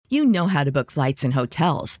You know how to book flights and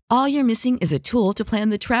hotels. All you're missing is a tool to plan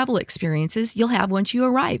the travel experiences you'll have once you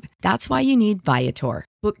arrive. That's why you need Viator.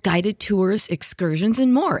 Book guided tours, excursions,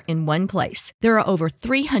 and more in one place. There are over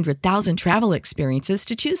 300,000 travel experiences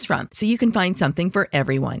to choose from, so you can find something for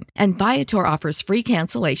everyone. And Viator offers free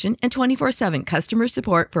cancellation and 24/7 customer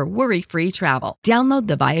support for worry-free travel. Download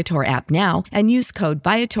the Viator app now and use code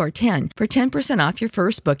Viator10 for 10% off your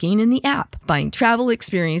first booking in the app. Find travel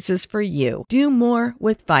experiences for you. Do more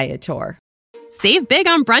with Viator. Save big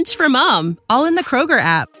on brunch for mom, all in the Kroger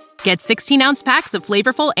app. Get 16-ounce packs of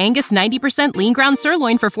flavorful Angus 90% lean ground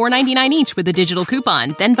sirloin for $4.99 each with a digital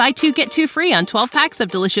coupon. Then buy 2, get 2 free on 12 packs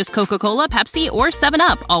of delicious Coca-Cola, Pepsi, or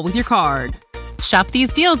 7-Up, all with your card. Shop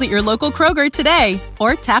these deals at your local Kroger today,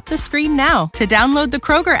 or tap the screen now to download the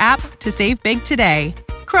Kroger app to save big today.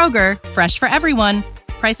 Kroger, fresh for everyone.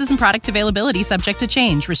 Prices and product availability subject to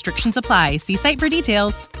change. Restrictions apply. See site for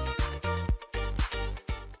details.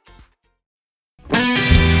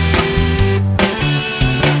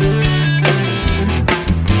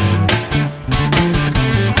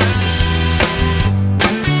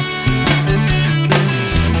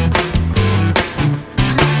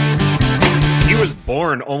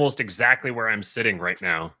 Born almost exactly where I'm sitting right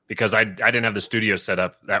now because I didn't have the studio set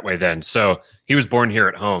up that way then. So he was born here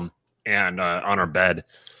at home and on our bed.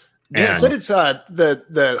 Yeah, so it's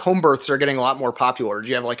the home births are getting a lot more popular. Do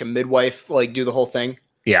you have like a midwife like do the whole thing?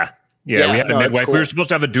 Yeah, we had a midwife. Cool. We were supposed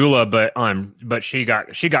to have a doula, but she got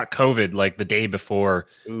COVID like the day before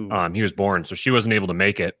he was born, so she wasn't able to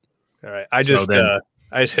make it. All right, I just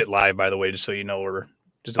hit live, by the way, just so you know we're.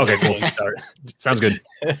 Just okay, cool. Sounds good.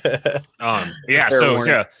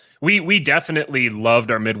 We definitely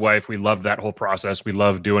loved our midwife. We loved that whole process. We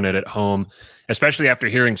loved doing it at home, especially after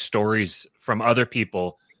hearing stories from other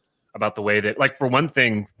people about the way that, like, for one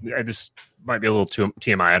thing, this might be a little too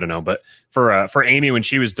TMI, I don't know, but for Amy, when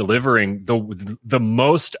she was delivering, the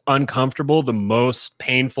most uncomfortable, the most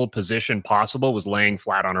painful position possible was laying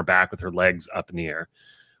flat on her back with her legs up in the air,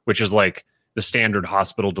 which is like the standard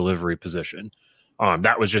hospital delivery position.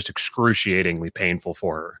 That was just excruciatingly painful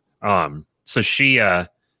for her. So he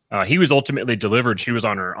was ultimately delivered. She was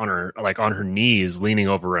on her knees, leaning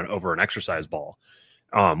over an exercise ball,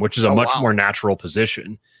 which is a much more natural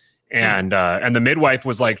position. And the midwife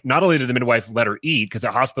was like, not only did the midwife let her eat, because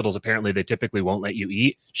at hospitals, apparently they typically won't let you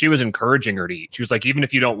eat. She was encouraging her to eat. She was like, even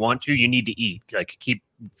if you don't want to, you need to eat, like keep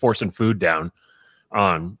forcing food down.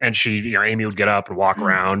 And she, Amy would get up and walk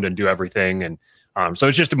around and do everything. And, so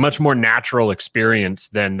it's just a much more natural experience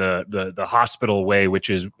than the hospital way, which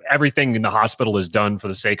is everything in the hospital is done for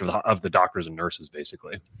the sake of the doctors and nurses,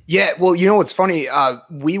 basically. Yeah. Well, you know, what's funny.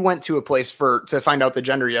 We went to a place to find out the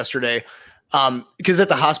gender yesterday. Because at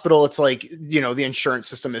the hospital, it's like, the insurance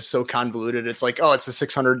system is so convoluted. It's like, oh, it's a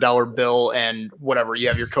 $600 bill and whatever, you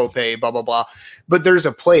have your copay, blah, blah, blah. But there's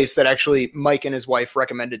a place that actually Mike and his wife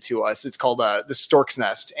recommended to us. It's called the Stork's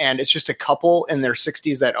Nest. And it's just a couple in their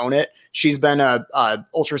 60s that own it. She's been a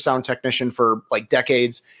ultrasound technician for like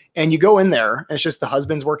decades. And you go in there, and it's just the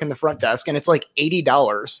husband's working the front desk, and it's like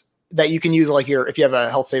 $80 that you can use, like if you have a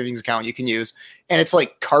health savings account, you can use, and it's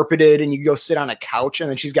like carpeted, and you can go sit on a couch, and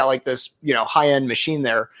then she's got like this, high-end machine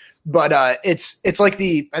there. But it's like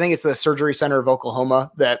I think it's the Surgery Center of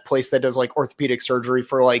Oklahoma, that place that does like orthopedic surgery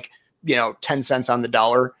for like, 10 cents on the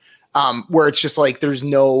dollar, where it's just like, there's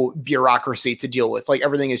no bureaucracy to deal with. Like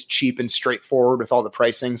everything is cheap and straightforward with all the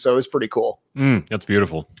pricing. So it's pretty cool. That's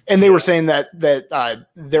beautiful. And they were saying that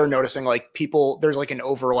they're noticing like people, there's like an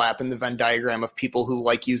overlap in the Venn diagram of people who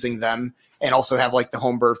like using them and also have like the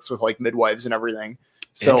home births with like midwives and everything.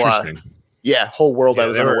 So whole world I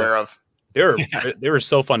was unaware of. They were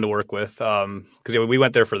so fun to work with. Because we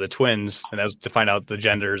went there for the twins, and that was to find out the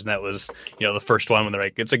genders, and that was the first one when they're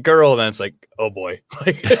like, it's a girl, and then it's like, oh boy.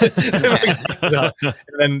 And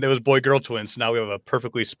then there was boy-girl twins. So now we have a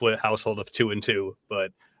perfectly split household of 2 and 2.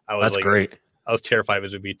 But that's great. I was terrified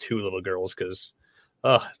it would be 2 little girls because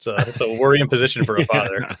it's a worrying position for a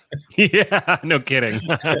father. Yeah, no kidding.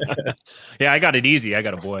 Yeah, I got it easy. I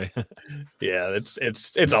got a boy. Yeah, it's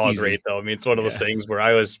all easy. Great though. I mean, it's one of those things where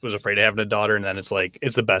I was afraid of having a daughter, and then it's like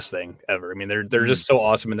it's the best thing ever. I mean, they're just so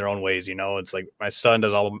awesome in their own ways. It's like my son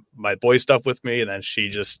does all my boy stuff with me, and then she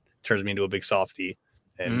just turns me into a big softie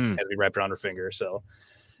and has me wrapped around her finger. So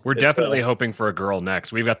we're definitely hoping for a girl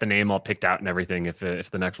next. We've got the name all picked out and everything. If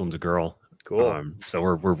the next one's a girl, cool. So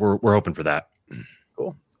we're hoping for that.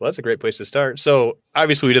 Cool. Well, that's a great place to start. So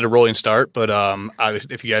obviously we did a rolling start, but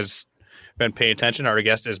if you guys have been paying attention, our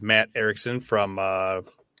guest is Matt Erickson from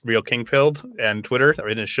Real King Pilled and Twitter, or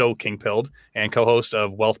in the show King Pilled, and co-host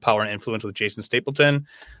of Wealth, Power, and Influence with Jason Stapleton.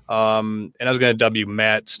 And I was going to W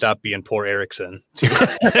Matt, stop being poor Erickson. You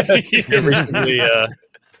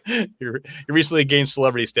recently gained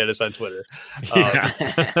celebrity status on Twitter.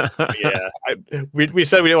 We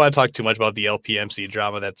said we didn't want to talk too much about the LPMC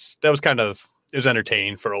drama. That was kind of, it was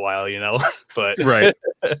entertaining for a while, but right.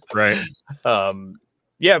 But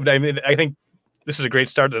I mean, I think this is a great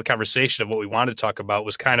start to the conversation of what we wanted to talk about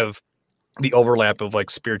was kind of the overlap of like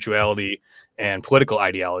spirituality and political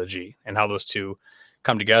ideology and how those two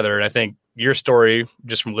come together. And I think your story,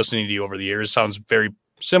 just from listening to you over the years, sounds very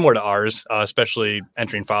similar to ours, especially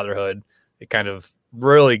entering fatherhood. It kind of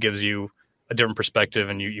really gives you a different perspective,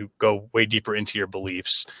 and you go way deeper into your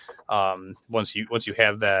beliefs once you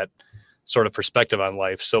have that sort of perspective on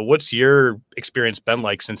life. So what's your experience been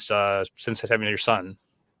like since having your son?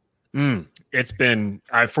 It's been,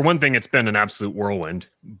 for one thing, it's been an absolute whirlwind,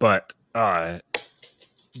 but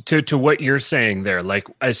to what you're saying there, like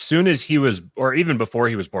as soon as he was, or even before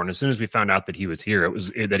he was born, as soon as we found out that he was here,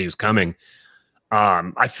 that he was coming,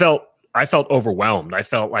 I felt overwhelmed. I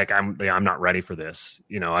felt like I'm not ready for this.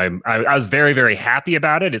 I was very, very happy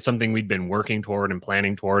about it. It's something we'd been working toward and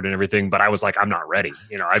planning toward and everything, but I was like, I'm not ready.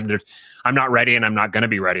 I'm not ready, and I'm not going to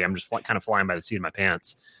be ready. I'm just kind of flying by the seat of my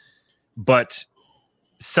pants. But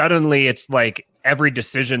suddenly it's like every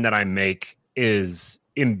decision that I make is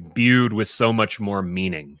imbued with so much more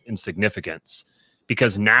meaning and significance,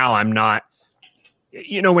 because now I'm not,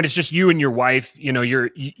 when it's just you and your wife,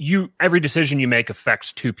 every decision you make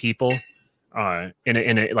affects two people in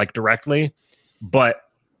a like directly. But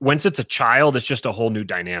once it's a child, it's just a whole new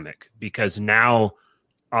dynamic, because now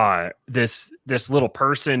this little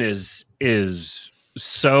person is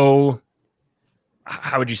so,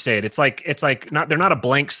 how would you say it? It's like not, they're not a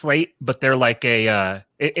blank slate, but they're like they're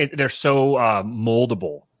so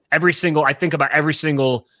moldable. I think about every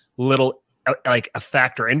single little like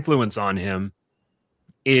effect or influence on him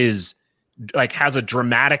is like has a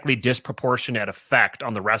dramatically disproportionate effect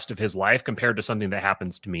on the rest of his life compared to something that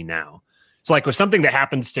happens to me now. So like with something that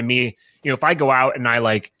happens to me, if I go out and I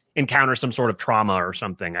like encounter some sort of trauma or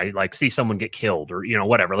something, I like see someone get killed or,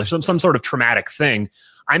 whatever, like some sort of traumatic thing,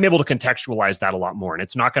 I'm able to contextualize that a lot more. And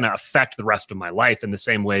it's not going to affect the rest of my life in the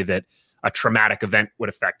same way that a traumatic event would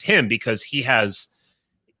affect him, because he has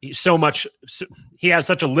such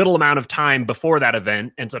a little amount of time before that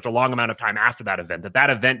event and such a long amount of time after that event that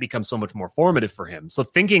event becomes so much more formative for him. So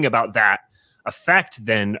thinking about that effect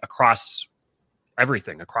then across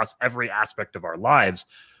everything, across every aspect of our lives,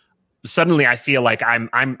 suddenly I feel like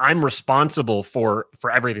I'm responsible for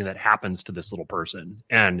everything that happens to this little person.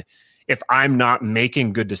 And if I'm not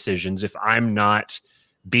making good decisions, if I'm not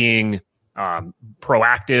being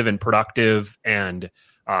proactive and productive and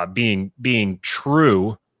being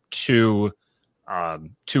true to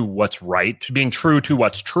what's right, being true to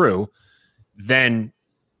what's true, then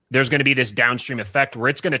there's going to be this downstream effect where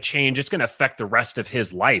it's going to change. It's going to affect the rest of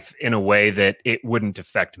his life in a way that it wouldn't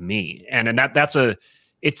affect me. And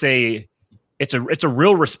it's a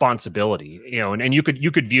real responsibility, and you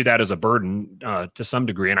could view that as a burden to some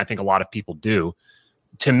degree. And I think a lot of people do.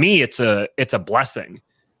 To me, it's a blessing,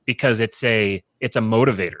 because it's a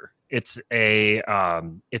motivator. It's a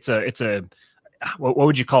what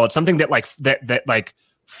would you call it? Something that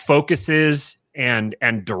focuses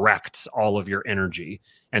and directs all of your energy.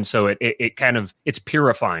 And so it kind of, it's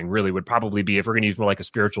purifying, really would probably be, if we're going to use more like a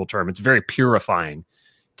spiritual term, it's very purifying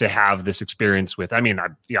to have this experience with. I mean,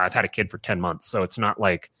 I've had a kid for 10 months, so it's not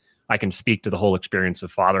like I can speak to the whole experience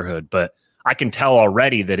of fatherhood, but I can tell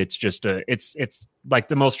already that it's just it's like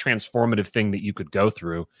the most transformative thing that you could go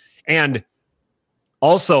through. And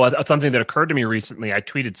also something that occurred to me recently, I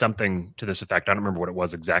tweeted something to this effect. I don't remember what it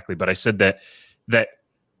was exactly, but I said that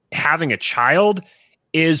having a child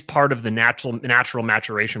is part of the natural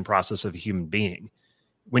maturation process of a human being.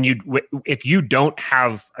 If you don't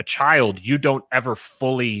have a child, you don't ever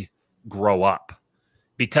fully grow up,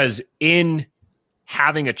 because in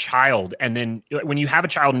having a child, and then when you have a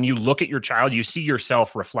child and you look at your child, you see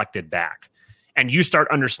yourself reflected back, and you start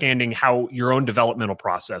understanding how your own developmental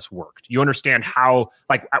process worked. You understand how,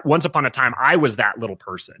 like, once upon a time, I was that little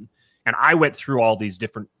person, and I went through all these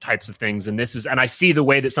different types of things, and I see the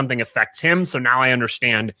way that something affects him. So now I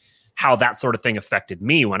understand how that sort of thing affected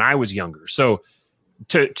me when I was younger. So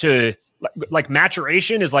to like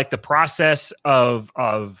maturation is like the process of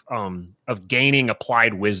gaining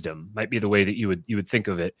applied wisdom, might be the way that you would think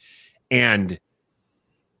of it. And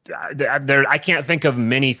I can't think of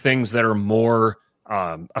many things that are more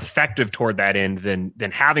effective toward that end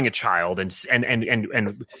than having a child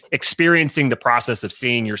and experiencing the process of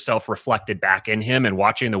seeing yourself reflected back in him, and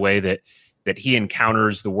watching the way that he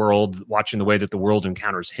encounters the world, watching the way that the world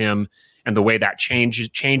encounters him, and the way that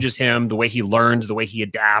changes him, the way he learns, the way he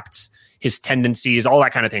adapts, his tendencies, all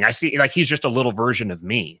that kind of thing. I see like he's just a little version of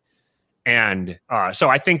me. And so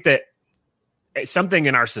I think that something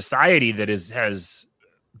in our society that has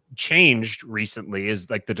changed recently is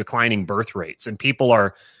like the declining birth rates, and people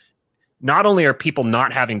are not only are people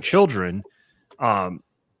not having children,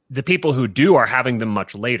 the people who do are having them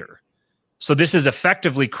much later. So this is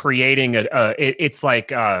effectively creating it's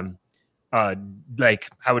like how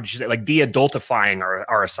would you say, like de-adultifying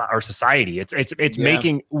our society. It's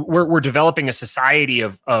making we're developing a society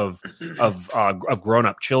of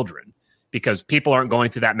grown-up children, because people aren't going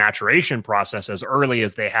through that maturation process as early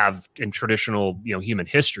as they have in traditional, human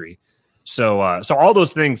history. So all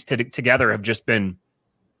those things together have just been,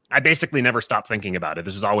 I basically never stopped thinking about it.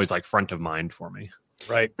 This is always like front of mind for me.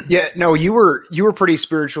 Right. Yeah, no, you were pretty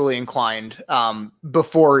spiritually inclined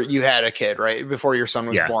before you had a kid, right? Before your son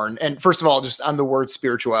was born. And first of all, just on the word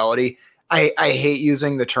spirituality, I hate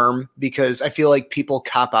using the term, because I feel like people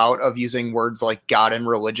cop out of using words like God and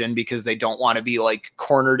religion because they don't want to be like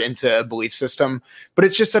cornered into a belief system. But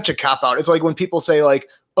it's just such a cop out. It's like when people say like,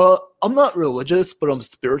 I'm not religious, but I'm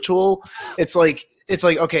spiritual. It's like,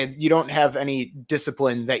 okay, you don't have any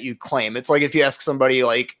discipline that you claim. It's like if you ask somebody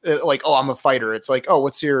like, oh, I'm a fighter. It's like, oh,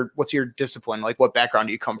 what's your discipline? Like, what background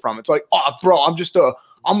do you come from? It's like, oh, bro,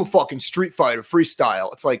 I'm a fucking street fighter,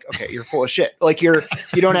 freestyle. It's like, okay, you're full of shit. Like you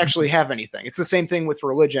don't actually have anything. It's the same thing with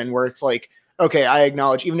religion, where it's like, okay, I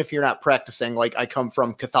acknowledge, even if you're not practicing, like I come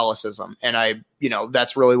from Catholicism, and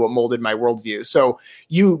that's really what molded my worldview. So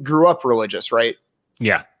you grew up religious, right?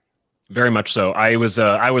 Yeah, very much so. I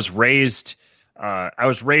was raised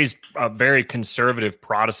a very conservative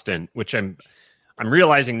Protestant, which I'm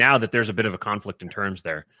realizing now that there's a bit of a conflict in terms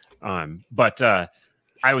there. But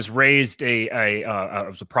I was raised I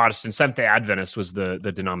was a Protestant. Seventh-day Adventist was the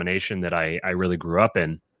denomination that I really grew up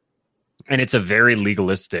in, and it's a very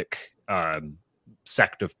legalistic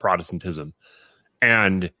sect of Protestantism,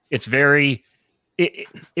 and it's very.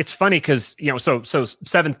 It's funny because so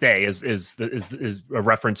Seventh Day is a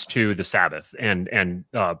reference to the Sabbath, and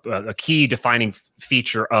a key defining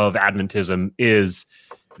feature of Adventism is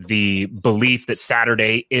the belief that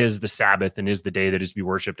Saturday is the Sabbath and is the day that is to be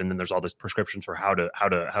worshipped, and then there's all this prescriptions for how to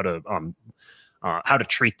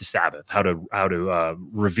treat the Sabbath, how to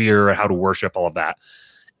revere, how to worship, all of that,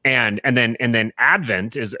 and then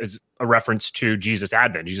Advent is a reference to Jesus'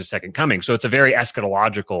 Advent, Jesus' second coming. So it's a very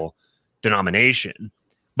eschatological denomination.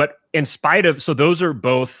 But in spite of, so those are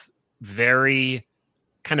both very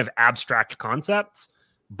kind of abstract concepts,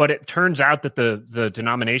 but it turns out that the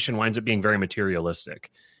denomination winds up being very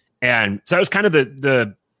materialistic. And so that was kind of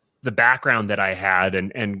the background that I had,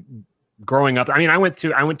 and growing up. I mean, I went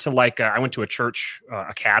to a church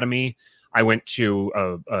academy. I went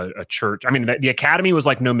to a church. I mean, the academy was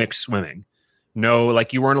like no mixed swimming. No,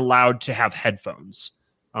 like you weren't allowed to have headphones.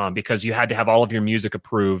 Because you had to have all of your music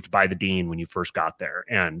approved by the dean when you first got there.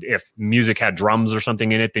 And if music had drums or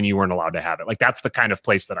something in it, then you weren't allowed to have it. Like that's the kind of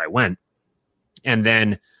place that I went. And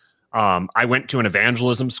then I went to an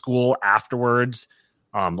evangelism school afterwards.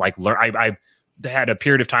 I had a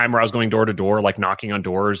period of time where I was going door to door, like knocking on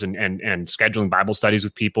doors and scheduling Bible studies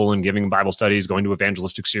with people and giving Bible studies, going to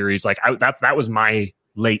evangelistic series. Like that was my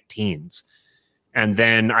late teens. And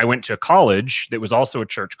then I went to college that was also a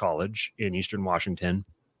church college in Eastern Washington.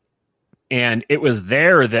 And it was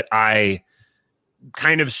there that I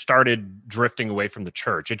kind of started drifting away from the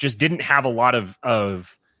church. It just didn't have a lot of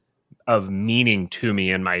meaning to me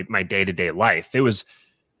in my day-to-day life. It was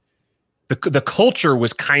the culture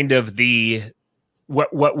was kind of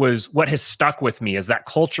what has stuck with me is that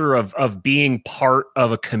culture of being part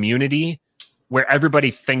of a community where everybody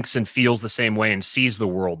thinks and feels the same way and sees the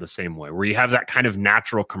world the same way, where you have that kind of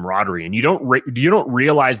natural camaraderie, and you don't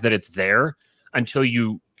realize that it's there until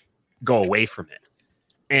you go away from it.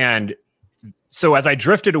 And so as I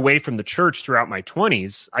drifted away from the church throughout my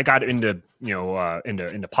 20s, I got into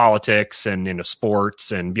politics and into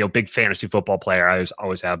sports, and big fantasy football player. I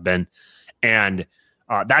always have been, and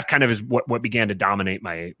that kind of is what began to dominate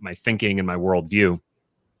my thinking and my worldview.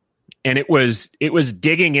 And it was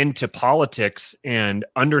digging into politics and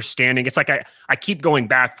understanding. It's like I keep going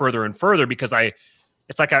back further and further because I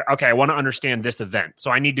want to understand this event.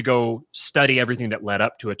 So I need to go study everything that led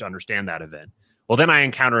up to it to understand that event. Well, then I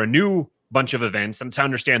encounter a new bunch of events, and to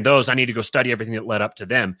understand those, I need to go study everything that led up to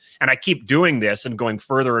them. And I keep doing this and going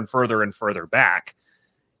further and further and further back.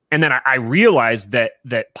 And then I realized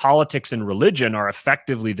that politics and religion are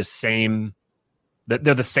effectively the same, that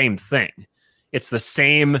they're the same thing. It's the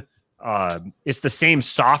same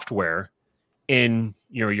software in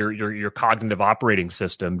your cognitive operating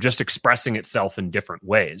system, just expressing itself in different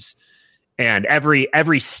ways. And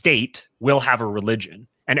every state will have a religion,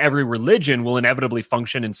 and every religion will inevitably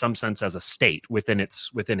function in some sense as a state within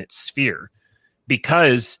its sphere,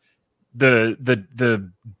 because the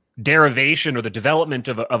derivation or the development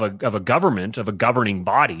of a government, of a governing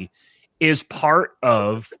body, is part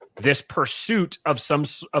of this pursuit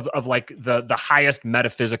of like the highest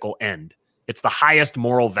metaphysical end. It's the highest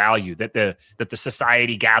moral value that the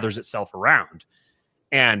society gathers itself around.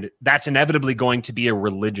 And that's inevitably going to be a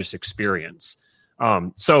religious experience.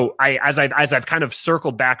 So as I've kind of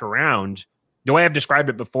circled back around, the way I've described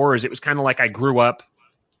it before is it was kind of like I grew up.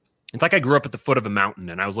 It's like I grew up at the foot of a mountain,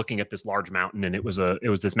 and I was looking at this large mountain, and it was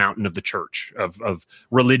this mountain of the church, of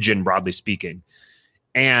religion, broadly speaking.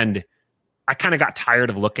 And I kind of got tired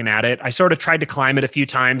of looking at it. I sort of tried to climb it a few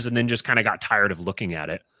times, and then just kind of got tired of looking at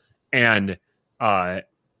it. And I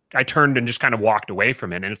turned and just kind of walked away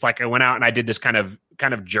from it. And it's like I went out and I did this kind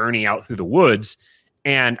of journey out through the woods,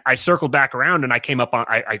 and I circled back around, and I came up on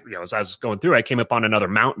as I was going through, I came up on another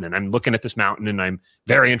mountain, and I'm looking at this mountain, and I'm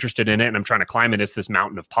very interested in it, and I'm trying to climb it. It's this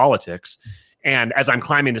mountain of politics. And as I'm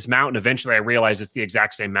climbing this mountain, eventually I realized it's the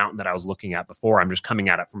exact same mountain that I was looking at before. I'm just coming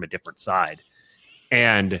at it from a different side.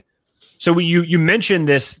 And so you mentioned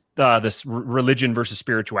this religion versus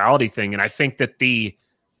spirituality thing, and I think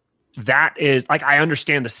that is like, I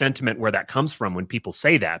understand the sentiment where that comes from when people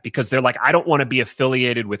say that, because they're like, I don't want to be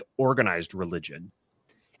affiliated with organized religion.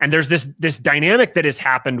 And there's this dynamic that has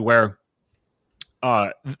happened where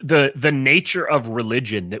the nature of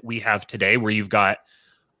religion that we have today, where you've got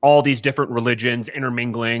all these different religions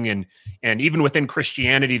intermingling, and even within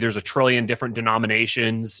Christianity, there's a trillion different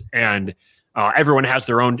denominations, and everyone has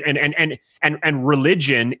their own, and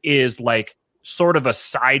religion is like sort of a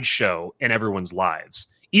sideshow in everyone's lives.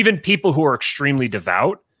 Even people who are extremely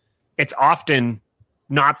devout, it's often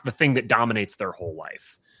not the thing that dominates their whole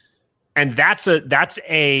life. And that's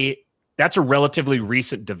a relatively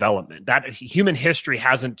recent development. That human history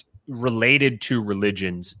hasn't related to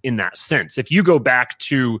religions in that sense. If you go back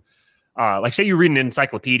to, like, say you read an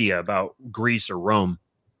encyclopedia about Greece or Rome,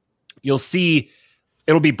 you'll see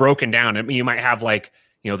it'll be broken down. I mean, you might have like,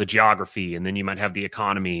 the geography, and then you might have the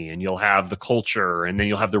economy, and you'll have the culture, and then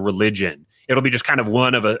you'll have the religion. It'll be just kind of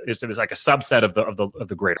it's like a subset of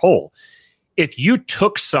the great whole. If you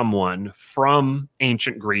took someone from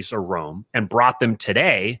ancient Greece or Rome and brought them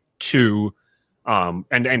today to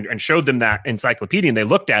and showed them that encyclopedia, and they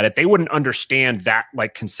looked at it, they wouldn't understand that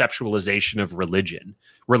like conceptualization of religion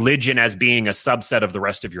as being a subset of the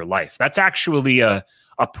rest of your life. That's actually a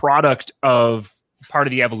product of part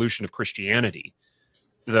of the evolution of Christianity.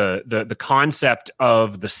 The concept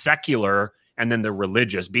of the secular and then the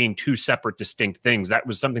religious being two separate, distinct things. That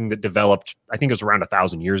was something that developed, I think it was around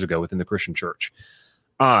 1,000 years ago within the Christian church.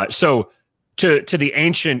 So to the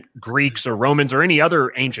ancient Greeks or Romans or any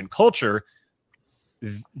other ancient culture,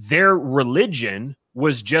 their religion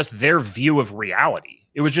was just their view of reality.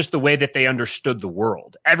 It was just the way that they understood the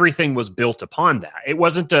world. Everything was built upon that. It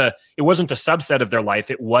wasn't a subset of their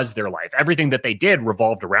life. It was their life. Everything that they did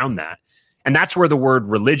revolved around that. And that's where the word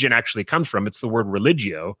religion actually comes from. It's the word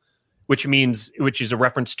religio, which is a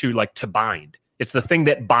reference to like to bind. It's the thing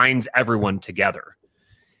that binds everyone together.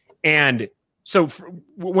 And so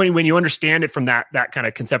when you understand it from that kind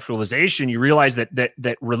of conceptualization, you realize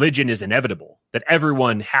that religion is inevitable, that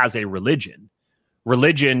everyone has a religion.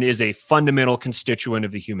 Religion is a fundamental constituent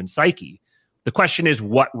of the human psyche. The question is,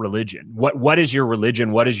 what religion? What is your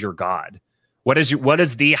religion? What is your God? What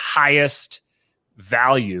is the highest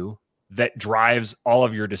value that drives all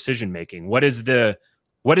of your decision making? What is the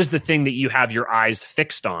thing that you have your eyes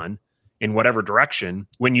fixed on in whatever direction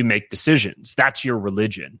when you make decisions? That's your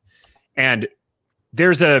religion. And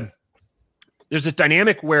there's a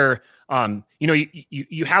dynamic where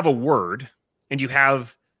you have a word and you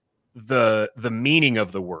have the meaning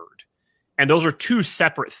of the word, and those are two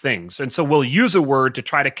separate things. And so we'll use a word to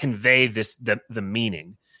try to convey the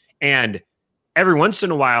meaning. And every once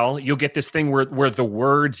in a while, you'll get this thing where the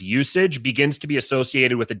word's usage begins to be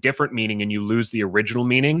associated with a different meaning, and you lose the original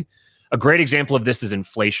meaning. A great example of this is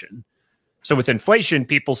inflation. So with inflation,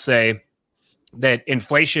 people say that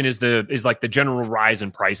inflation is like the general rise in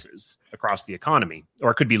prices across the economy,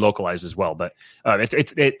 or it could be localized as well. But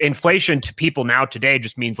inflation to people now today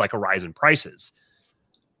just means like a rise in prices.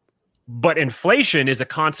 But inflation is a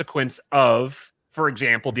consequence of, for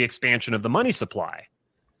example, the expansion of the money supply.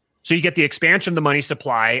 So you get the expansion of the money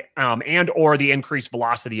supply and or the increased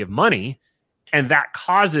velocity of money, and that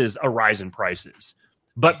causes a rise in prices.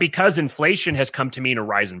 But because inflation has come to mean a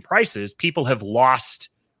rise in prices, people have lost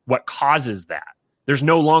what causes that. There's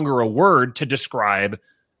no longer a word to describe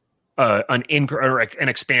an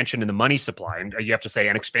expansion in the money supply, and you have to say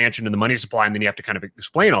an expansion in the money supply, and then you have to kind of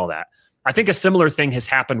explain all that. I think a similar thing has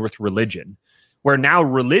happened with religion, where now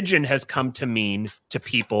religion has come to mean to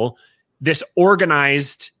people this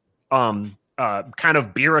organized, kind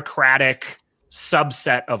of bureaucratic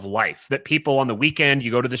subset of life that people on the weekend, you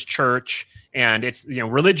go to this church, and it's,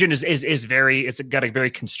 religion is very, it's got a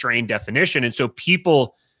very constrained definition. And so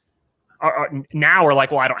people now are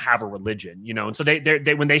like, well, I don't have a religion, and so they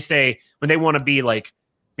when they want to be like,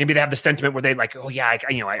 maybe they have the sentiment where they like, oh yeah,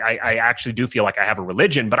 I actually do feel like I have a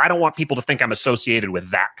religion, but I don't want people to think I'm associated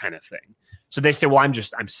with that kind of thing. So they say, well,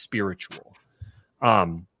 I'm spiritual.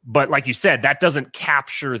 But like you said, that doesn't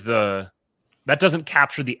capture the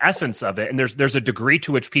essence of it. And there's a degree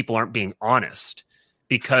to which people aren't being honest,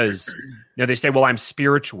 because they say, well, I'm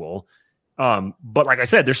spiritual. But like I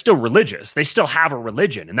said, they're still religious. They still have a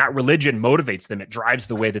religion, and that religion motivates them. It drives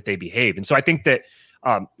the way that they behave. And so I think that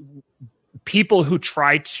people who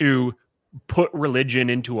try to put religion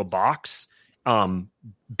into a box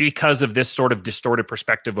because of this sort of distorted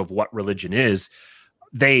perspective of what religion is,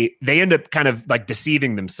 they end up kind of like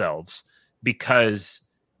deceiving themselves, because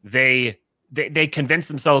they convince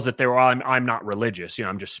themselves that I'm not religious.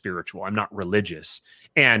 I'm just spiritual. I'm not religious.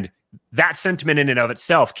 And that sentiment in and of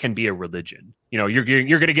itself can be a religion. You're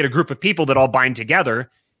going to get a group of people that all bind together,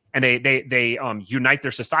 and they unite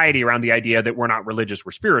their society around the idea that we're not religious,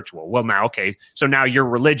 we're spiritual. Well, now, okay, so now your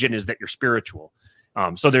religion is that you're spiritual.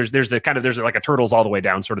 So there's like a turtles all the way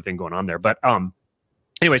down sort of thing going on there. But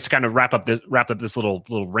anyways, to kind of wrap up this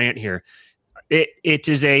little rant here, it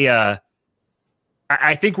is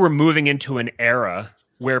I think we're moving into an era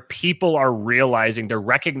where people are realizing, they're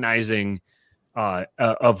recognizing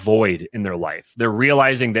a void in their life. They're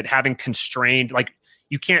realizing that having constrained, like,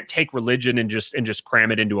 you can't take religion and just cram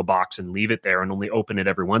it into a box and leave it there and only open it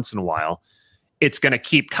every once in a while. It's going to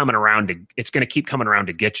keep coming around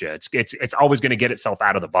to get you. It's always going to get itself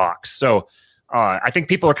out of the box. So I think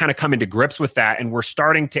people are kind of coming to grips with that, and we're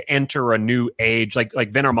starting to enter a new age. Like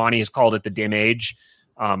Vin Armani has called it the dim age.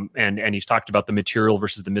 And he's talked about the material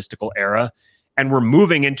versus the mystical era. And we're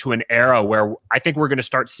moving into an era where I think we're going to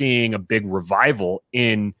start seeing a big revival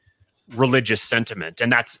in religious sentiment.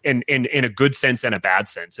 And that's in a good sense and a bad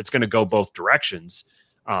sense. It's going to go both directions.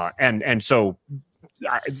 And so,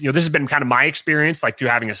 this has been kind of my experience, like through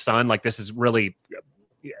having a son. Like, this has really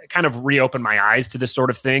kind of reopened my eyes to this sort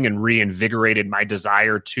of thing and reinvigorated my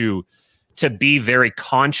desire to be very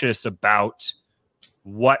conscious about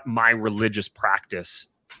what my religious practice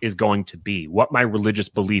is going to be, what my religious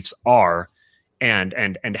beliefs are,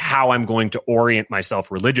 and how I'm going to orient myself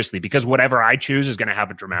religiously, because whatever I choose is going to have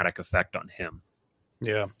a dramatic effect on him.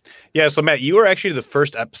 Yeah. Yeah. So Matt, you were actually the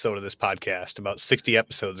first episode of this podcast about 60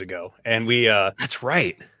 episodes ago. And that's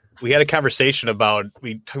right. We had a conversation about,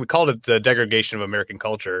 we called it the degradation of American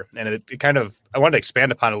culture. And it kind of, I wanted to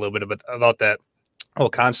expand upon a little bit about that whole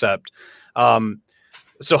concept.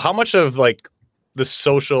 So how much of like the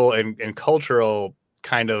social and cultural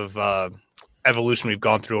kind of evolution we've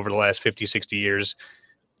gone through over the last 50, 60 years,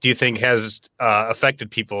 do you think has affected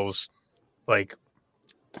people's like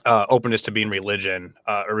openness to being religion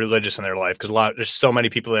or religious in their life? Because there's so many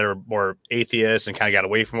people that are more atheists and kind of got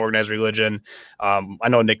away from organized religion. I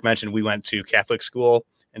know Nick mentioned we went to Catholic school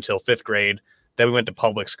until 5th grade. Then we went to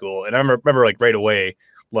public school. And I remember like right away,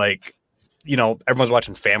 like, everyone's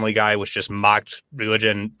watching Family Guy, which just mocked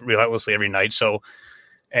religion relentlessly every night. So,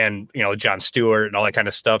 and, Jon Stewart and all that kind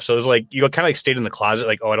of stuff. So it was like, you kind of like stayed in the closet,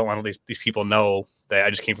 like, oh, I don't want these people know that I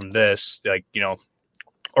just came from this, like,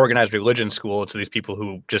 organized religion school, to these people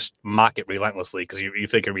who just mock it relentlessly because you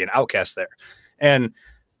think you're being an outcast there. And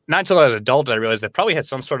not until I was an adult did I realized that probably had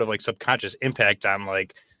some sort of like subconscious impact on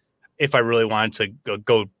like if I really wanted to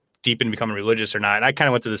go deep into becoming religious or not. And I kind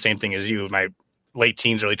of went through the same thing as you. My late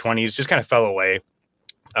teens, early 20s, just kind of fell away.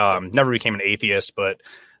 Never became an atheist, but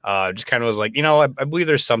just kind of was like, I believe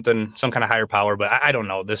there's some kind of higher power, but I don't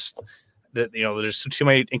know this. There's too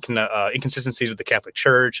many inconsistencies with the Catholic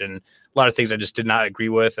Church and a lot of things I just did not agree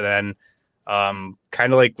with. And then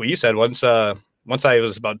kind of like what you said, once I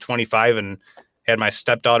was about 25 and had my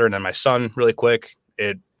stepdaughter and then my son really quick,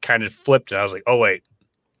 it kind of flipped. And I was like, oh, wait,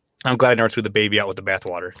 I'm glad I never threw the baby out with the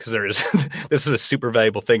bathwater, because this is a super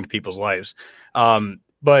valuable thing to people's lives.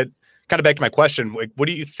 But kind of back to my question, like, what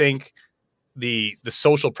do you think the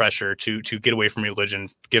social pressure to get away from religion,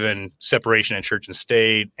 given separation in church and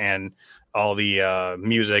state and all the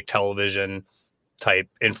music, television type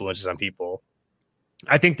influences on people?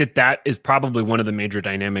 I think that is probably one of the major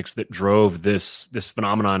dynamics that drove this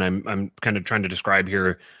phenomenon I'm kind of trying to describe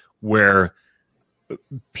here, where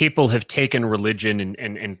people have taken religion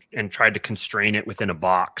and tried to constrain it within a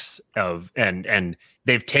box of, and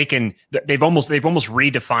they've almost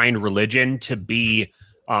redefined religion to be,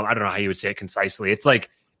 I don't know how you would say it concisely. It's like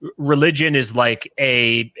religion is like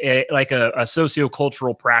a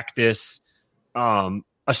sociocultural practice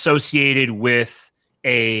associated with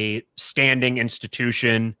a standing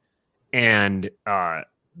institution and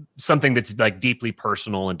something that's like deeply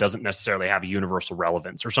personal and doesn't necessarily have a universal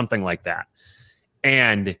relevance or something like that.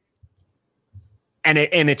 And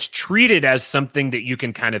it's treated as something that you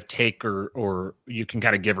can kind of take or you can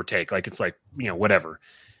kind of give or take. Like, it's like, whatever.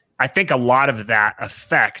 I think a lot of that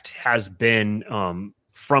effect has been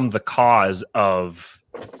from the cause of,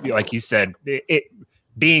 like you said, it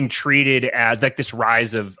being treated as like this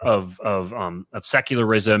rise of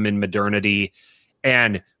secularism and modernity.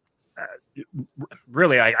 And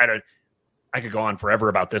really, I could go on forever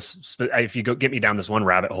about this. If you get me down this one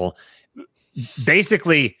rabbit hole,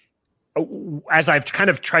 basically, as I've kind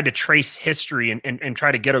of tried to trace history and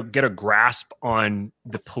try to get a grasp on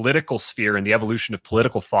the political sphere and the evolution of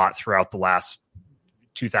political thought throughout the last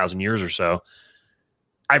 2,000 years or so,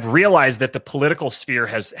 I've realized that the political sphere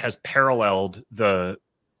has paralleled the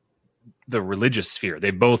religious sphere.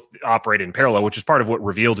 They both operate in parallel, which is part of what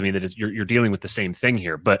revealed to me that you're dealing with the same thing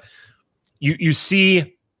here. But you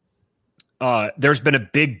see, there's been a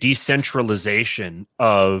big decentralization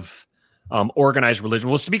of organized religion.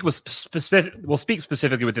 We'll speak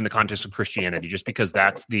specifically within the context of Christianity, just because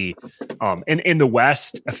that's the in the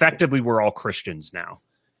West, effectively we're all Christians now,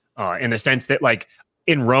 in the sense that, like,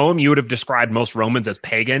 in Rome, you would have described most Romans as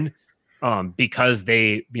pagan, because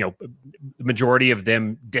they, the majority of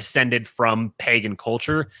them descended from pagan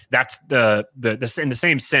culture. That's the in the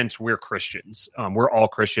same sense, we're Christians. We're all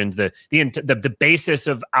Christians. The basis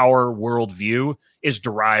of our worldview is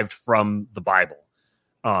derived from the Bible.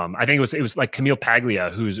 I think it was like Camille Paglia,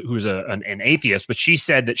 who's an atheist, but she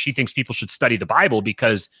said that she thinks people should study the Bible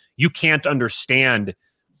because you can't understand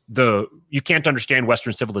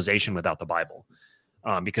Western civilization without the Bible,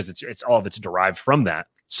 because it's all of it's derived from that.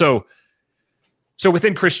 So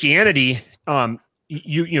within Christianity,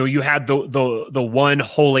 you had the one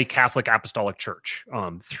holy Catholic Apostolic Church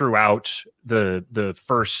throughout the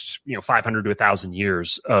first 500 to 1,000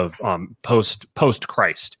 years of post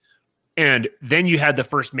Christ. And then you had the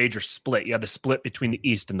first major split. You had the split between the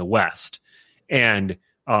East and the West, and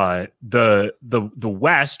the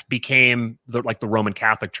West became the Roman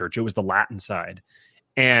Catholic Church. It was the Latin side,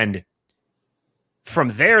 and from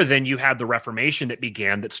there, then you had the Reformation that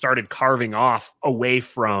began, that started carving off away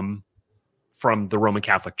from the Roman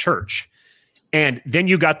Catholic Church, and then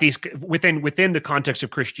you got these within the context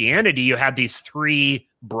of Christianity. You had these three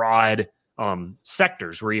broad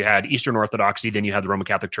sectors where you had Eastern Orthodoxy, then you had the Roman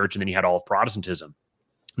Catholic Church, and then you had all of Protestantism.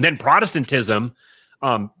 And then Protestantism,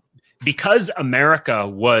 because America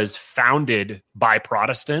was founded by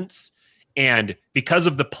Protestants, and because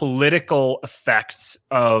of the political effects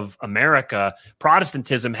of America,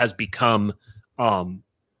 Protestantism has become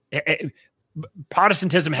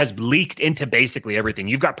Protestantism has leaked into basically everything.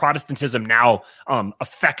 You've got Protestantism now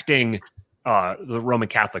affecting the Roman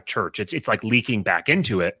Catholic Church. It's like leaking back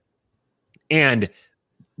into it. And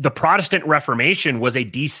the Protestant Reformation was a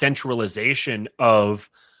decentralization of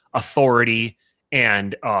authority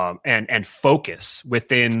and focus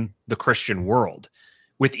within the Christian world.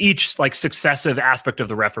 With each successive aspect of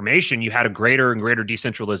the Reformation, you had a greater and greater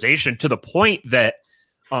decentralization, to the point that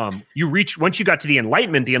once you got to the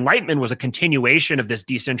Enlightenment was a continuation of this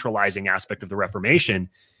decentralizing aspect of the Reformation.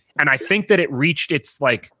 And I think that it reached its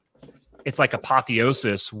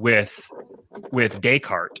apotheosis with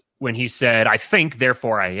Descartes, when he said, "I think,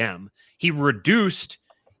 therefore I am." He reduced,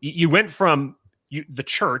 you went from the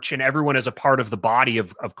church and everyone as a part of the body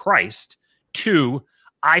of Christ to,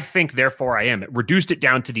 "I think, therefore I am." It reduced it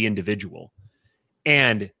down to the individual.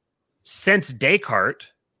 And since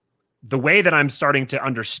Descartes, the way that I'm starting to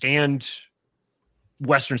understand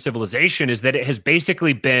Western civilization is that it has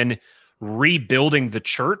basically been rebuilding the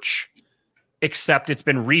church, except it's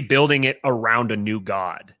been rebuilding it around a new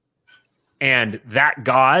God. And that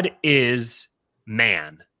God is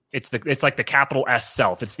man. It's like the capital S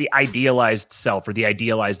self. It's the idealized self, or the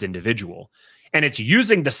idealized individual. And it's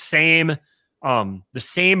using the same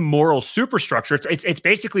moral superstructure. It's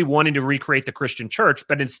basically wanting to recreate the Christian church,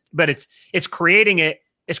 but it's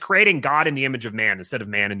creating God in the image of man instead of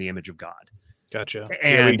man in the image of God. Gotcha.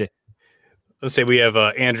 And let's say we have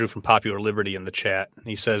Andrew from Popular Liberty in the chat.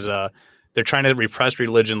 He says they're trying to repress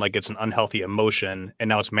religion like it's an unhealthy emotion, and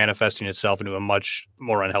now it's manifesting itself into a much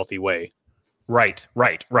more unhealthy way. Right.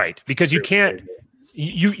 Because you can't.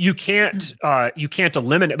 You can't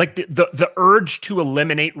eliminate, like the urge to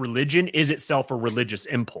eliminate religion is itself a religious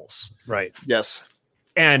impulse. Right. Yes.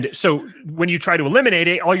 And so when you try to eliminate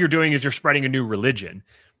it, all you're doing is you're spreading a new religion.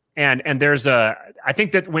 And there's I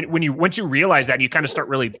think that once you realize that, and you kind of start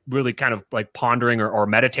really kind of like pondering or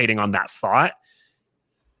meditating on that thought,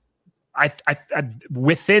 I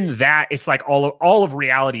within that, it's like all of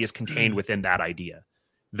reality is contained within that idea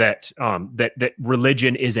that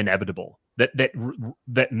religion is inevitable,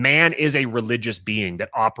 that man is a religious being that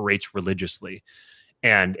operates religiously.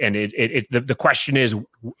 And the question is,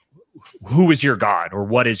 who is your God, or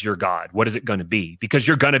what is your God? What is it going to be? Because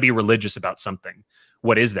you're going to be religious about something.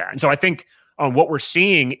 What is that? And so I think what we're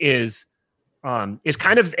seeing is kind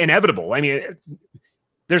of inevitable. I mean,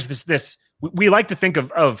 there's this we like to think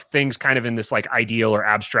of things kind of in this like ideal or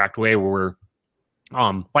abstract way where we're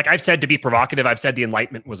like I've said, to be provocative, I've said the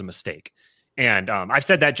Enlightenment was a mistake. And I've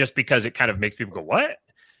said that just because it kind of makes people go, what?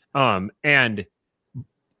 And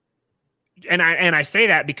I say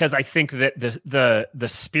that because I think that the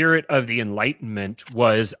spirit of the Enlightenment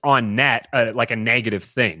was on net like a negative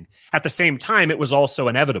thing. At the same time, it was also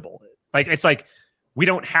inevitable. Like it's like we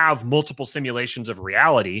don't have multiple simulations of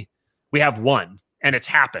reality. We have one, and it's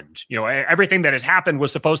happened. You know, everything that has happened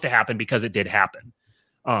was supposed to happen because it did happen.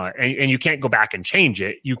 And you can't go back and change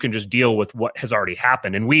it. You can just deal with what has already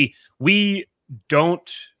happened. And we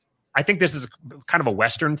don't. I think this is kind of a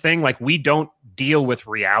Western thing. Like we don't deal with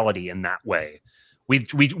reality in that way.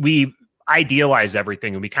 We idealize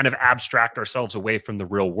everything, and we kind of abstract ourselves away from the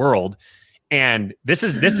real world. And this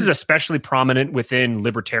is especially prominent within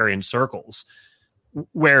libertarian circles,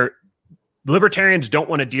 where libertarians don't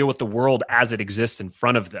want to deal with the world as it exists in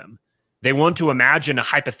front of them. They want to imagine a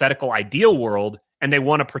hypothetical ideal world, and they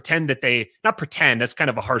want to pretend that not pretend, that's kind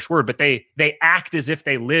of a harsh word, but they act as if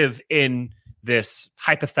they live in this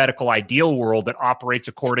hypothetical ideal world that operates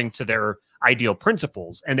according to their ideal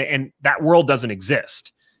principles. And that world doesn't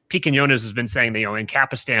exist. Pete Quinones has been saying that,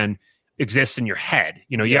 Incapistan exists in your head.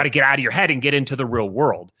 You got to get out of your head and get into the real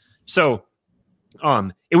world. So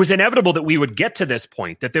it was inevitable that we would get to this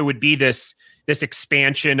point, that there would be this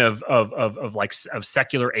expansion of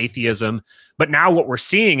secular atheism. But now what we're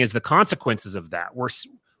seeing is the consequences of that.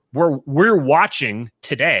 We're watching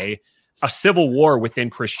today a civil war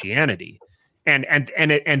within Christianity.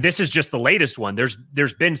 And this is just the latest one.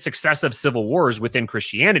 There's been successive civil wars within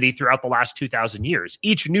Christianity throughout the last 2,000 years.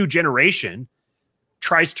 Each new generation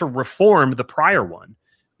tries to reform the prior one.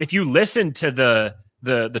 If you listen to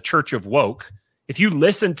the Church of Woke, if you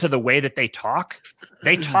listen to the way that they talk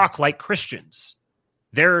like Christians.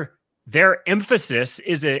 Their emphasis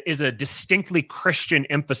is a distinctly Christian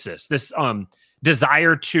emphasis. This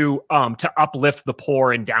desire to uplift the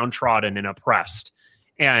poor and downtrodden and oppressed.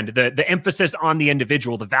 And the emphasis on the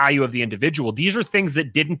individual, the value of the individual, these are things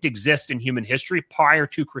that didn't exist in human history prior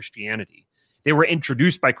to Christianity. They were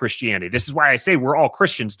introduced by Christianity. This is why I say we're all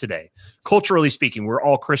Christians today. Culturally speaking, we're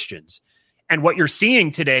all Christians. And what you're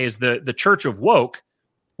seeing today is the Church of Woke,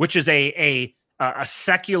 which is a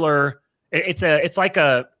secular. It's like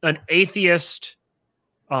an atheist.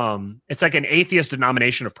 It's like an atheist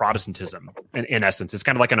denomination of Protestantism. In essence, it's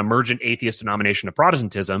kind of like an emergent atheist denomination of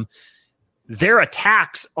Protestantism. Their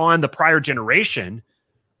attacks on the prior generation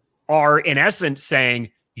are, in essence, saying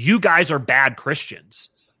you guys are bad Christians.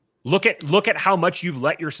 Look at how much you've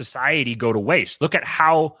let your society go to waste. Look at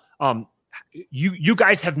how you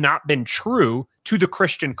guys have not been true to the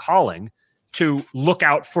Christian calling to look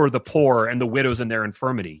out for the poor and the widows in their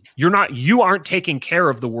infirmity. You aren't taking care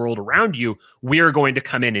of the world around you. We're going to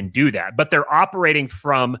come in and do that. But they're operating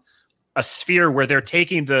from a sphere where they're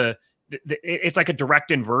taking it's like a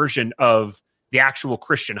direct inversion of the actual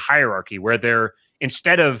Christian hierarchy, where they're,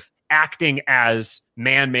 instead of acting as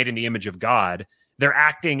man made in the image of God, they're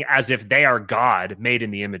acting as if they are God made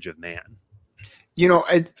in the image of man.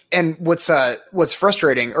 And what's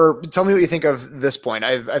frustrating, or tell me what you think of this point.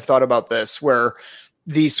 I've thought about this, where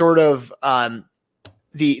the sort of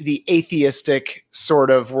the atheistic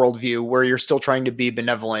sort of worldview, where you're still trying to be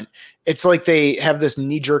benevolent. It's like they have this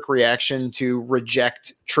knee-jerk reaction to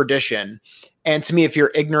reject tradition. And to me, if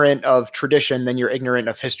you're ignorant of tradition, then you're ignorant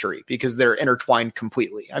of history, because they're intertwined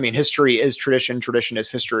completely. I mean, history is tradition, tradition is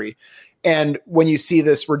history. And when you see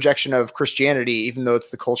this rejection of Christianity, even though it's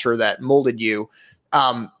the culture that molded you,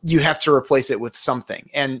 you have to replace it with something.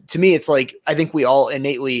 And to me, it's like, I think we all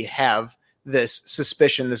innately have this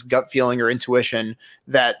suspicion, this gut feeling or intuition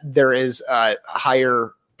that there is a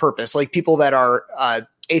higher purpose. Like people that are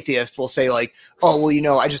atheist will say like, oh,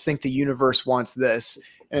 well, I just think the universe wants this.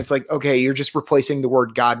 And it's like, okay, you're just replacing the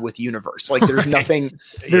word God with universe. Like there's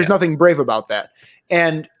nothing brave about that.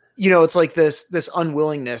 And, it's like this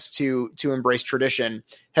unwillingness to embrace tradition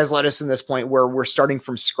has led us in this point where we're starting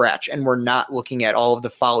from scratch and we're not looking at all of the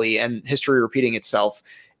folly and history repeating itself.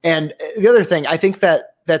 And the other thing, I think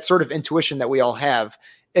that sort of intuition that we all have,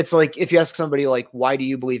 it's like, if you ask somebody like, why do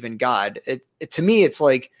you believe in God? It to me, it's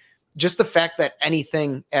like just the fact that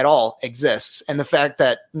anything at all exists, and the fact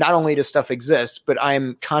that not only does stuff exist, but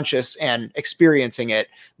I'm conscious and experiencing it.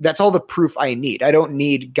 That's all the proof I need. I don't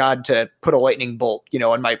need God to put a lightning bolt,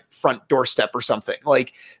 on my front doorstep or something.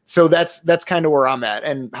 Like, so that's kind of where I'm at,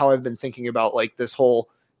 and how I've been thinking about like this whole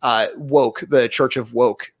woke, the Church of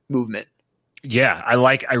Woke movement. Yeah, I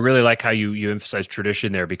really like how you emphasize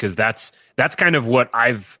tradition there, because that's kind of what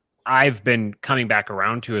I've been coming back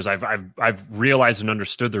around to, is I've realized and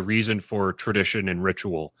understood the reason for tradition and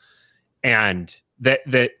ritual, and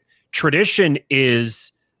that tradition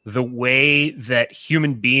is the way that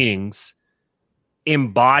human beings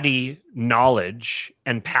embody knowledge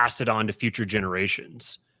and pass it on to future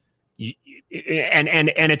generations.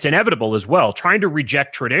 And it's inevitable as well. Trying to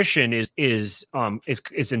reject tradition is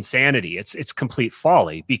insanity. It's complete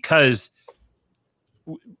folly, because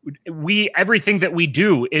everything that we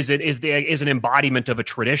do is an embodiment of a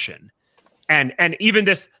tradition, and even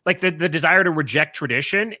this, like the desire to reject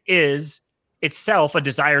tradition is itself a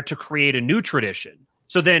desire to create a new tradition.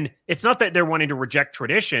 So then it's not that they're wanting to reject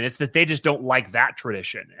tradition, it's that they just don't like that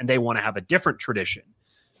tradition and they want to have a different tradition.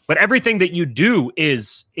 But everything that you do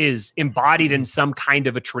is embodied in some kind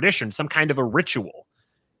of a tradition, some kind of a ritual.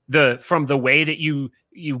 From the way that you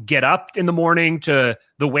get up in the morning, to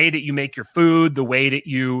the way that you make your food, the way that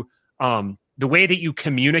you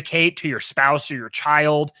communicate to your spouse or your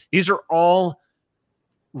child. These are all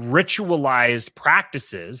ritualized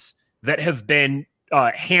practices that have been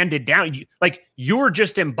handed down. Like, you're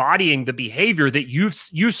just embodying the behavior that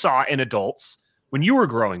you saw in adults when you were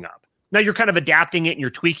growing up. Now you're kind of adapting it and you're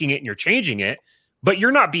tweaking it and you're changing it, but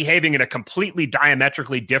you're not behaving in a completely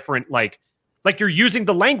diametrically different, like you're using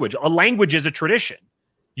the language. A language is a tradition.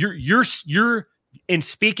 You're in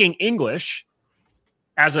speaking English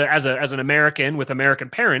as an American with American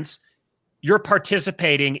parents, you're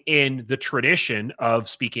participating in the tradition of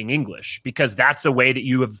speaking English, because that's the way that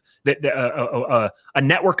you have a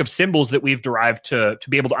network of symbols that we've derived to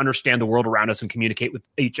be able to understand the world around us and communicate with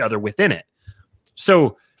each other within it.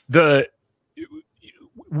 So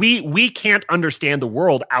we can't understand the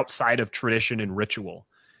world outside of tradition and ritual,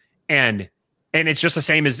 and it's just the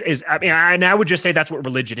same as I would just say that's what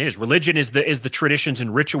religion is. Religion is the traditions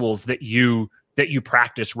and rituals that you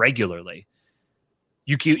practice regularly.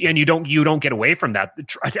 You don't get away from that.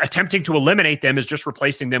 Attempting to eliminate them is just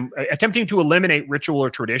replacing them. Attempting to eliminate ritual or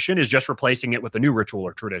tradition is just replacing it with a new ritual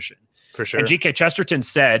or tradition. For sure. And G.K. Chesterton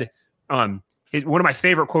said, one of my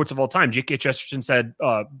favorite quotes of all time, G.K. Chesterton said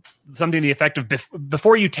something to the effect of,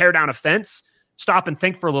 before you tear down a fence, stop and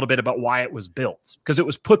think for a little bit about why it was built, because it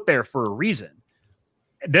was put there for a reason.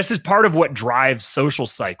 This is part of what drives social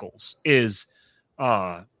cycles, is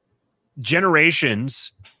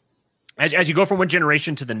generations. As you go from one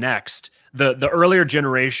generation to the next, the earlier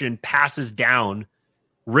generation passes down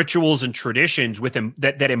rituals and traditions with them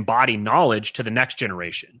that embody knowledge to the next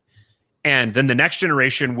generation. And then the next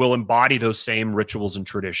generation will embody those same rituals and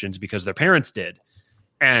traditions because their parents did.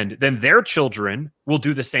 And then their children will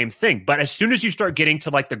do the same thing. But as soon as you start getting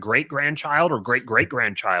to like the great-grandchild or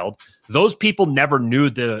great-great-grandchild, those people never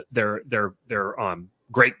knew their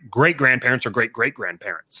great-great-grandparents or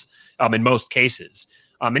great-great-grandparents in most cases.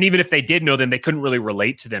 And even if they did know them, they couldn't really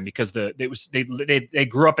relate to them because they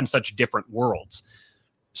grew up in such different worlds.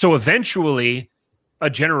 So eventually,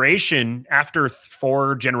 a generation after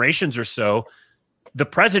 4 generations or so, the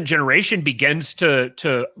present generation begins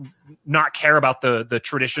to not care about the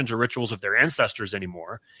traditions or rituals of their ancestors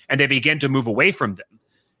anymore, and they begin to move away from them.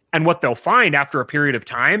 And what they'll find after a period of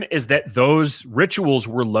time is that those rituals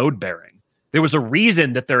were load-bearing. There was a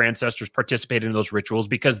reason that their ancestors participated in those rituals,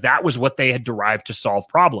 because that was what they had derived to solve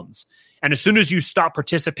problems. And as soon as you stop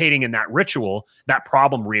participating in that ritual, that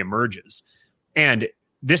problem reemerges. And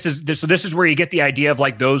this is where you get the idea of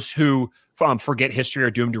like those who forget history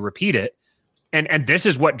are doomed to repeat it. And this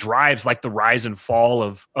is what drives like the rise and fall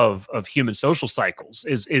of human social cycles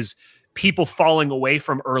is people falling away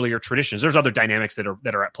from earlier traditions. There's other dynamics that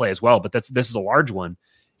are at play as well, but this is a large one.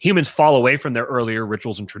 Humans fall away from their earlier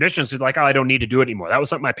rituals and traditions. It's like, oh, I don't need to do it anymore. That was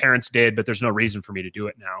something my parents did, but there's no reason for me to do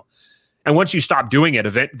it now. And once you stop doing it,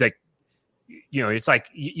 it's like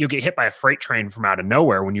you get hit by a freight train from out of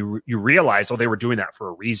nowhere when you realize, oh, they were doing that for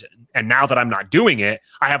a reason. And now that I'm not doing it,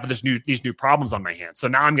 I have these new problems on my hands. So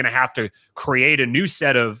now I'm going to have to create a new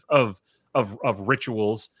set of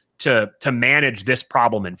rituals to manage this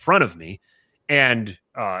problem in front of me. And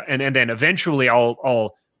and then eventually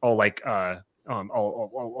I'll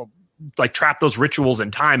like trap those rituals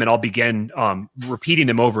in time, and I'll begin repeating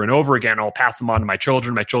them over and over again. I'll pass them on to my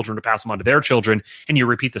children to pass them on to their children, and you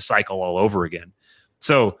repeat the cycle all over again.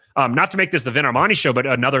 So not to make this the Vin Armani show, but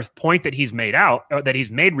another point that he's made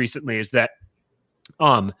recently is that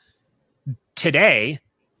today,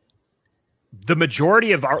 the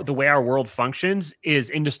majority of the way our world functions is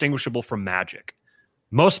indistinguishable from magic.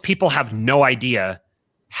 Most people have no idea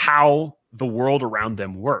how the world around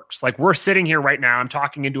them works. Like, we're sitting here right now, I'm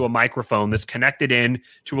talking into a microphone that's connected in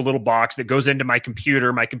to a little box that goes into my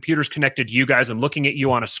computer. My computer's connected to you guys. I'm looking at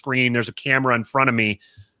you on a screen. There's a camera in front of me.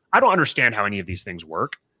 I don't understand how any of these things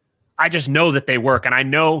work. I just know that they work, and I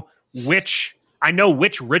know which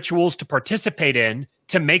rituals to participate in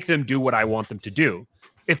to make them do what I want them to do.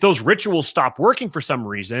 If those rituals stop working for some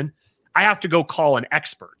reason, I have to go call an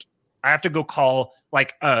expert. I have to go call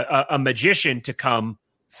like a magician to come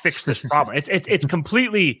fix this problem. It's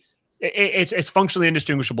completely, it's functionally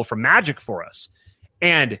indistinguishable from magic for us.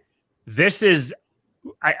 And this is,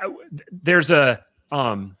 there's a,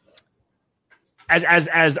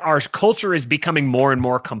 as our culture is becoming more and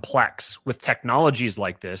more complex with technologies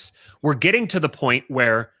like this, we're getting to the point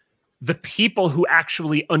where the people who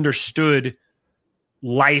actually understood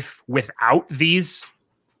life without these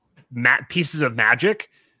pieces of magic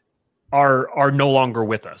are no longer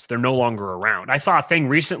with us. They're no longer around. I saw a thing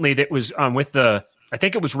recently that was I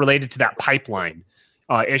think it was related to that pipeline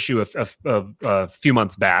issue of a few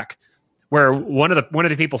months back, where one of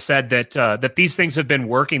the people said that these things have been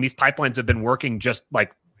working. These pipelines have been working just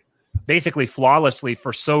like basically flawlessly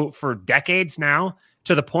for decades now,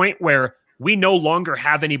 to the point where we no longer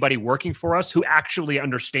have anybody working for us who actually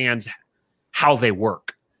understands how they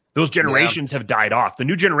work. Those generations have died off. The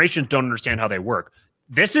new generations don't understand how they work.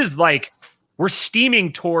 This is like, we're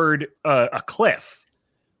steaming toward a cliff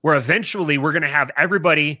where eventually we're going to have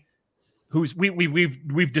everybody who's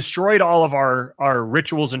we've destroyed all of our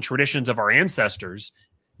rituals and traditions of our ancestors.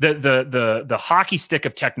 The hockey stick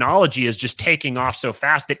of technology is just taking off so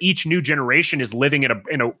fast that each new generation is living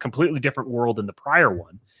in a completely different world than the prior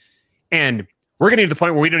one. And we're getting to the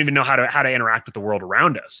point where we don't even know how to interact with the world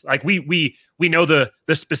around us. Like we know the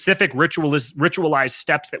specific ritualized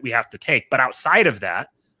steps that we have to take, but outside of that,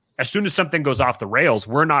 as soon as something goes off the rails,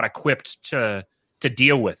 we're not equipped to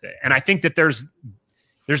deal with it. And I think that there's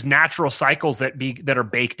natural cycles that are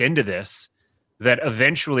baked into this, that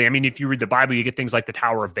eventually, I mean, if you read the Bible, you get things like the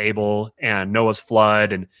Tower of Babel and Noah's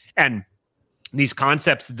flood, and these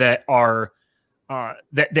concepts that are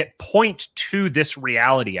that point to this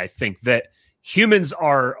reality. I think that humans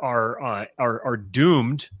are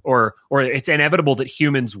doomed, or it's inevitable that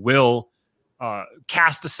humans will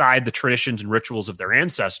cast aside the traditions and rituals of their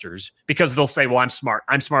ancestors, because they'll say, well,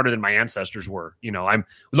 I'm smarter than my ancestors were. You know,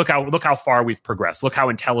 look how far we've progressed. Look how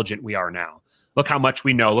intelligent we are now. Look how much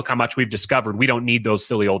we know. Look how much we've discovered. We don't need those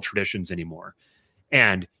silly old traditions anymore.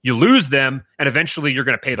 And you lose them, and eventually you're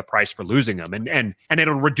going to pay the price for losing them. And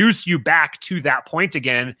it'll reduce you back to that point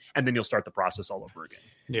again, and then you'll start the process all over again.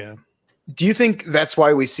 Yeah. Do you think that's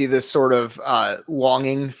why we see this sort of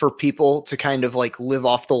longing for people to kind of like live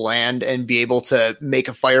off the land and be able to make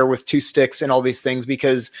a fire with two sticks and all these things?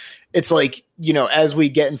 Because it's like, you know, as we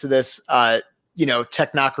get into this,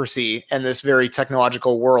 technocracy and this very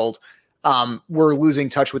technological world, we're losing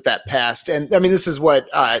touch with that past. And I mean, this is what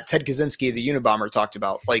Ted Kaczynski, the Unabomber, talked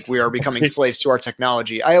about. Like, we are becoming slaves to our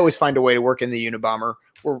technology. I always find a way to work in the Unabomber.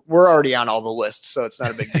 We're already on all the lists, so it's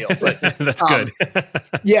not a big deal. But that's good.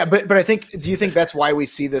 Yeah, but I think, do you think that's why we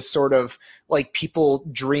see this sort of like people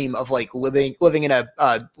dream of like living in a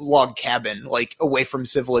log cabin, like away from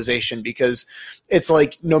civilization? Because it's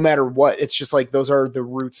like, no matter what, it's just like those are the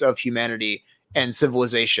roots of humanity and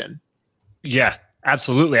civilization. Yeah,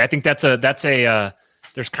 absolutely. I think that's a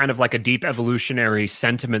there's kind of like a deep evolutionary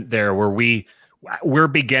sentiment there, where we're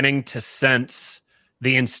beginning to sense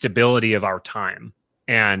the instability of our time.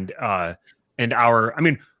 And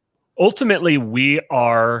ultimately we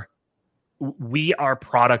are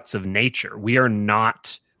products of nature. We're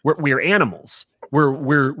animals.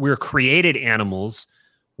 We're created animals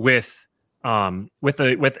with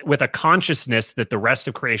a consciousness that the rest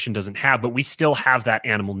of creation doesn't have, but we still have that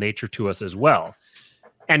animal nature to us as well.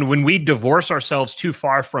 And when we divorce ourselves too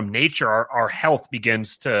far from nature, our health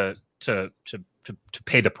begins to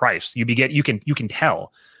pay the price. You can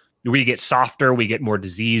tell. We get softer, we get more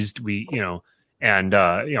diseased,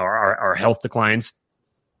 our health declines.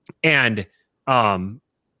 And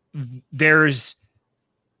there's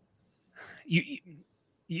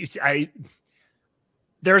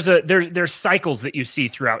cycles that you see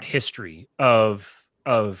throughout history of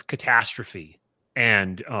catastrophe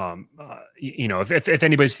And if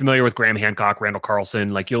anybody's familiar with Graham Hancock, Randall Carlson,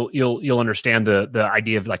 like you'll understand the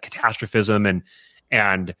idea of like catastrophism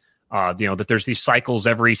and that there's these cycles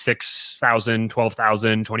every 6,000,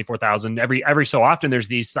 12,000, 24,000, every so often there's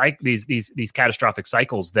these catastrophic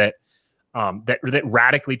cycles that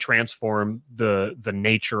radically transform the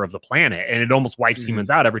nature of the planet, and it almost wipes humans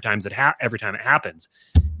out every time it happens.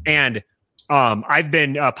 And I've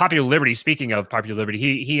been Popular Liberty. Speaking of Popular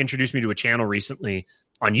Liberty, he introduced me to a channel recently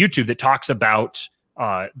on YouTube that talks about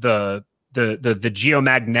the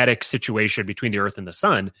geomagnetic situation between the Earth and the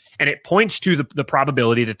Sun, and it points to the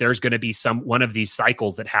probability that there's going to be one of these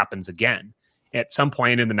cycles that happens again at some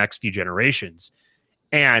point in the next few generations.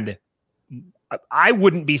 And I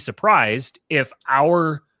wouldn't be surprised if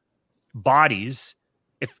our bodies,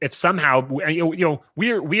 if somehow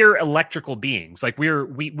we're electrical beings, like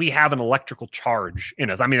we have an electrical charge in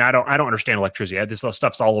us. I mean, I don't understand electricity. This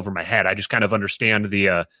stuff's all over my head. I just kind of understand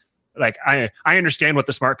I understand what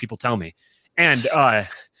the smart people tell me, and I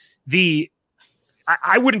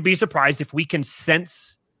wouldn't be surprised if we can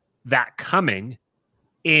sense that coming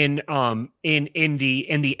in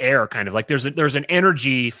the air, kind of like there's an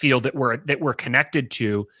energy field that we're connected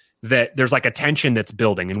to, that there's like a tension that's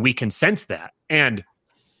building, and we can sense that. And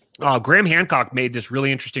Graham Hancock made this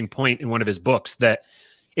really interesting point in one of his books that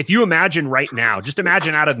if you imagine right now, just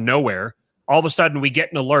imagine out of nowhere, all of a sudden we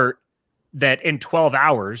get an alert that in 12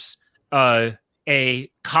 hours, a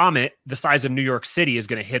comet the size of New York City is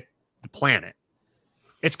going to hit the planet.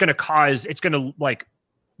 It's going to like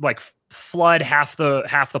flood half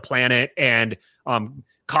the planet and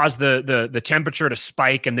cause the temperature to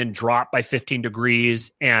spike and then drop by 15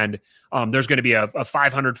 degrees. And there's going to be a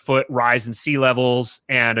 500-foot rise in sea levels,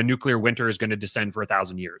 and a nuclear winter is going to descend for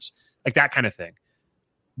 1,000 years, like that kind of thing.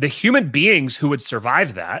 The human beings who would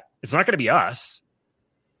survive that, it's not going to be us.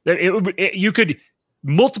 You could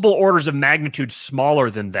multiple orders of magnitude smaller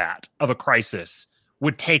than that of a crisis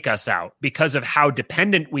would take us out because of how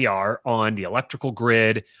dependent we are on the electrical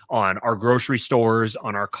grid, on our grocery stores,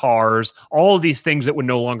 on our cars, all of these things that would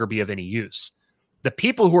no longer be of any use. The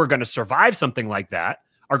people who are going to survive something like that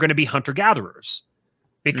are going to be hunter-gatherers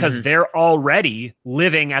because they're already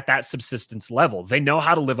living at that subsistence level. They know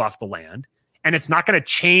how to live off the land, and it's not going to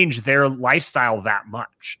change their lifestyle that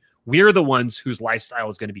much. We're the ones whose lifestyle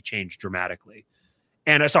is going to be changed dramatically.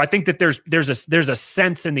 And so I think that there's a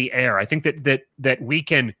sense in the air. I think that we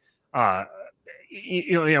can,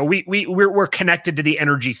 we're connected to the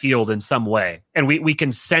energy field in some way, and we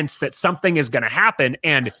can sense that something is going to happen.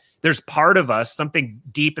 And there's part of us, something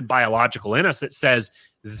deep and biological in us, that says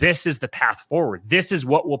this is the path forward. This is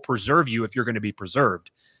what will preserve you if you're going to be preserved.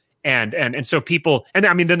 And so people, and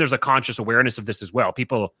I mean, then there's a conscious awareness of this as well.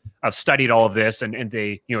 People have studied all of this, and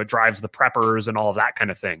they, it drives the preppers and all of that kind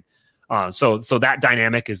of thing. So that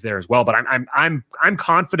dynamic is there as well. But I'm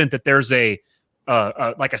confident that there's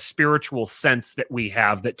like a spiritual sense that we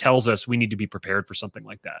have that tells us we need to be prepared for something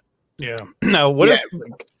like that. Yeah. Now,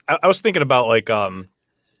 I was thinking about when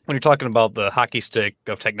you're talking about the hockey stick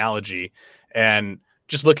of technology, and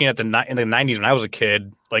just looking at in the 90s when I was a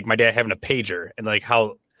kid, like my dad having a pager, and like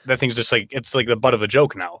how that thing's just like, it's like the butt of a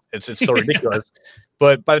joke now. It's so ridiculous.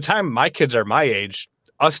 But by the time my kids are my age,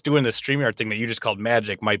 us doing the StreamYard thing that you just called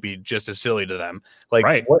magic might be just as silly to them. Like,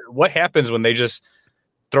 right. What happens when they just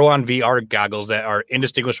throw on VR goggles that are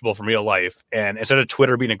indistinguishable from real life, and instead of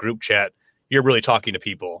Twitter being a group chat, you're really talking to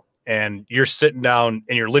people, and you're sitting down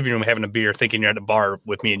in your living room having a beer, thinking you're at a bar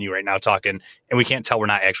with me and you right now talking, and we can't tell we're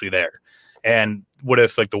not actually there. And what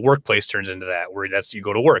if like the workplace turns into that, where that's you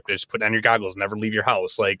go to work, just put on your goggles, never leave your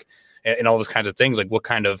house, like, and all those kinds of things. Like, what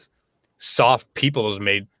kind of soft people is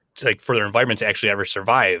made like for their environment to actually ever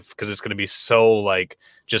survive, because it's going to be so like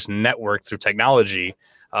just networked through technology.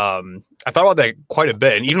 I thought about that quite a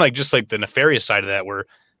bit, and even like just like the nefarious side of that, where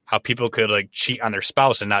how people could like cheat on their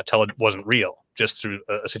spouse and not tell it wasn't real just through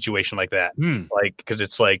a situation like that. Like, because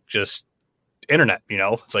it's like just internet,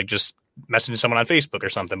 it's like just messaging someone on Facebook or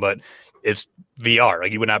something, but it's VR.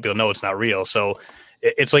 Like, you would not be able to know it's not real. So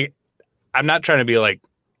it's like, I'm not trying to be like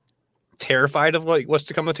terrified of like what's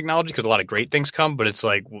to come with technology, because a lot of great things come, but it's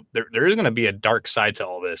like there is going to be a dark side to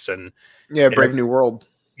all this. And Brave New World.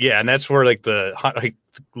 Yeah, and that's where like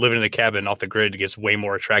living in the cabin off the grid gets way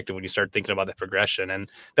more attractive when you start thinking about that progression. And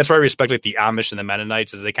that's why I respect like the Amish and the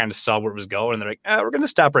Mennonites, is they kind of saw where it was going, and they're like, we're going to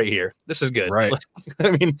stop right here. This is good, right?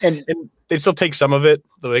 I mean, and they still take some of it.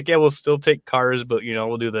 They're like, we'll still take cars, but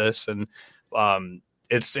we'll do this, and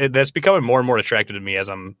that's becoming more and more attractive to me as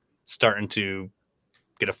I'm starting to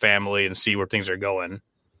get a family and see where things are going.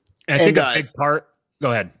 And I think a big part.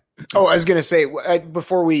 Go ahead. Oh, I was going to say,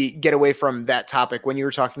 before we get away from that topic, when you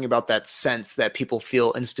were talking about that sense that people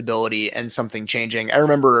feel instability and something changing, I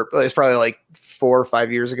remember it's probably like 4 or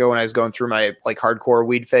 5 years ago when I was going through my like hardcore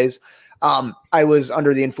weed phase. I was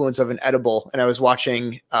under the influence of an edible, and I was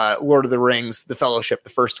watching Lord of the Rings, The Fellowship,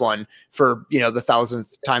 the first one, for the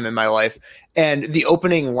 1,000th time in my life. And the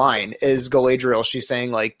opening line is Galadriel. She's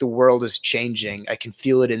saying like, the world is changing. I can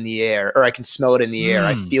feel it in the air, or I can smell it in the air.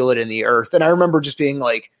 I feel it in the earth. And I remember just being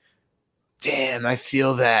like, damn, I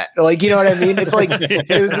feel that. Like, you know what I mean? It's like, it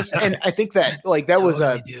was this, and I think that like, that was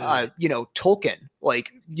Tolkien,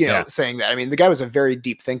 like, saying that. I mean, the guy was a very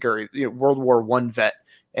deep thinker, World War I vet,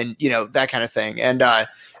 and, that kind of thing. And I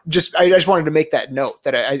just wanted to make that note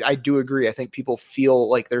that I do agree. I think people feel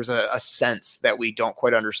like there's a sense that we don't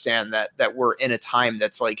quite understand, that we're in a time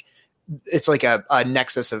that's like, it's like a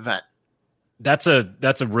nexus event. That's a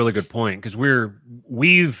really good point, because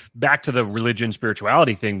we've back to the religion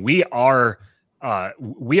spirituality thing. We are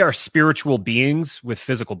spiritual beings with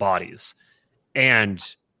physical bodies,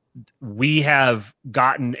 and we have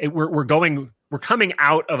gotten we're coming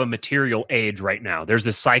out of a material age right now. There's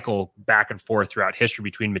this cycle back and forth throughout history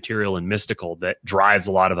between material and mystical that drives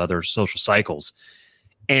a lot of other social cycles,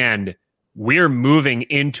 and we're moving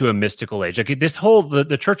into a mystical age. Like this whole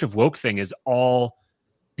the Church of Woke thing is all.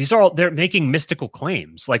 They're making mystical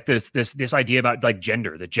claims, like this idea about like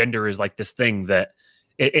gender. That gender is like this thing that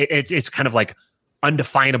it's kind of like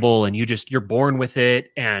undefinable, and you're born with it,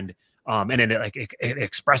 and then it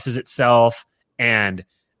expresses itself, and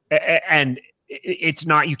it's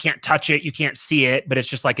not, you can't touch it, you can't see it, but it's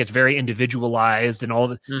just like, it's very individualized, and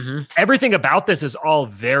all everything about this is all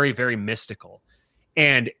very, very mystical,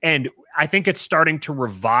 and I think it's starting to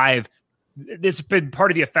revive. It's been part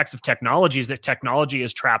of the effects of technology, is that technology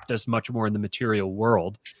has trapped us much more in the material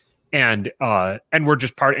world, and we're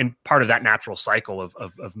just part of that natural cycle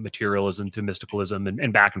of materialism to mysticalism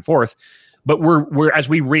and back and forth. But we're as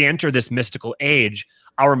we re-enter this mystical age,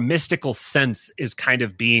 our mystical sense is kind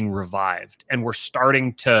of being revived, and we're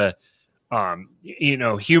starting to,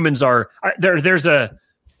 humans are there's a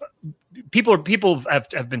people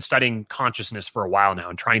have been studying consciousness for a while now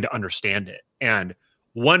and trying to understand it. And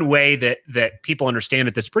one way that people understand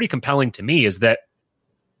it that's pretty compelling to me is that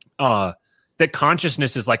that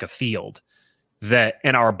consciousness is like a field,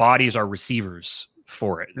 and our bodies are receivers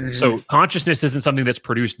for it. Mm-hmm. So consciousness isn't something that's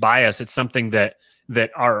produced by us. It's something that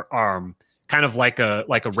are kind of like a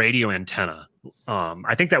radio antenna.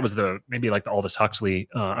 I think that was maybe like the Aldous Huxley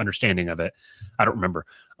understanding of it. I don't remember.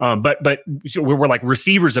 But so we're like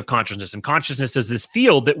receivers of consciousness, and consciousness is this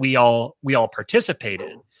field that we all participate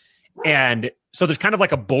in. And so there's kind of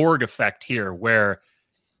like a Borg effect here, where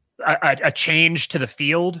a change to the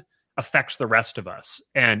field affects the rest of us,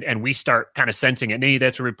 and we start kind of sensing it. And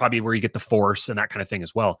that's probably where you get the Force and that kind of thing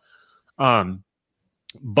as well.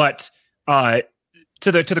 But to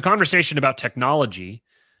the conversation about technology,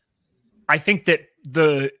 I think that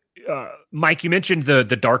Mike, you mentioned the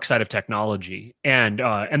dark side of technology, and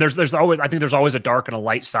there's always a dark and a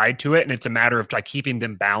light side to it, and it's a matter of like keeping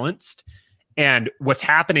them balanced. And what's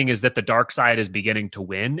happening is that the dark side is beginning to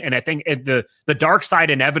win. And I think the dark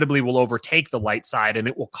side inevitably will overtake the light side, and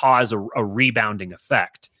it will cause a rebounding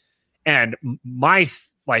effect. And my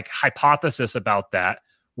hypothesis about that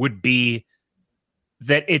would be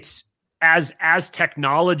that it's as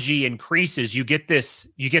technology increases, you get this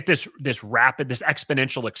rapid, this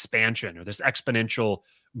exponential expansion, or this exponential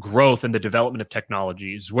growth in the development of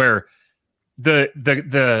technologies, where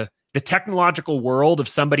the technological world of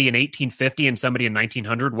somebody in 1850 and somebody in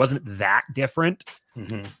 1900 wasn't that different.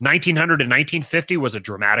 Mm-hmm. 1900 and 1950 was a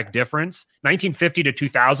dramatic difference. 1950 to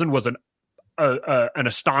 2000 was an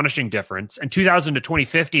astonishing difference. And 2000 to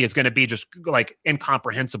 2050 is going to be just like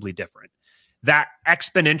incomprehensibly different. That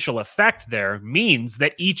exponential effect there means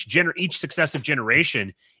that each successive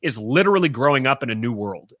generation is literally growing up in a new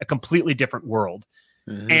world, a completely different world.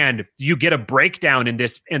 Mm-hmm. And you get a breakdown in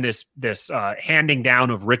this handing down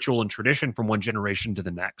of ritual and tradition from one generation to the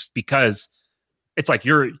next, because it's like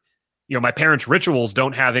my parents' rituals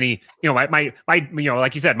don't have any, my like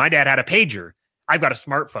you said, my dad had a pager. I've got a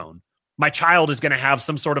smartphone. My child is going to have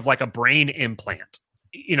some sort of like a brain implant,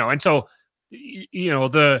 and so,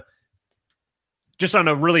 just on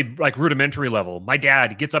a really like rudimentary level, my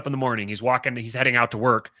dad gets up in the morning, he's heading out to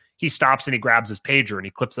work. He stops and he grabs his pager and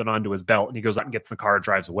he clips it onto his belt, and he goes out and gets in the car and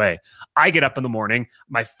drives away. I get up in the morning,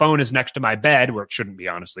 my phone is next to my bed, where it shouldn't be,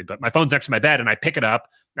 honestly, but my phone's next to my bed, and I pick it up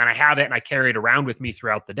and I have it and I carry it around with me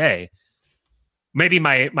throughout the day. Maybe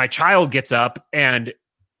my child gets up and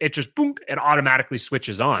it just boom, it automatically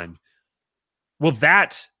switches on. Well,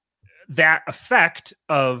 that effect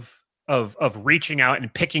of of reaching out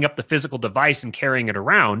and picking up the physical device and carrying it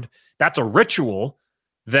around, that's a ritual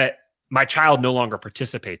that my child no longer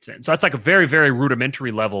participates in. So that's like a very, very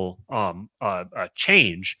rudimentary level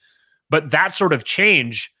change. But that sort of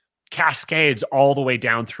change cascades all the way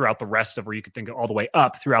down throughout the rest of, or you could think all the way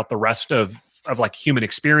up throughout the rest of like human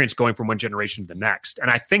experience, going from one generation to the next.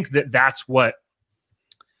 And I think that that's what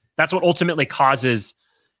ultimately causes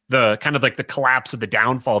the kind of like the collapse of the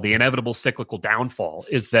downfall, the inevitable cyclical downfall,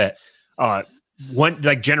 is that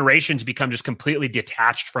generations become just completely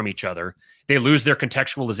detached from each other. They lose their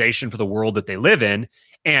contextualization for the world that they live in.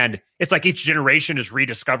 And it's like each generation is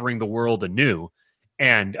rediscovering the world anew.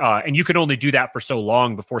 And you can only do that for so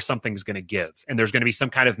long before something's going to give. And there's going to be some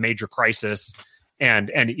kind of major crisis.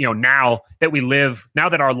 And now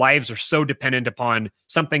that our lives are so dependent upon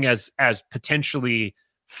something as potentially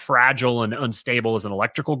fragile and unstable as an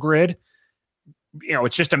electrical grid,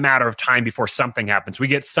 it's just a matter of time before something happens. We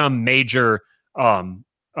get some major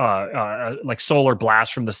like solar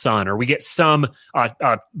blast from the sun, or we get some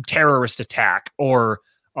terrorist attack, or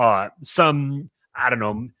some, I don't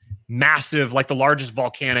know, massive, like the largest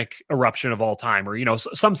volcanic eruption of all time, or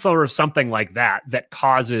some sort of something like that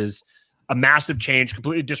causes a massive change,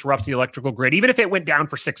 completely disrupts the electrical grid. Even if it went down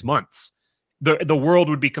for 6 months, the world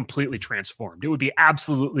would be completely transformed. It would be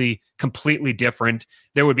absolutely completely different.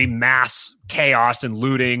 There would be mass chaos and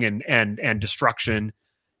looting and destruction,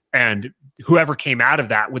 and whoever came out of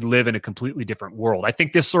that would live in a completely different world. I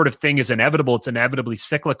think this sort of thing is inevitable. It's inevitably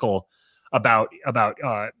cyclical about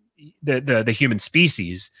the human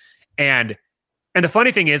species. And the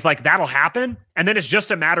funny thing is, like, that'll happen, and then it's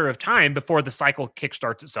just a matter of time before the cycle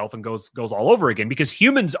kickstarts itself and goes all over again, because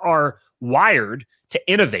humans are wired to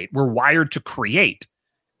innovate. We're wired to create,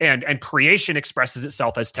 and creation expresses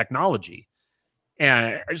itself as technology.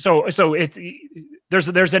 And so it's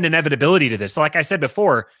there's an inevitability to this. So like I said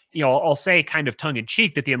before, I'll say kind of tongue in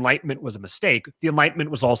cheek that the Enlightenment was a mistake. The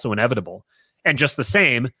Enlightenment was also inevitable, and just the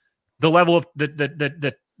same, the level of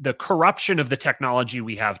the corruption of the technology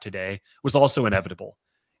we have today was also inevitable.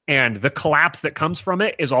 And the collapse that comes from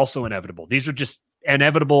it is also inevitable. These are just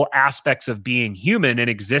inevitable aspects of being human and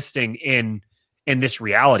existing in this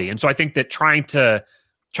reality. And so I think that trying to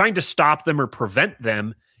stop them or prevent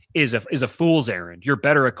them is a fool's errand. You're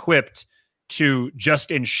better equipped to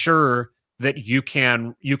just ensure that you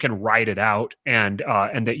can ride it out, and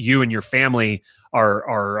that you and your family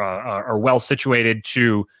are well situated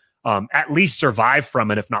to at least survive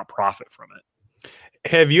from it, if not profit from it.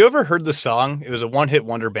 Have you ever heard the song? It was a one-hit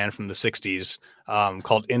wonder band from the 60s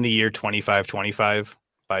called In the Year 2525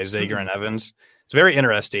 by Zager and Evans. It's very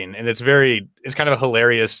interesting, and it's kind of a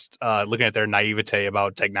hilarious looking at their naivete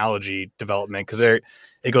about technology development, because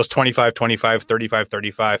it goes 25, 25, 35,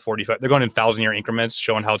 35, 45. They're going in 1,000-year increments,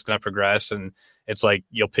 showing how it's going to progress. And it's like,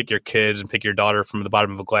 you'll pick your kids and pick your daughter from the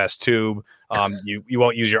bottom of a glass tube. You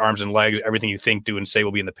won't use your arms and legs. Everything you think, do, and say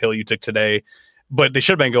will be in the pill you took today. But they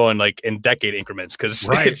should have been going like in decade increments, because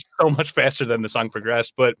it's so much faster than the song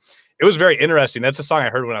progressed. But it was very interesting. That's a song I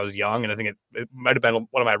heard when I was young, and I think it might have been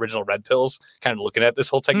one of my original red pills, kind of looking at this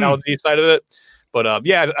whole technology side of it. But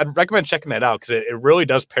I'd recommend checking that out, because it really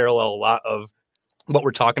does parallel a lot of what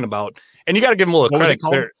we're talking about. And you got to give them a little credit.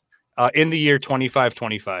 In the Year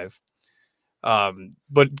 2525.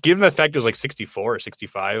 But given the fact it was like 64 or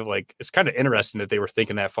 65, like, it's kind of interesting that they were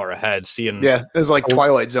thinking that far ahead. It was like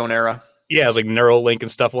Twilight Zone era. Yeah, it was like Neuralink and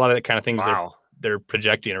stuff. A lot of that kind of things they're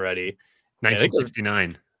projecting already.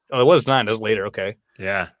 1969. It was 9. It was later. Okay.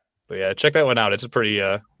 Yeah. But yeah, check that one out. It's a pretty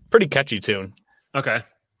catchy tune. Okay.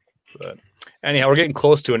 But anyhow, we're getting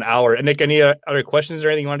close to an hour. And Nick, any other questions or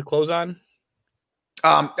anything you want to close on?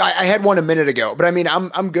 I had one a minute ago, but I mean,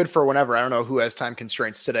 I'm good for whenever. I don't know who has time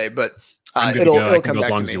constraints today, but it'll come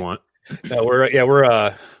back to me.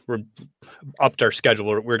 We're upped our schedule.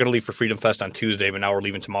 We're going to leave for Freedom Fest on Tuesday, but now we're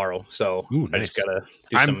leaving tomorrow. So nice. I just gotta.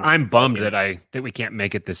 I'm bummed that we can't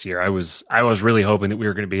make it this year. I was really hoping that we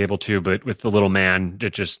were going to be able to, but with the little man,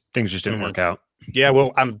 things just didn't work out. Yeah,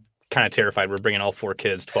 well, I'm kind of terrified. We're bringing all 4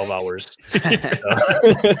 kids, 12 hours.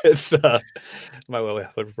 It's my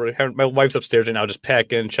wife's upstairs right now, just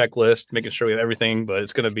packing, checklist, making sure we have everything. But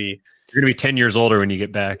it's going to be. You're going to be 10 years older when you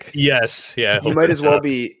get back. Yes, yeah. You might as well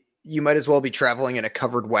be. You might as well be traveling in a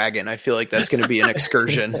covered wagon. I feel like that's going to be an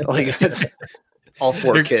excursion. Like, that's all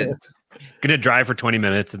 4 kids. Going to drive for 20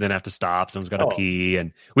 minutes and then have to stop. Someone's got to pee.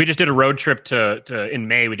 And we just did a road trip to in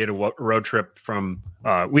May. We did a road trip from.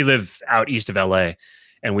 We live out east of LA,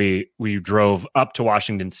 and we drove up to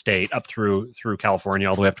Washington State, up through California,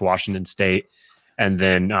 all the way up to Washington State, and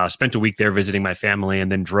then spent a week there visiting my family,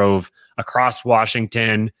 and then drove across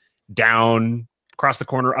Washington, down across the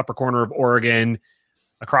upper corner of Oregon,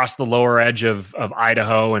 across the lower edge of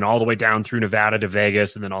Idaho and all the way down through Nevada to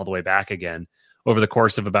Vegas and then all the way back again over the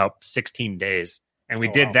course of about 16 days. And we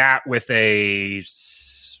did that with a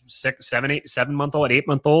 7-month-old,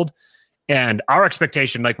 8-month-old. And our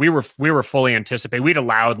expectation, like we were fully anticipating, we'd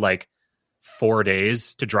allowed like 4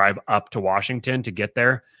 days to drive up to Washington to get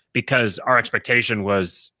there because our expectation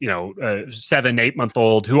was,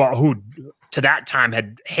 7-8-month-old who to that time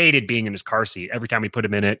had hated being in his car seat. Every time we put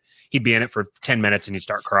him in it, he'd be in it for 10 minutes and he'd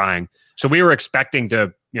start crying. So we were expecting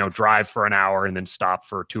to, drive for an hour and then stop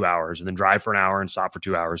for 2 hours and then drive for an hour and stop for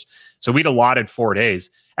 2 hours. So we'd allotted 4 days.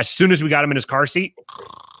 As soon as we got him in his car seat,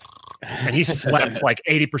 and he slept like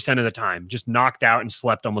 80% of the time, just knocked out and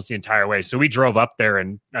slept almost the entire way. So we drove up there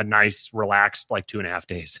in a nice, relaxed, like 2.5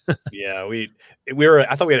 days. Yeah,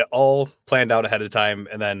 I thought we had it all planned out ahead of time.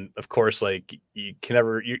 And then of course, like you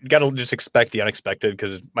got to just expect the unexpected.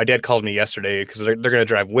 Cause my dad called me yesterday cause they're going to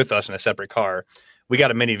drive with us in a separate car. We got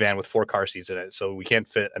a minivan with 4 car seats in it. So we can't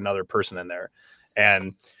fit another person in there.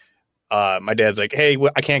 And my dad's like, hey,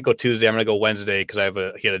 I can't go Tuesday. I'm going to go Wednesday. Cause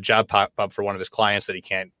he had a job pop up for one of his clients that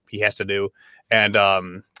he has to do. And I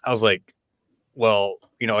was like, well,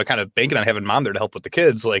 I kind of banking on having mom there to help with the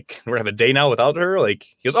kids. Like, we're gonna have a day now without her. Like,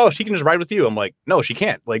 he goes, oh, she can just ride with you. I'm like, no, she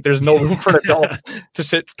can't. Like, there's no room for an adult to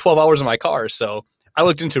sit 12 hours in my car. So I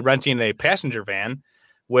looked into renting a passenger van,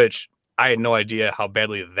 which I had no idea how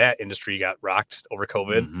badly that industry got rocked over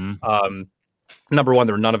COVID. Mm-hmm. Number one,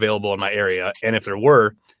 there were none available in my area. And if there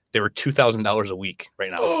were, they were $2,000 a week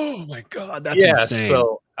right now. Oh my God. That's insane.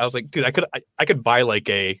 So I was like, dude, I could buy like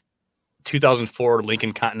a 2004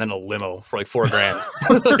 Lincoln Continental limo for like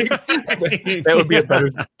 $4,000. That would be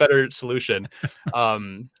a better solution.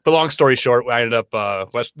 But long story short, I ended up,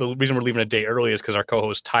 the reason we're leaving a day early is because our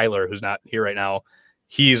co-host Tyler, who's not here right now,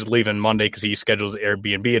 he's leaving Monday because he schedules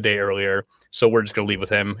Airbnb a day earlier. So we're just going to leave with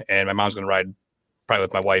him, and my mom's going to ride probably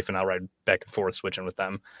with my wife, and I'll ride back and forth switching with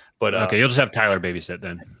them. But okay, you'll just have Tyler babysit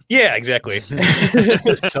then. Yeah, exactly. So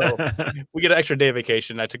we get an extra day of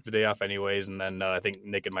vacation. I took the day off anyways, and then I think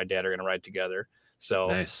Nick and my dad are going to ride together. So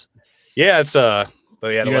nice. Yeah, it's but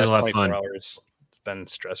yeah, the last last 24 fun. hours it's been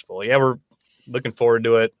stressful. Yeah, we're looking forward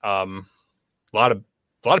to it. A lot of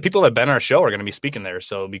people that have been on our show are going to be speaking there,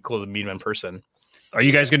 so it'll be cool to meet them in person. Are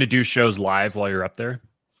you guys going to do shows live while you're up there?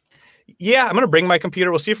 Yeah, I'm going to bring my computer.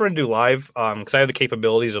 We'll see if we're going to do live because I have the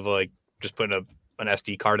capabilities of like just putting an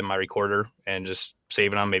SD card in my recorder and just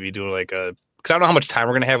saving them, maybe doing like because I don't know how much time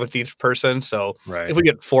we're going to have with each person. So if we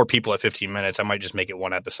get 4 people at 15 minutes, I might just make it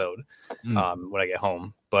one episode when I get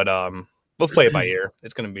home. But we'll play it by ear.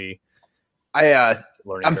 It's going to be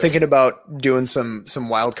I'm thinking about doing some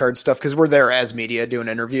wild card stuff because we're there as media doing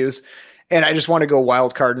interviews. And I just want to go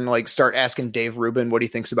wild card and like start asking Dave Rubin what he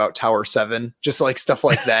thinks about Tower 7, just like stuff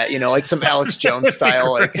like that, like some Alex Jones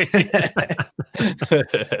style. Like,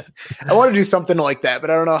 I want to do something like that, but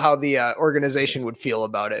I don't know how the organization would feel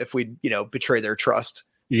about it if we, betray their trust.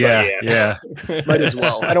 Yeah. Might as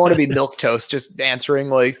well. I don't want to be milquetoast just answering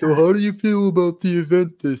like, so how do you feel about the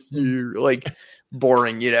event this year? Like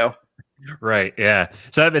boring, Right. Yeah.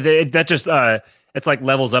 So that just it's like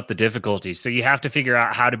levels up the difficulty. So you have to figure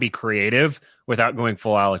out how to be creative without going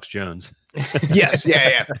full Alex Jones. Yes.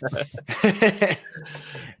 Yeah.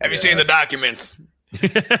 Have you seen the documents?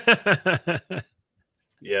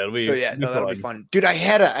 Yeah. That'll be fun, dude. I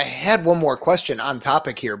had one more question on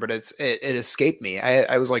topic here, but it escaped me.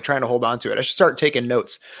 I was like trying to hold on to it. I should start taking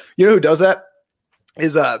notes. You know who does that?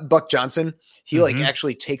 Is Buck Johnson. He like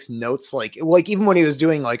actually takes notes, like even when he was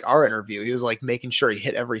doing like our interview, he was like making sure he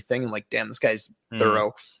hit everything and like, damn, this guy's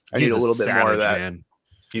thorough. I need a little bit more of that. Man.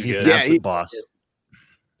 He's an absolute boss.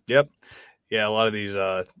 Yep. Yeah. A lot of these,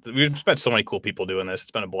 we've spent so many cool people doing this.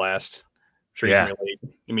 It's been a blast. I'm sure you can relate.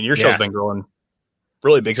 I mean, your show's been growing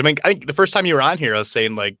really big. I mean, I think the first time you were on here, I was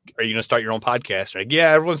saying like, are you going to start your own podcast? Like,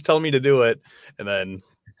 yeah, everyone's telling me to do it. And then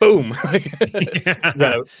boom,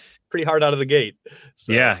 pretty hard out of the gate.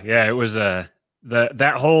 So. Yeah. It was that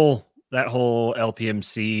whole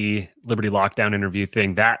LPMC Liberty Lockdown interview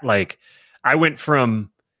thing. That like, I went from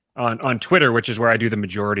on Twitter, which is where I do the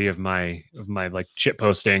majority of my like shit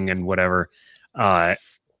posting and whatever. So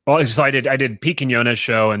I did Pete Quinones'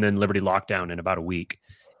 show and then Liberty Lockdown in about a week,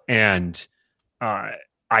 and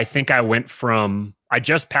I think I went from I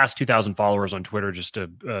just passed 2,000 followers on Twitter just a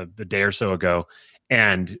day or so ago,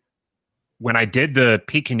 and when I did the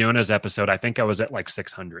Pete Quinones episode, I think I was at like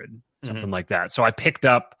 600, something like that. So I picked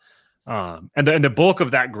up, and the bulk of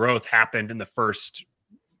that growth happened in the first,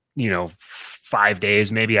 5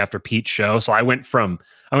 days maybe after Pete's show. So I went from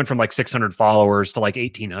like 600 followers to like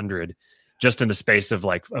 1,800 just in the space of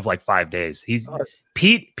like 5 days.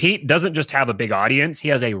 Pete doesn't just have a big audience; he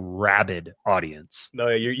has a rabid audience. No,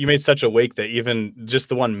 you made such a wake that even just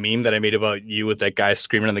the one meme that I made about you with that guy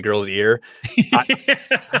screaming in the girl's ear,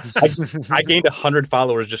 I gained 100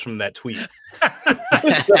 followers just from that tweet.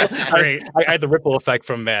 That's great. I had the ripple effect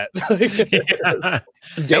from Matt.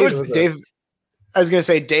 Dave. I was gonna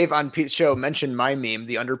say, Dave on Pete's show mentioned my meme,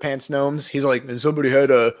 the underpants gnomes. He's like, and somebody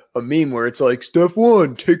had a meme where it's like, step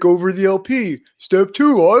 1, take over the LP. Step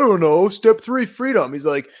 2, I don't know. Step 3, freedom. He's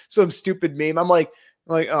like, some stupid meme. I'm like,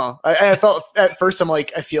 oh. I felt at first, I'm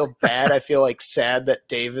like, I feel bad. I feel like sad that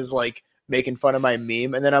Dave is like making fun of my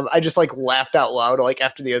meme, and then I just like laughed out loud like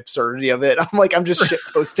after the absurdity of it. I'm like, I'm just shit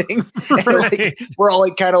posting. Like, we're all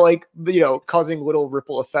like kind of like, you know, causing little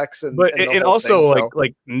ripple effects. And also thing,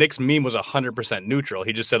 like Nick's meme was 100% neutral.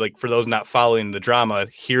 He just said, like, for those not following the drama,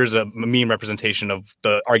 here's a meme representation of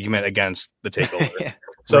the argument against the takeover.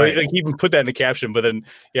 So right. He even put that in the caption. But then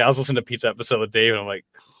I was listening to Pete's episode with Dave, and I'm like,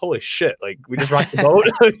 holy shit, like we just rocked the boat.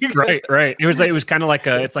 right. It was kind of like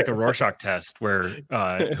a Rorschach test where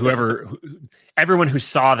everyone who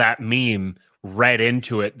saw that meme read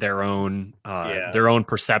into it their own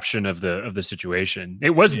perception of the situation. It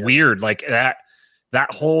was weird, like that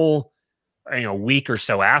whole week or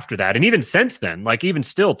so after that, and even since then, like even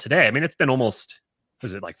still today. I mean, it's been almost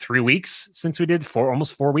 3 weeks since we did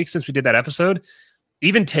almost 4 weeks since we did that episode.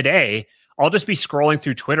 Even today, I'll just be scrolling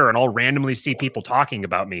through Twitter and I'll randomly see people talking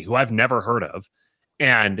about me who I've never heard of,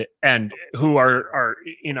 and who are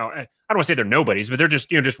I don't want to say they're nobodies, but they're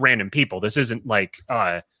just random people. This isn't like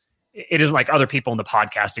it isn't like other people in the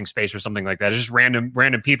podcasting space or something like that. It's just random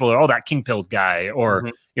people. Oh, that King Pilled guy, or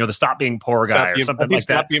the Stop Being Poor guy, or something like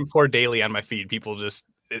that. Stop Being Poor daily on my feed. People just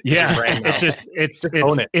it's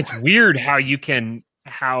weird how you can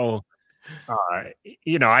I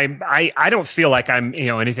don't feel like I'm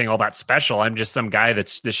anything all that special. I'm just some guy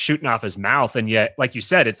that's just shooting off his mouth, and yet, like you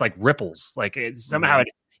said, it's like ripples. Like it's somehow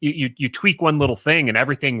you tweak one little thing and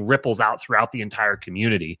everything ripples out throughout the entire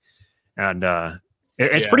community, and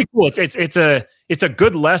it's pretty cool. It's a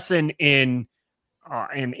good lesson in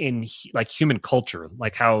like human culture,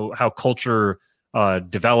 like how culture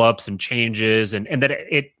develops and changes, and that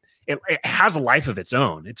it has a life of its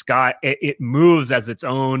own. It moves as its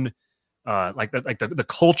own. The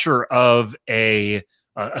culture of a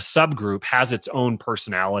subgroup has its own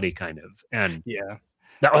personality, kind of, and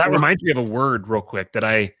that reminds me of a word real quick that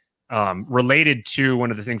I related to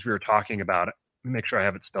one of the things we were talking about. Let me make sure I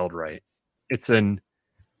have it spelled right. It's an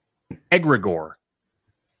egregore,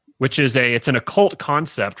 which is it's an occult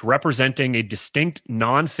concept representing a distinct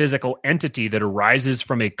non-physical entity that arises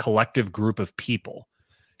from a collective group of people.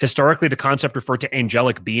 Historically, the concept referred to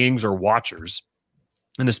angelic beings or watchers,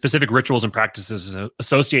 and the specific rituals and practices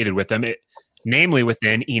associated with them, namely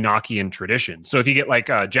within Enochian tradition. So if you get like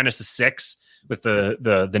Genesis 6 with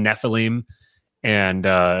the Nephilim and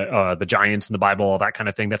the giants in the Bible, all that kind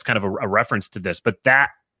of thing, that's kind of a reference to this. But that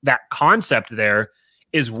concept there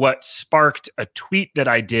is what sparked a tweet that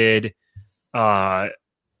I did the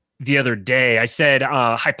other day. I said,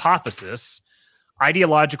 hypothesis,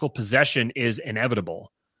 ideological possession is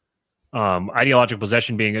inevitable. Ideological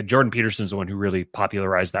possession being Jordan Peterson's the one who really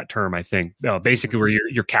popularized that term, I think, basically where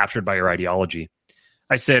you're captured by your ideology.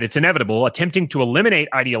 I said it's inevitable. Attempting to eliminate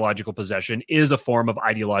ideological possession is a form of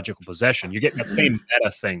ideological possession. You get that same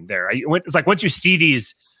meta thing there. It's like once you see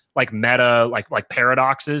these like meta, like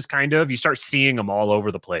paradoxes, kind of, you start seeing them all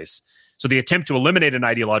over the place. So the attempt to eliminate an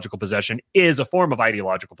ideological possession is a form of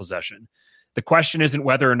ideological possession. The question isn't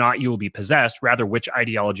whether or not you will be possessed, rather which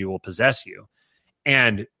ideology will possess you.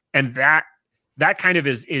 And that kind of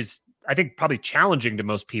is I think probably challenging to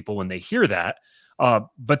most people when they hear that.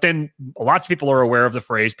 But then lots of people are aware of the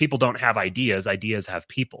phrase, people don't have ideas, ideas have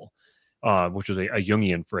people, which was a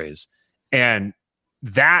Jungian phrase. And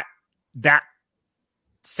that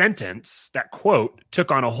sentence, that quote,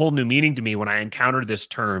 took on a whole new meaning to me when I encountered this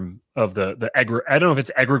term of the I don't know if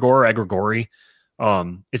it's egregore or egregore.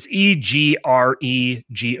 It's EGREGORE.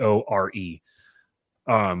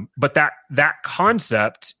 But that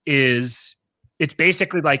concept it's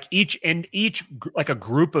basically like each like a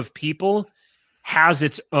group of people has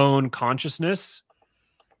its own consciousness,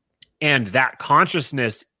 and that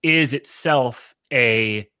consciousness is itself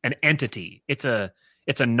an entity. It's a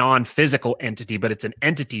non-physical entity, but it's an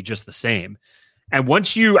entity just the same. And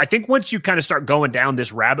once you kind of start going down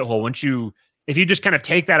this rabbit hole, if you just kind of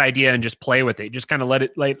take that idea and just play with it, just kind of let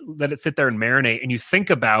it sit there and marinate, and you think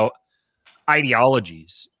about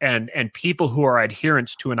ideologies and people who are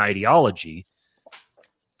adherents to an ideology,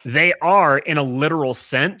 they are, in a literal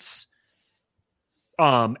sense,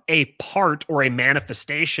 a part or a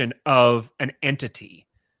manifestation of an entity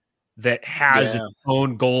that has its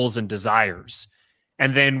own goals and desires.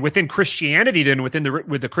 And then within Christianity, with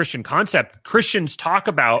the Christian concept, Christians talk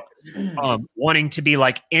about wanting to be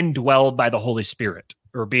like indwelled by the Holy Spirit,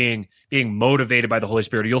 or being motivated by the Holy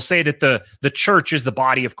Spirit. You'll say that the church is the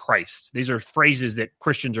body of Christ. These are phrases that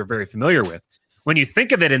Christians are very familiar with. When you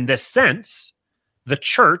think of it in this sense, the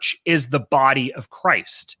church is the body of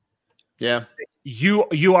Christ. Yeah.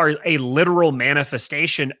 You are a literal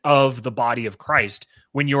manifestation of the body of Christ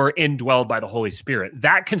when you're indwelled by the Holy Spirit.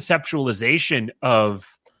 That conceptualization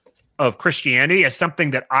of Christianity is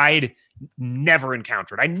something that I'd never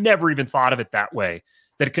encountered. I never even thought of it that way.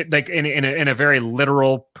 That it could, like, in a very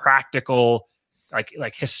literal, practical,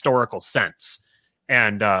 like historical sense.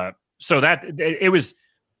 And so that it was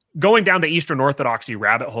going down the Eastern Orthodoxy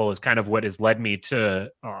rabbit hole is kind of what has led me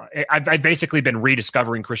to. I've basically been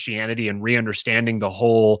rediscovering Christianity and re-understanding the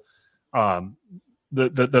whole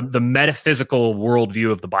the metaphysical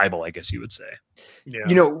worldview of the Bible, I guess you would say. Yeah.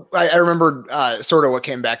 I remember sort of what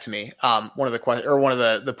came back to me. One of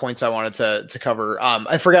the points I wanted to cover.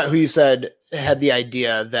 I forgot who you said had the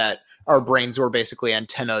idea that our brains were basically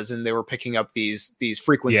antennas and they were picking up these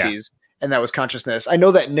frequencies, and that was consciousness. I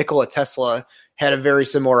know that Nikola Tesla had a very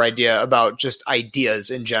similar idea about just ideas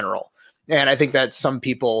in general. And I think that some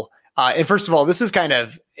people, and first of all, this is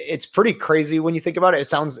it's pretty crazy when you think about it. It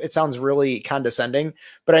sounds really condescending,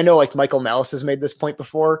 but I know like Michael Malice has made this point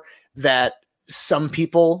before, that some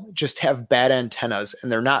people just have bad antennas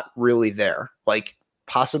and they're not really there. Like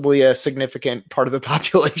possibly a significant part of the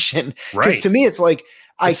population. Right. Because to me, it's like,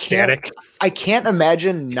 I can't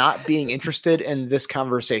imagine not being interested in this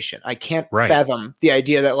conversation. I can't fathom the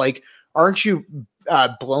idea that like, aren't you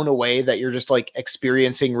blown away that you're just like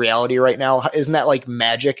experiencing reality right now? Isn't that like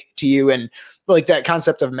magic to you? And like that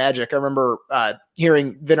concept of magic, I remember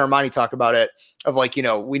hearing Vin Armani talk about it, of like,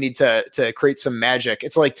 we need to create some magic.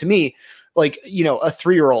 It's like, to me, like, a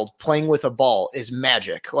 3-year-old playing with a ball is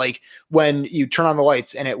magic. Like when you turn on the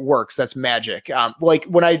lights and it works, that's magic. Like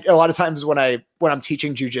a lot of times when I'm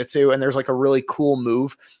teaching jujitsu and there's like a really cool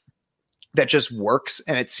move that just works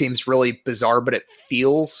and it seems really bizarre, but it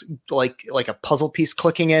feels like a puzzle piece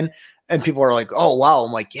clicking in, and people are like, oh wow.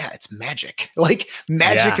 I'm like, yeah, it's magic. Like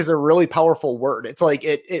magic is a really powerful word. It's like,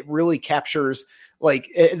 it really captures, like,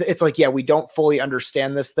 it's like, yeah, we don't fully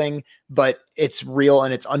understand this thing, but it's real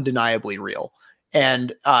and it's undeniably real.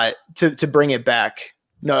 And to bring it back,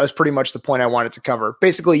 no, that's pretty much the point I wanted to cover.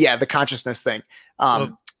 Basically, yeah, the consciousness thing.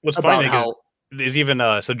 What's funny is even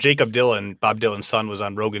so Jacob Dylan, Bob Dylan's son, was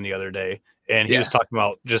on Rogan the other day, and he was talking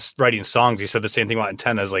about just writing songs. He said the same thing about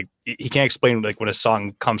antennas. Like he can't explain like when a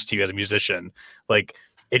song comes to you as a musician, like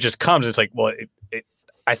it just comes. It's like, well,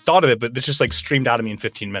 I thought of it, but this just like streamed out of me in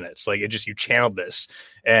 15 minutes. Like you channeled this,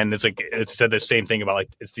 and it's like, it said the same thing about like,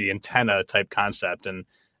 it's the antenna type concept. And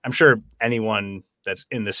I'm sure anyone that's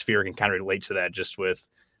in this sphere can kind of relate to that, just with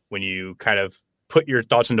when you kind of put your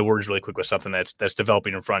thoughts into words really quick with something that's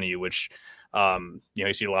developing in front of you, which,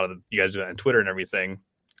 you see a lot of you guys do that on Twitter and everything,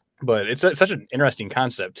 but it's such an interesting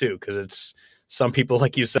concept too. Cause it's some people,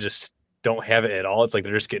 like you said, just don't have it at all. It's like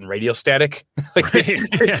they're just getting radio static. Like they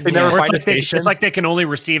never find a station. It's like they can only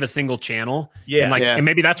receive a single channel. Yeah. And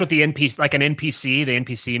maybe that's what the NPC, like an NPC, the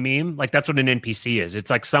NPC meme, like that's what an NPC is. It's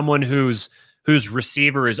like someone whose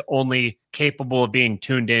receiver is only capable of being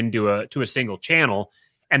tuned into a single channel,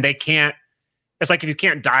 and they can't. It's like if you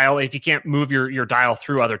can't move your dial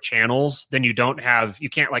through other channels, then you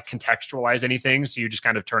can't like contextualize anything. So you just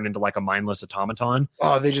kind of turn into like a mindless automaton.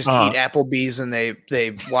 Oh, they just eat Applebee's and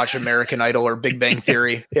they watch American Idol or Big Bang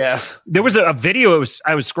Theory. Yeah. There was a video.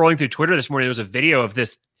 I was scrolling through Twitter this morning. There was a video of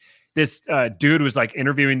this dude was like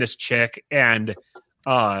interviewing this chick, and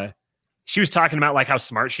she was talking about like how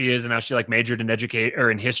smart she is and how she like majored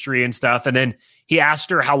in history and stuff. And then he asked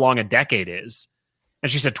her how long a decade is,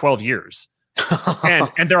 and she said 12 years.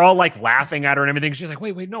 and they're all like laughing at her and everything. She's like,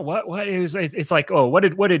 wait, no, what? It's like, oh, what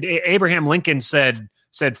did Abraham Lincoln said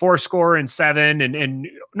 407 and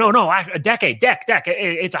no, a decade,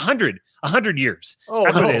 it's 100 years. Oh,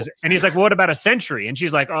 that's what it is. And he's like, well, what about a century? And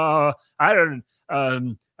she's like, I don't,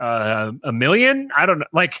 a million. I don't know.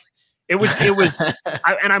 Like it was,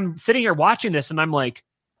 and I'm sitting here watching this and I'm like,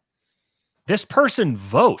 this person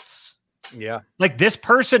votes. Yeah. Like this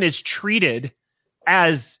person is treated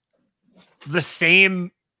as the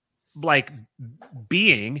same like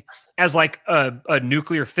being as like a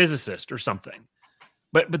nuclear physicist or something,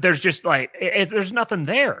 but there's just like there's nothing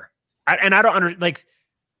there. I don't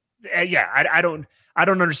I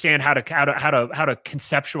don't understand how to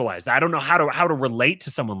conceptualize that. I don't know how to relate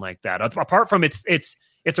to someone like that. Apart from it's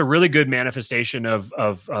a really good manifestation of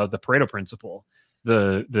the Pareto principle,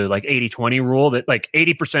 the like 80-20 rule, that like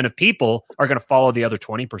 80% of people are going to follow the other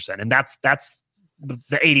 20. And that's the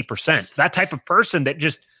 80%, that type of person that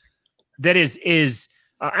is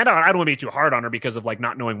I don't want to be too hard on her because of like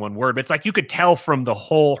not knowing one word, but it's like, you could tell from her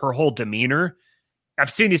whole demeanor.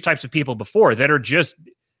 I've seen these types of people before that are just,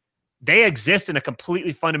 they exist in a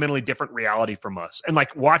completely fundamentally different reality from us. And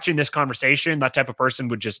like watching this conversation, that type of person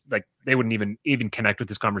would just like, they wouldn't even connect with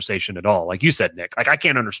this conversation at all. Like you said, Nick, like I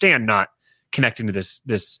can't understand not connecting to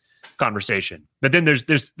this conversation. But then there's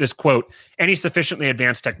this quote, any sufficiently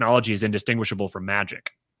advanced technology is indistinguishable from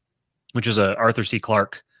magic, which is a Arthur C.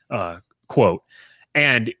 Clarke quote.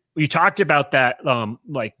 And you talked about that,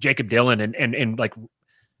 like Jakob Dylan and like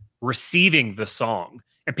receiving the song.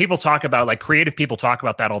 And people talk about, like creative people talk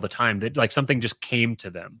about that all the time, that like something just came to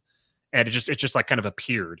them and it just like kind of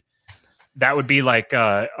appeared. That would be like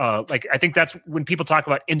I think that's when people talk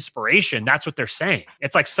about inspiration, that's what they're saying.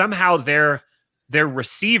 It's like somehow their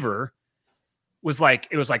receiver was like,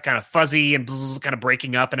 it was like kind of fuzzy and kind of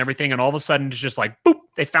breaking up and everything. And all of a sudden it's just like, boop,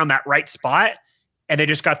 they found that right spot. And they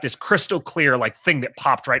just got this crystal clear like thing that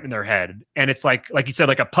popped right in their head. And it's like you said,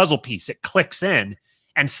 like a puzzle piece, it clicks in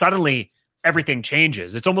and suddenly everything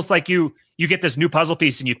changes. It's almost like you get this new puzzle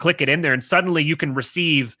piece and you click it in there and suddenly you can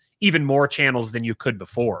receive even more channels than you could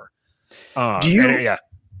before. Do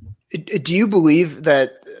you believe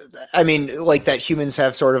that, I mean, like that humans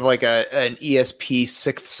have sort of like an ESP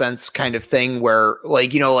sixth sense kind of thing where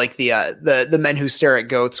like, you know, like the men who stare at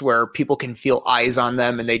goats, where people can feel eyes on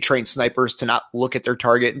them and they train snipers to not look at their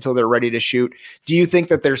target until they're ready to shoot. Do you think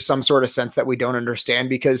that there's some sort of sense that we don't understand?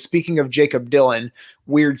 Because speaking of Jakob Dylan,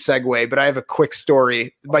 weird segue, but I have a quick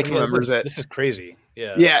story. Mike remembers it. This is crazy.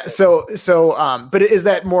 Yeah. Yeah. So, but is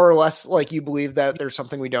that more or less like you believe that there's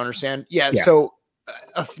something we don't understand? Yeah. So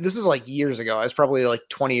this is like years ago. I was probably like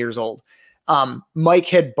 20 years old. Mike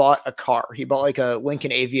had bought a car. He bought like a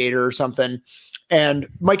Lincoln Aviator or something. And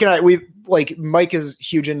Mike and I, Mike is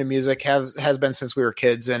huge into music, has been since we were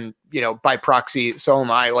kids. And, you know, by proxy, so am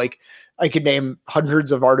I. Like I could name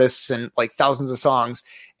hundreds of artists and like thousands of songs.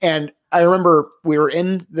 And I remember we were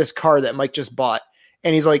in this car that Mike just bought.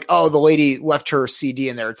 And he's like, oh, the lady left her CD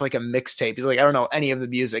in there. It's like a mixtape. He's like, I don't know any of the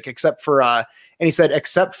music except for, and he said,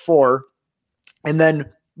 except for, and then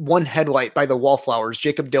One Headlight by the Wallflowers,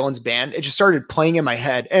 Jakob Dylan's band. It just started playing in my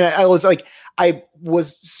head. And I was like, I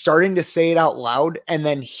was starting to say it out loud. And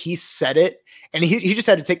then he said it and he just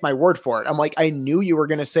had to take my word for it. I'm like, I knew you were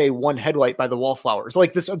going to say One Headlight by the Wallflowers,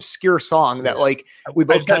 like this obscure song that like we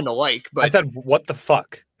both kind of like, but I thought, what the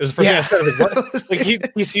fuck? It was the first thing I said. Like,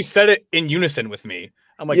 what? Like he said it in unison with me.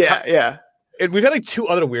 I'm like, yeah. And we've had like two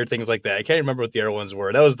other weird things like that. I can't remember what the other ones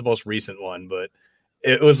were. That was the most recent one, but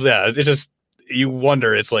it was, it's just, you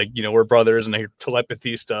wonder, it's like, you know, we're brothers and I hear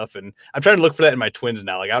telepathy stuff. And I'm trying to look for that in my twins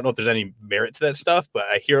now. Like, I don't know if there's any merit to that stuff, but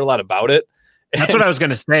I hear a lot about it. That's what I was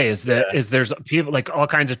going to say is that there's people, like all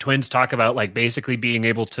kinds of twins talk about like basically being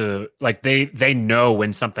able to, like, they know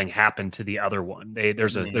when something happened to the other one.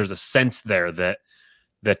 There's a sense there that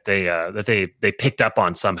they picked up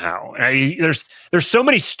on somehow. And there's so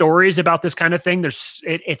many stories about this kind of thing.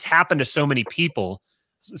 It's happened to so many people,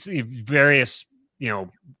 various, you know,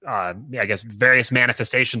 I guess various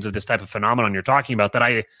manifestations of this type of phenomenon you're talking about, that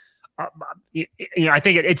I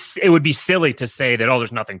think it would be silly to say that, oh,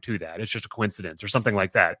 there's nothing to that. It's just a coincidence or something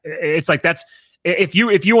like that. It's like, that's, if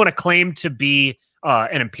you want to claim to be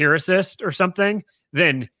an empiricist or something,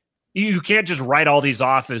 then you can't just write all these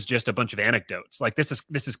off as just a bunch of anecdotes. Like this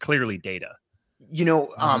is clearly data. You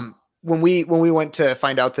know, when we went to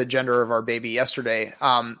find out the gender of our baby yesterday,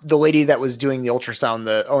 the lady that was doing the ultrasound,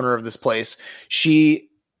 the owner of this place, we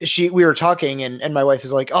were talking and my wife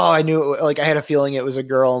is like, oh, I knew, like, I had a feeling it was a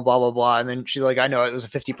girl and blah, blah, blah. And then she's like, I know it was a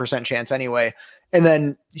 50% chance anyway. And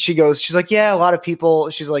then she's like, yeah, a lot of people,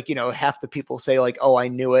 she's like, you know, half the people say like, oh, I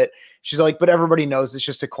knew it. She's like, but everybody knows it's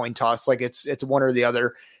just a coin toss. Like it's one or the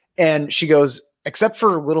other. And she goes, except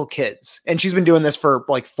for little kids. And she's been doing this for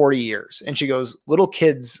like 40 years. And she goes, little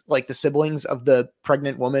kids, like the siblings of the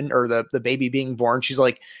pregnant woman or the baby being born. She's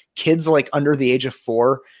like, kids like under the age of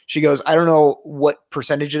 4. She goes, I don't know what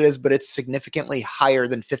percentage it is, but it's significantly higher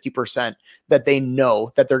than 50% that they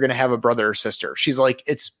know that they're going to have a brother or sister. She's like,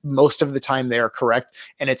 it's most of the time they are correct.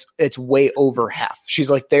 And it's way over half.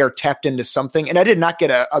 She's like, they are tapped into something. And I did not get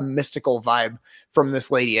a mystical vibe from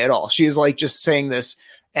this lady at all. She's like just saying this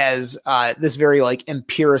as this very like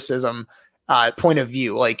empiricism point of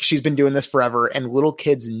view. Like she's been doing this forever and little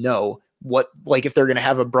kids know like if they're going to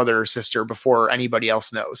have a brother or sister before anybody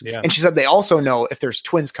else knows. Yeah. And she said they also know if there's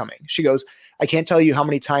twins coming. She goes, I can't tell you how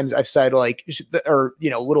many times I've said like, or,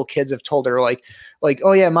 you know, little kids have told her like,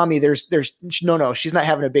 oh yeah, mommy, there's no, she's not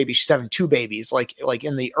having a baby. She's having two babies, like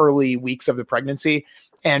in the early weeks of the pregnancy.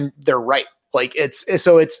 And they're right. Like I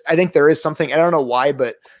think there is something, I don't know why,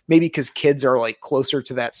 but maybe because kids are like closer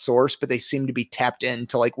to that source, but they seem to be tapped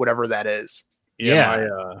into like whatever that is. Yeah.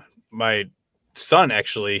 My son,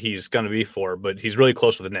 actually, he's going to be 4, but he's really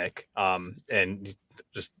close with Nick. And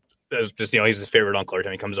just, you know, he's his favorite uncle. Every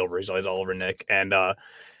time he comes over, he's always all over Nick. And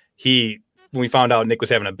when we found out Nick was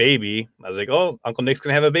having a baby, I was like, oh, Uncle Nick's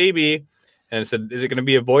going to have a baby. And I said, is it going to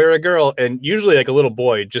be a boy or a girl? And usually like a little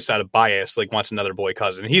boy, just out of bias, like wants another boy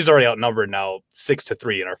cousin. He's already outnumbered now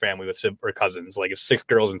 6-3 in our family with or cousins. Like it's 6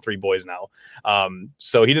 girls and 3 boys now.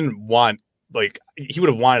 So he didn't want, like he would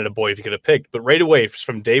have wanted a boy if he could have picked, but right away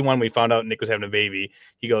from day one, we found out Nick was having a baby.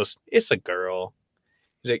 He goes, it's a girl.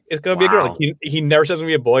 He's like, it's going to be a girl. Like, he never says it's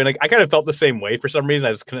going to be a boy. And like, I kind of felt the same way for some reason.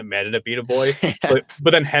 I just couldn't imagine it being a boy,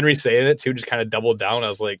 but then Henry saying it too, just kind of doubled down. I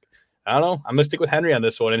was like, I don't know. I'm going to stick with Henry on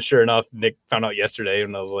this one. And sure enough, Nick found out yesterday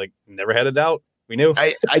and I was like, never had a doubt. We knew.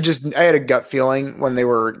 I had a gut feeling when they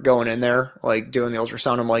were going in there, like doing the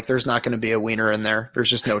ultrasound. I'm like, there's not going to be a wiener in there. There's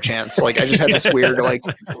just no chance. Like I just had this weird, like,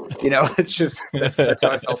 you know, it's just, that's how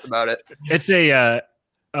I felt about it. It's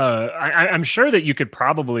I'm sure that you could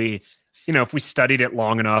probably, you know, if we studied it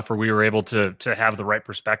long enough or we were able to have the right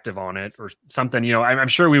perspective on it or something, you know, I'm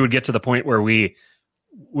sure we would get to the point where we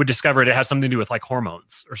would discover it has something to do with like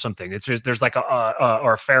hormones or something. It's just, there's like or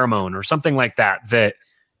a pheromone or something like that the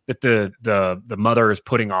mother is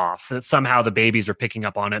putting off, that somehow the babies are picking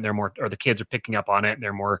up on it. They're more, or the kids are picking up on it. And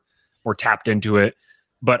they're more tapped into it.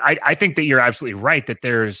 But I think that you're absolutely right that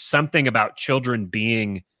there's something about children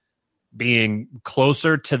being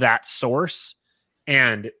closer to that source,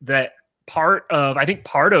 and that part of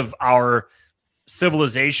our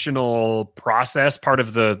civilizational process, part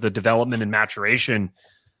of the development and maturation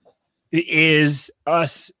is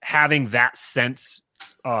us having that sense,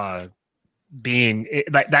 being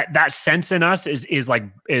that sense in us is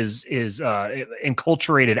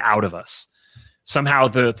enculturated out of us somehow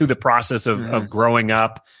through the process of growing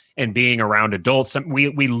up and being around adults.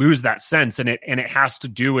 We lose that sense, and it has to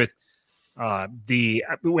do with I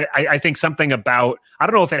think something about, I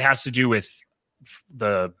don't know if it has to do with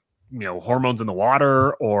the, you know, hormones in the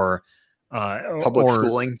water or public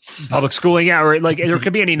schooling. Yeah. Or like, there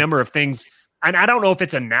could be any number of things. And I don't know if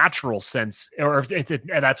it's a natural sense or if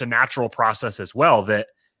that's a natural process as well, that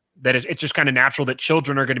it's just kind of natural that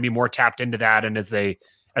children are going to be more tapped into that. And as they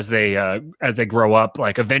grow up,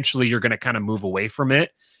 like eventually you're going to kind of move away from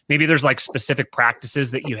it. Maybe there's like specific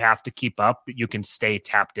practices that you have to keep up that you can stay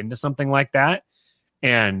tapped into something like that.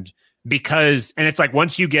 And it's like,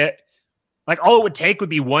 once you get, like, all it would take would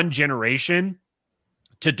be one generation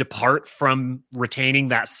to depart from retaining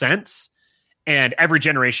that sense. And every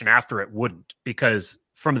generation after it wouldn't, because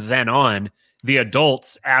from then on, the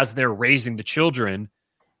adults, as they're raising the children,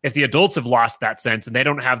 if the adults have lost that sense and they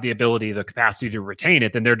don't have the ability, the capacity to retain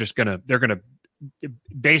it, then they're going to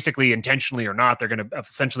basically, intentionally or not, they're going to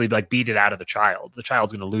essentially like beat it out of the child. The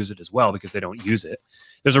child's going to lose it as well because they don't use it.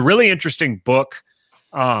 There's a really interesting book.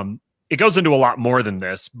 It goes into a lot more than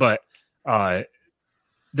this, but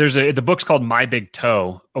the book's called My Big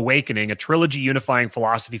Toe, Awakening, a trilogy unifying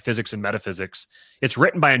philosophy, physics, and metaphysics. It's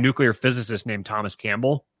written by a nuclear physicist named Thomas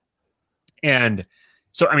Campbell. And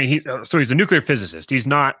so, I mean, he's a nuclear physicist. He's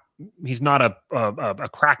not a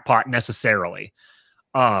crackpot necessarily.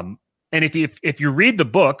 And if you read the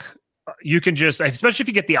book, you can just, especially if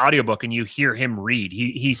you get the audiobook and you hear him read,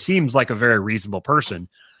 he seems like a very reasonable person.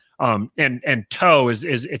 And TOE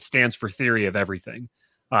it stands for theory of everything.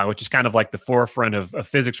 Which is kind of like the forefront of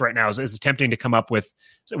physics right now, is attempting to come up with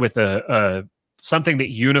a something that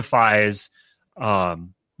unifies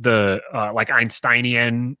the like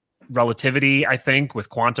Einsteinian relativity, I think, with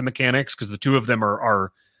quantum mechanics, because the two of them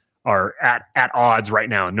are at odds right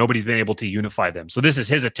now, and nobody's been able to unify them. So this is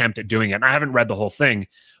his attempt at doing it. And I haven't read the whole thing,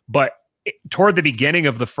 but toward the beginning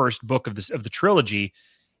of the first book of the trilogy,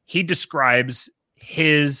 he describes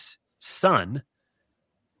his son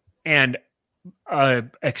and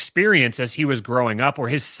experience as he was growing up, where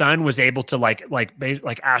his son was able to like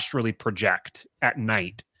astrally project at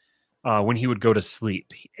night when he would go to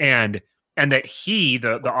sleep, and that he,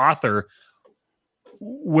 the author,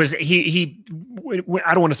 was he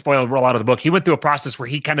I don't want to spoil a lot of the book. He went through a process where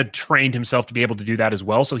he kind of trained himself to be able to do that as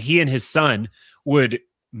well. So he and his son would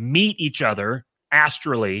meet each other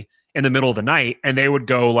astrally in the middle of the night, and they would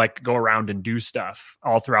go around and do stuff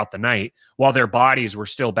all throughout the night while their bodies were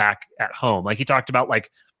still back at home. Like he talked about like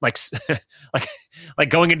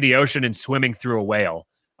going into the ocean and swimming through a whale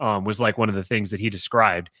was like one of the things that he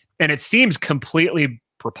described. And it seems completely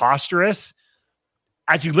preposterous.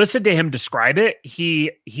 As you listen to him describe it,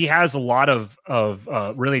 he has a lot of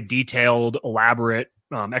really detailed, elaborate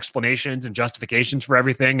explanations and justifications for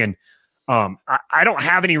everything. And I don't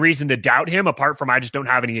have any reason to doubt him, apart from I just don't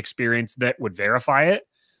have any experience that would verify it.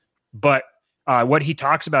 But what he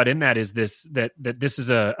talks about in that is that this is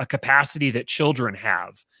a capacity that children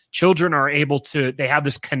have. Children are able to, they have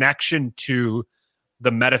this connection to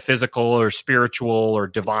the metaphysical or spiritual or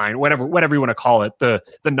divine, whatever you want to call it, the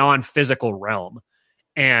non-physical realm.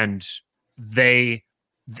 And they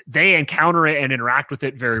encounter it and interact with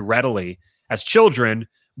it very readily as children,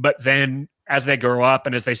 but then as they grow up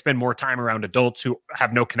and as they spend more time around adults who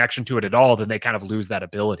have no connection to it at all, then they kind of lose that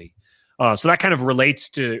ability. So that kind of relates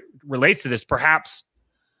to this. Perhaps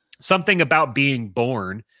something about being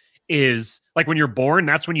born is like when you're born,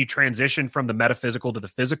 that's when you transition from the metaphysical to the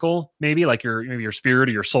physical, maybe like your spirit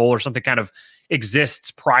or your soul or something kind of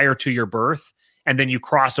exists prior to your birth. And then you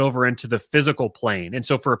cross over into the physical plane. And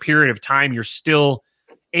so for a period of time, you're still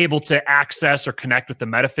able to access or connect with the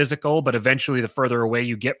metaphysical, but eventually the further away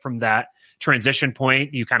you get from that transition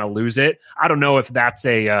point, you kind of lose it. I don't know if that's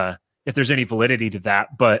if there's any validity to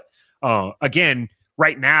that, but again,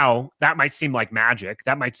 right now that might seem like magic.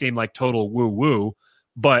 That might seem like total woo-woo,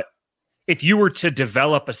 but if you were to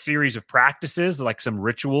develop a series of practices, like some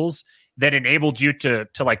rituals that enabled you to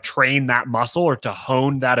like train that muscle or to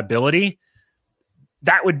hone that ability,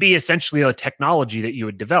 that would be essentially a technology that you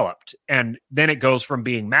had developed. And then it goes from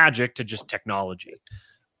being magic to just technology.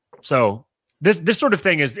 So this sort of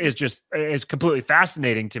thing is completely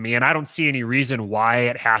fascinating to me. And I don't see any reason why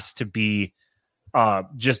it has to be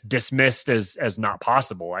just dismissed as not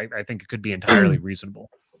possible. I think it could be entirely reasonable.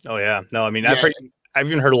 Oh yeah. No, I mean, I've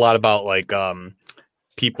even heard a lot about like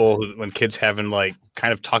people who, when kids having like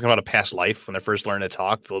kind of talking about a past life when they're first learning to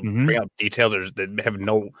talk, they'll bring up details that have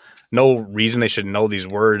no reason they should know these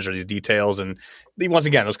words or these details. And once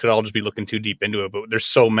again, those could all just be looking too deep into it. But there's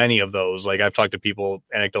so many of those. Like I've talked to people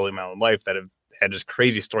anecdotally in my own life that have had just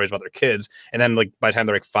crazy stories about their kids, and then like by the time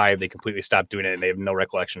they're like 5, they completely stop doing it and they have no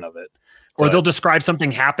recollection of it. Or they'll describe something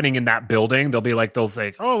happening in that building. They'll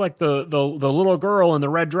say, oh, like the little girl in the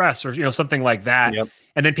red dress, or something like that. Yep.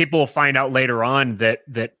 And then people will find out later on that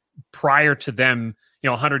prior to them,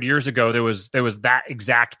 100 years ago, there was that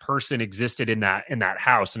exact person existed in that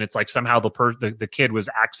house, and it's like somehow the kid was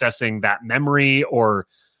accessing that memory or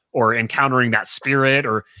encountering that spirit,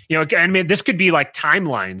 or I mean, this could be like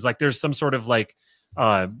timelines. Like there's some sort of like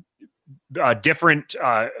different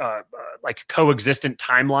like coexistent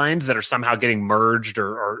timelines that are somehow getting merged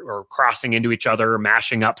or crossing into each other or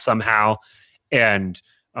mashing up somehow, and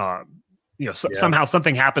somehow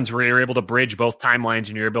something happens where you're able to bridge both timelines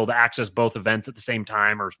and you're able to access both events at the same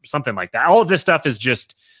time or something like that. All of this stuff is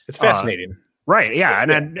just it's fascinating, right? Yeah,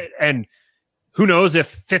 and who knows if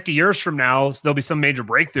 50 years from now there'll be some major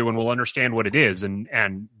breakthrough and we'll understand what it is and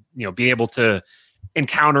be able to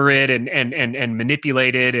encounter it and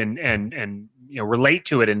manipulate it and relate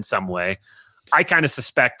to it in some way. I kind of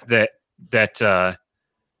suspect that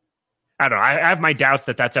I don't know. I have my doubts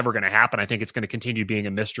that that's ever going to happen. I think it's going to continue being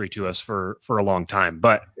a mystery to us for a long time,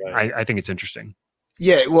 but right. I think it's interesting.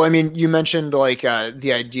 Yeah. Well, I mean, you mentioned like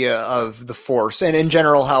the idea of the Force, and in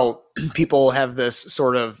general, how people have this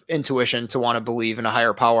sort of intuition to want to believe in a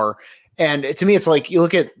higher power. And to me, it's like you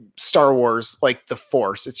look at Star Wars, like the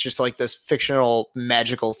Force, it's just like this fictional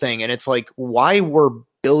magical thing. And it's like, why were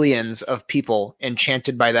billions of people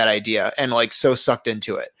enchanted by that idea and like so sucked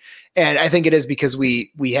into it? And I think it is because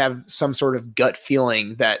we have some sort of gut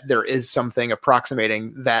feeling that there is something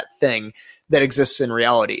approximating that thing that exists in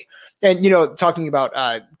reality. And, talking about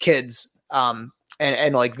kids and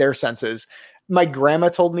like their senses, my grandma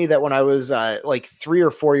told me that when I was like 3 or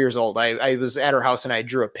 4 years old, I was at her house and I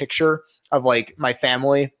drew a picture of like my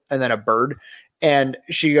family and then a bird. And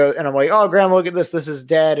she goes, and I'm like, oh, grandma, look at this. This is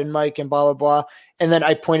Dad and Mike and blah, blah, blah. And then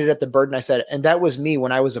I pointed at the bird and I said, and that was me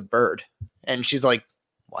when I was a bird. And she's like,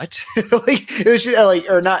 what? Like it was like,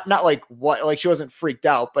 or not like what, like she wasn't freaked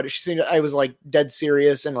out, but she seemed, I was like dead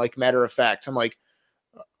serious and like matter of fact. I'm like,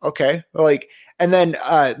 okay. Like, and then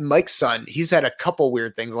Mike's son, he's had a couple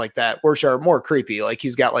weird things like that, which are more creepy. Like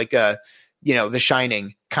he's got like a, the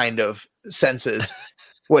Shining kind of senses.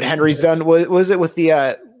 What Henry's done was it with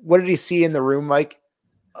the, what did he see in the room, Mike?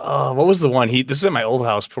 What was the one? This is at my old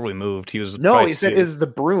house, probably moved. He said it was the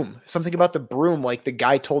broom, something about the broom. Like the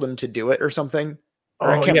guy told him to do it or something.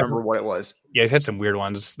 I can't remember what it was. Yeah, he's had some weird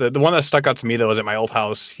ones. The one that stuck out to me that was at my old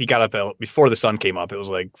house. He got up before the sun came up. It was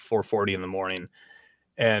like 4:40 in the morning,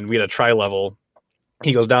 and we had a tri-level.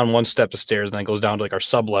 He goes down one step of stairs, and then goes down to like our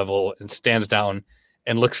sub-level and stands down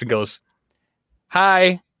and looks and goes,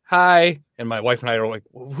 "Hi." And my wife and I are like,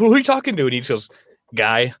 "Who are you talking to?" And he just goes,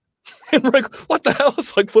 "Guy." And we're like, "What the hell?"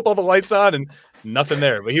 So like flip all the lights on and nothing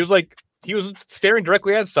there. But he was staring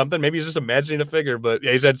directly at something. Maybe he's just imagining a figure, but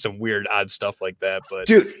yeah, he's had some weird, odd stuff like that. But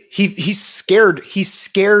dude, he scared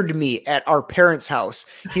me at our parents' house.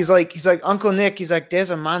 He's like, Uncle Nick, he's like,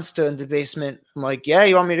 there's a monster in the basement. I'm like, yeah,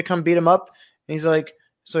 you want me to come beat him up? And he's like,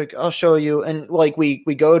 I'll show you. And like we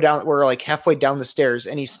go down, we're like halfway down the stairs,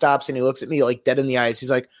 and he stops and he looks at me like dead in the eyes.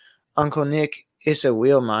 He's like, Uncle Nick, it's a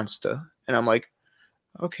wheel monster. And I'm like,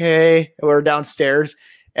 okay. And we're downstairs.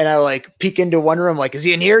 And I like peek into one room, like, is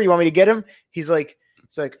he in here? You want me to get him? He's like,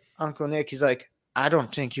 Uncle Nick. He's like, I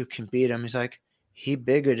don't think you can beat him. He's like, he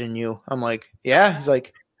bigger than you. I'm like, yeah. He's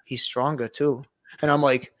like, he's stronger too. And I'm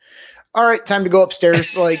like, all right, time to go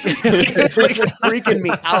upstairs. Like, it's like freaking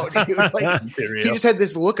me out, dude. Like, he just had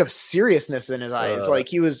this look of seriousness in his eyes. Like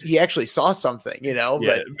he actually saw something, you know.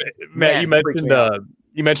 Yeah, but Matt,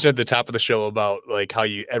 you mentioned at the top of the show about like how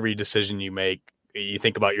every decision you make, you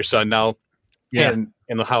think about your son now. Yeah. And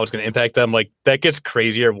how it's going to impact them. Like that gets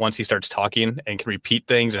crazier once he starts talking and can repeat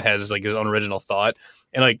things and has like his own original thought.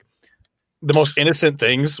 And like the most innocent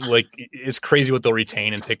things, like it's crazy what they'll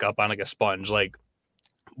retain and pick up on like a sponge. Like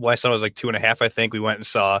my son was like 2.5, I think. We went and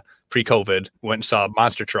saw pre-COVID,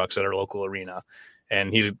 monster trucks at our local arena,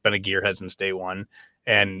 and he's been a gearhead since day one,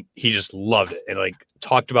 and he just loved it and like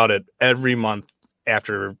talked about it every month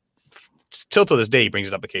after till to this day. He brings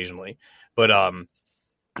it up occasionally, but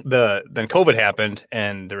then COVID happened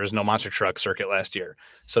and there was no monster truck circuit last year.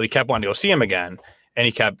 So he kept wanting to go see him again. And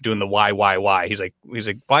he kept doing the why. He's like,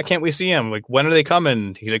 why can't we see him? Like, when are they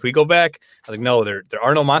coming? He's like, we go back. I was like, no, there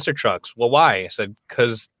are no monster trucks. Well, why? I said,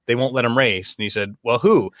 because they won't let him race. And he said, well,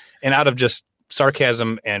 who? And out of just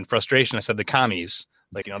sarcasm and frustration, I said, the commies.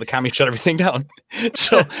 Like, the commies shut everything down.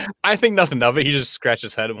 So I think nothing of it. He just scratched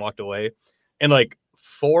his head and walked away. And like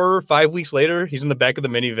 4 or 5 weeks later, he's in the back of the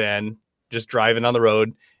minivan, just driving on the road.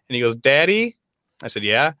 And he goes, Daddy? I said,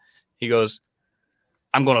 yeah. He goes,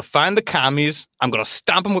 I'm going to find the commies. I'm going to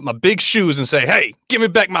stomp them with my big shoes and say, hey, give me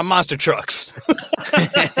back my monster trucks.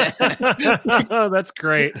 Oh, that's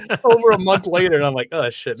great. Over a month later, and I'm like, oh,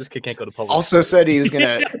 shit, this kid can't go to public. Also said he was going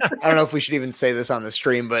to, I don't know if we should even say this on the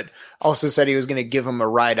stream, but also said he was going to give him a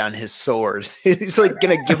ride on his sword. He's like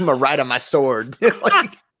going to give him a ride on my sword.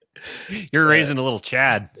 Like, you're raising a little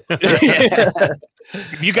Chad.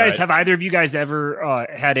 Have either of you guys ever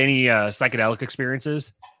had any psychedelic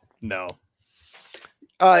experiences? No.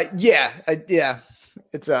 Yeah.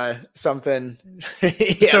 It's something.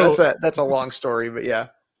 Yeah, so, that's a long story, but yeah.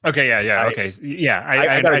 Okay, yeah. Okay, yeah.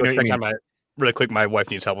 I know what you mean. Really quick, my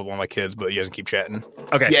wife needs help with one of my kids, but you guys can keep chatting.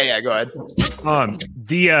 Okay. Yeah. Go ahead.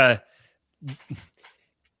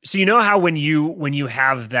 So you know how when you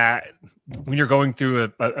have that, when you're going through a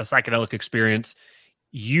psychedelic experience,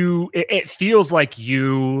 it feels like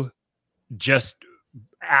you just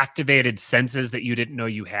activated senses that you didn't know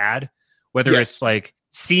you had. Whether it's like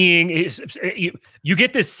seeing, you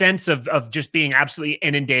get this sense of just being absolutely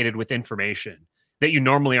inundated with information that you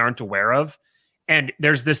normally aren't aware of. And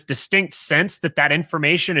there's this distinct sense that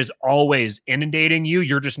information is always inundating you.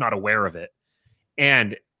 You're just not aware of it.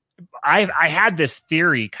 And I had this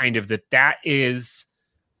theory kind of that is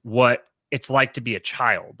what it's like to be a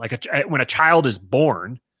child. Like when a child is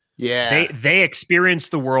born, they experience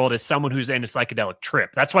the world as someone who's in a psychedelic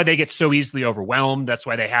trip. That's why they get so easily overwhelmed. That's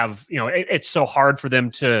why they have, it's so hard for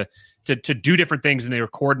them to do different things in their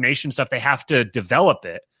coordination stuff. They have to develop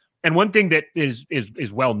it. And one thing that is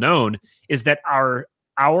well known is that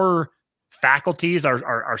our faculties,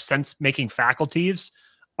 our sense making faculties,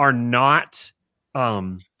 are not.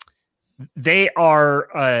 They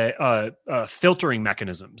are filtering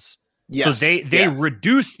mechanisms. Yes. So they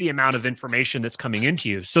reduce the amount of information that's coming into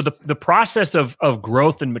you. So the process of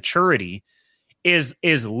growth and maturity is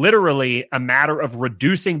literally a matter of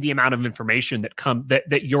reducing the amount of information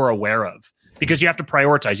that you're aware of, because you have to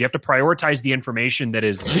prioritize. You have to prioritize the information that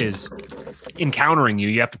is encountering you.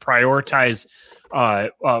 You have to prioritize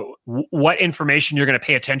what information you're going to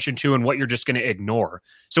pay attention to and what you're just going to ignore.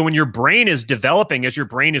 So when your brain is developing, as your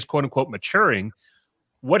brain is quote unquote maturing,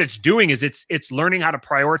 what it's doing is it's learning how to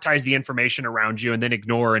prioritize the information around you and then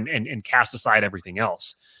ignore and cast aside everything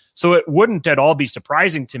else. So it wouldn't at all be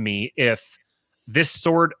surprising to me if this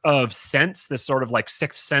sort of sense, this sort of like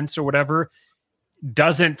sixth sense or whatever,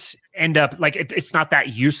 doesn't end up like it's not that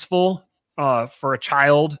useful for a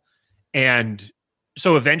child, and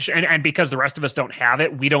eventually, and because the rest of us don't have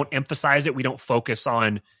it, we don't emphasize it. We don't focus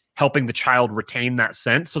on helping the child retain that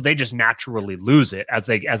sense. So they just naturally lose it as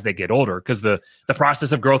they get older, because the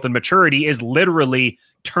process of growth and maturity is literally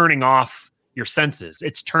turning off your senses.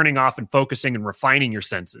 It's turning off and focusing and refining your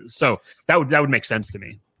senses. So that would make sense to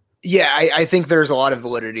me. Yeah, I think there's a lot of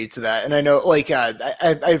validity to that. And I know, like,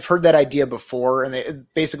 I've heard that idea before, and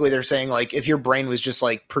they're saying, like, if your brain was just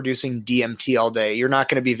like producing DMT all day, you're not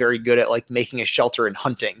going to be very good at like making a shelter and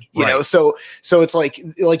hunting, you know? So it's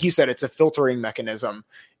like you said, it's a filtering mechanism.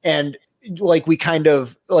 And like, we kind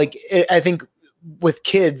of like, I think with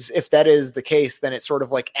kids, if that is the case, then it sort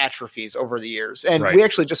of like atrophies over the years. And we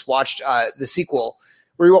actually just watched the sequel.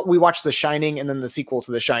 We watched The Shining, and then the sequel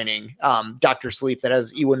to The Shining, Dr. Sleep, that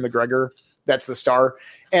has Ewan McGregor. That's the star.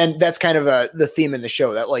 And that's kind of the theme in the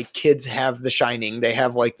show, that like kids have The Shining. They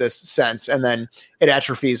have like this sense, and then it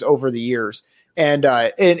atrophies over the years. And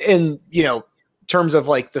in you know, terms of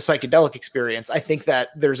like the psychedelic experience, I think that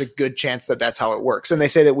there's a good chance that that's how it works. And they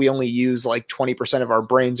say that we only use like 20% of our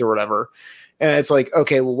brains or whatever. And it's like,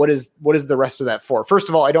 okay, well, what is the rest of that for? First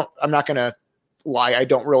of all, I'm not going to lie. I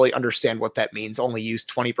don't really understand what that means. Only use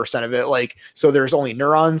 20% of it. Like, so there's only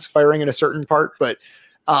neurons firing in a certain part, but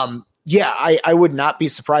yeah, I would not be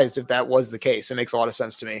surprised if that was the case. It makes a lot of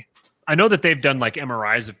sense to me. I know that they've done like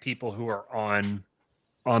MRIs of people who are on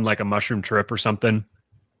like a mushroom trip or something,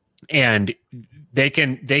 and they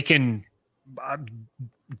can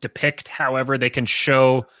depict, however, they can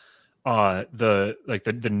show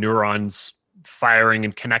the neurons firing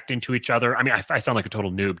and connecting to each other. I mean, I sound like a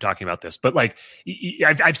total noob talking about this, but like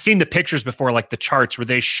I've seen the pictures before, like the charts where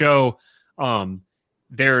they show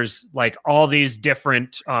there's like all these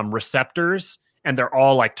different receptors, and they're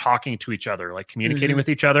all like talking to each other, like communicating with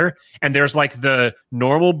each other. And there's like the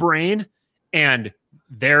normal brain, and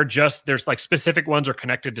there's like specific ones are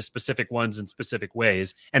connected to specific ones in specific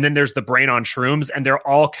ways. And then there's the brain on shrooms, and they're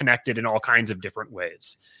all connected in all kinds of different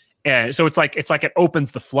ways. And so it's like it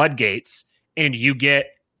opens the floodgates, and you get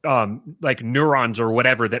like neurons or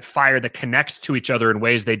whatever that fire, that connects to each other in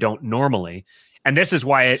ways they don't normally. And this is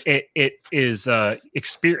why it is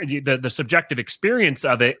the subjective experience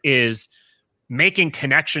of it is making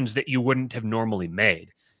connections that you wouldn't have normally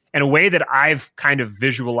made. And a way that I've kind of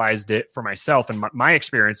visualized it for myself and my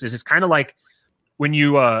experience is it's kind of like when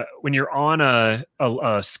you're on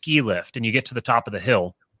a ski lift and you get to the top of the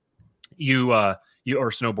hill, you or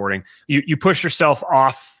snowboarding, you push yourself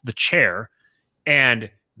off the chair, and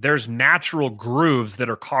there's natural grooves that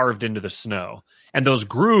are carved into the snow. And those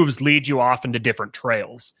grooves lead you off into different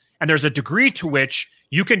trails. And there's a degree to which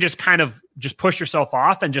you can just kind of just push yourself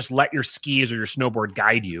off and just let your skis or your snowboard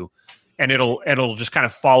guide you. And it'll just kind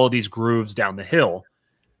of follow these grooves down the hill.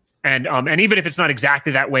 And even if it's not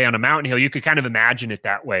exactly that way on a mountain hill, you could kind of imagine it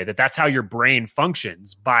that way, that's how your brain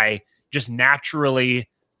functions, by just naturally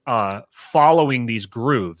following these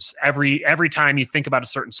grooves. Every time you think about a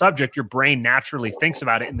certain subject, your brain naturally thinks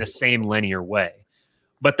about it in the same linear way.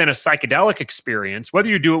 But then a psychedelic experience, whether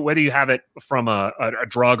you have it from a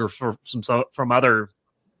drug or from other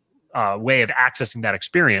way of accessing that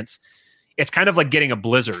experience, it's kind of like getting a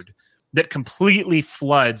blizzard that completely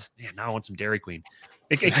floods. Man, now I want some Dairy Queen.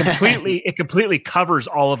 It completely covers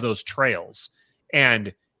all of those trails,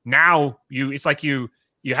 and now it's like you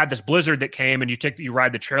had this blizzard that came, and you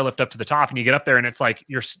ride the chairlift up to the top, and you get up there, and it's like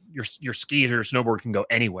your skis or your snowboard can go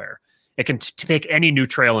anywhere. It can take any new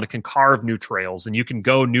trail, and it can carve new trails, and you can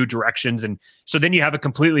go new directions. And so then you have a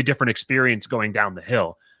completely different experience going down the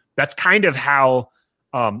hill. That's kind of how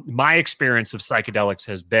my experience of psychedelics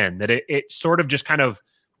has been, that it sort of just kind of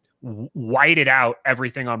whited out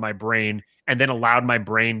everything on my brain, and then allowed my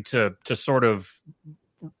brain to sort of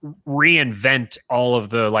reinvent all of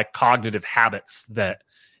the like cognitive habits that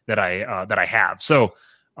I have. So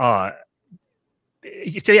yeah,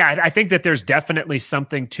 I think that there's definitely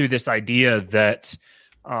something to this idea that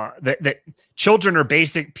children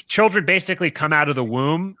basically come out of the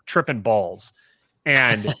womb tripping balls,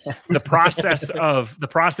 and the process of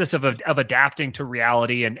adapting to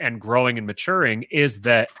reality and growing and maturing is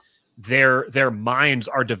that their minds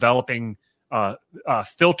are developing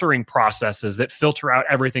filtering processes that filter out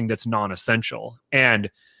everything that's non-essential.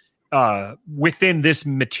 And within this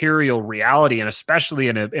material reality, and especially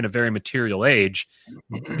in a very material age,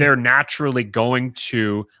 they're naturally going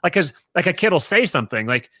to like a kid will say something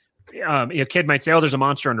like, a kid might say, "Oh, there's a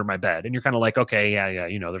monster under my bed," and you're kind of like, "Okay, yeah,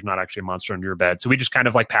 there's not actually a monster under your bed." So we just kind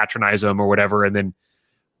of like patronize them or whatever, and then.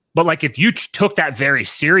 But like if you took that very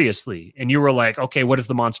seriously and you were like, "Okay, what does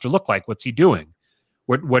the monster look like? What's he doing?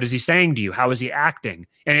 What is he saying to you? How is he acting?"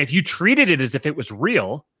 And if you treated it as if it was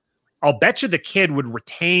real, I'll bet you the kid would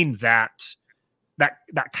retain that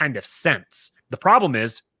that kind of sense. The problem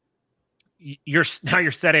is you're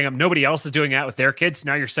setting up, nobody else is doing that with their kids.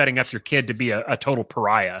 Now you're setting up your kid to be a total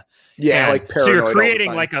pariah. Yeah. And like paranoid. so you're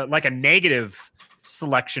creating like a negative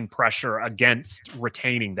selection pressure against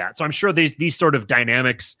retaining that. So I'm sure these sort of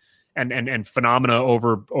dynamics and phenomena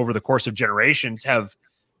over the course of generations have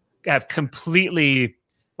completely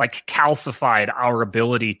like calcified our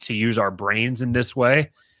ability to use our brains in this way.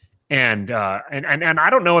 And I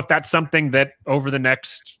don't know if that's something that over the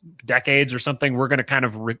next decades or something we're going to kind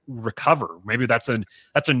of recover. Maybe that's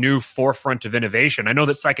a new forefront of innovation. I know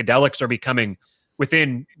that psychedelics are becoming,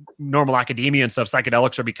 within normal academia and stuff,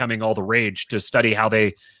 psychedelics are becoming all the rage to study how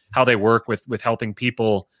they work with helping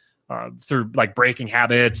people through like breaking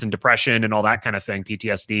habits and depression and all that kind of thing,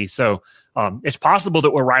 PTSD. So it's possible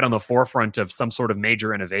that we're right on the forefront of some sort of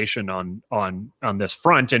major innovation on this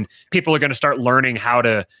front, and people are going to start learning how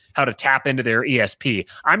to tap into their ESP.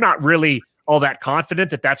 I'm not really all that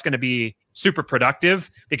confident that that's going to be super productive,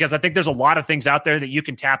 because I think there's a lot of things out there that you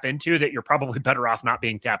can tap into that you're probably better off not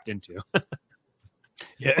being tapped into.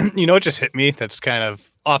 Yeah, you know, it just hit me. That's kind of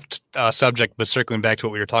off subject, but circling back to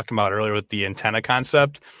what we were talking about earlier with the antenna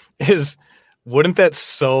concept, is wouldn't that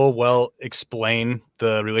so well explain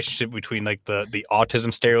the relationship between like the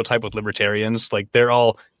autism stereotype with libertarians? Like they're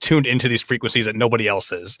all tuned into these frequencies that nobody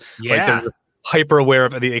else is. Yeah. Like they're hyper aware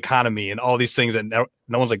of the economy and all these things that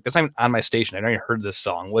no one's like, that's not even on my station. I never even heard this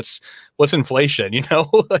song. What's inflation? You know?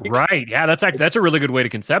 Like, right. Yeah. That's a really good way to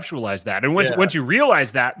conceptualize that. And once you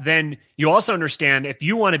realize that, then you also understand if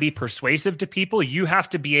you want to be persuasive to people, you have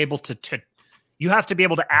to be able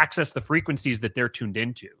to access the frequencies that they're tuned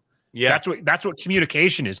into. Yeah. That's what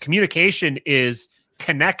communication is. Communication is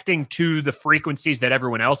connecting to the frequencies that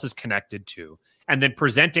everyone else is connected to, and then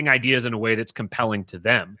presenting ideas in a way that's compelling to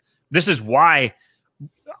them. This is why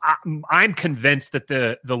I'm convinced that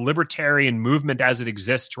the libertarian movement as it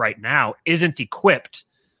exists right now isn't equipped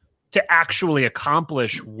to actually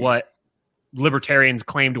accomplish what libertarians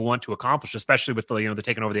claim to want to accomplish, especially with the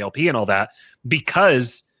taking over the LP and all that,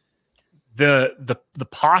 because the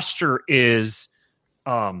posture is,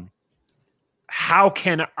 how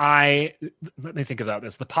can I, let me think about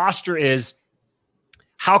this. The posture is,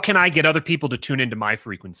 how can I get other people to tune into my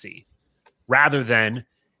frequency, rather than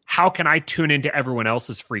how can I tune into everyone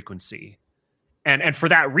else's frequency? And for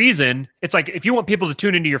that reason, it's like, if you want people to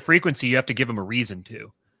tune into your frequency, you have to give them a reason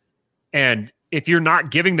to. And if you're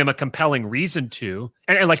not giving them a compelling reason to,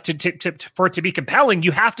 and like for it to be compelling,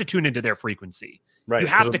 you have to tune into their frequency. Right.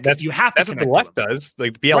 That's what the left does.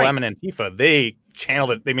 Like BLM and Antifa, they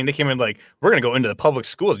channeled it. I mean, they came in like, we're going to go into the public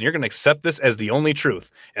schools and you're going to accept this as the only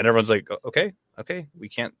truth. And everyone's like, okay, we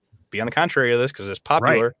can't be on the contrary of this because it's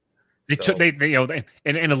popular. Right. They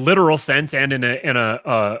in a literal sense and in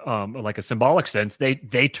a like a symbolic sense,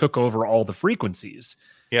 they took over all the frequencies.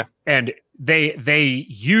 Yeah. And they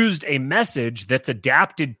used a message that's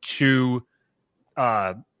adapted to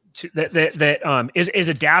is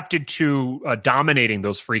adapted to dominating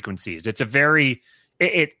those frequencies. It's a very,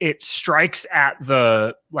 it strikes at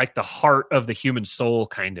the heart of the human soul,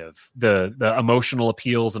 kind of the emotional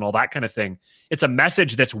appeals and all that kind of thing. It's a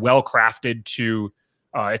message that's well crafted to,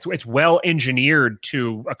 it's well engineered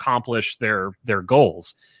to accomplish their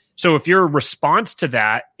goals. So if your response to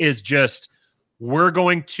that is just, we're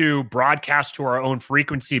going to broadcast to our own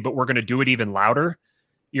frequency, but we're going to do it even louder,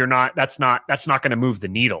 that's not going to move the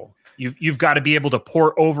needle. You've got to be able to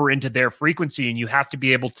pour over into their frequency, and you have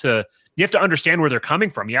to understand where they're coming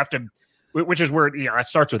from. You have to, which is where, it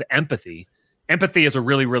starts with empathy. Empathy is a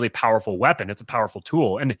really, really powerful weapon. It's a powerful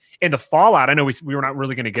tool. And in the fallout, I know we were not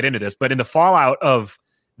really going to get into this, but in the fallout of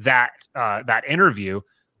that interview,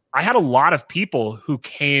 I had a lot of people who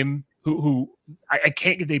came,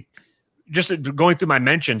 they just going through my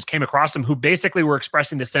mentions, came across them who basically were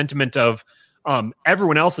expressing the sentiment of,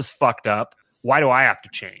 everyone else is fucked up. Why do I have to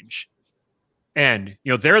change? And,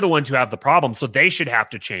 they're the ones who have the problem, so they should have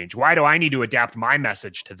to change. Why do I need to adapt my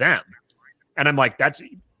message to them? And I'm like, that's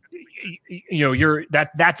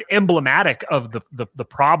emblematic of the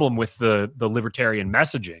problem with the libertarian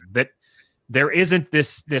messaging, that there isn't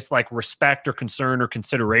this like respect or concern or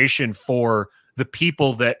consideration for the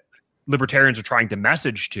people that libertarians are trying to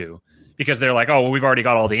message to, because they're like, oh, well, we've already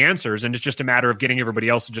got all the answers, and it's just a matter of getting everybody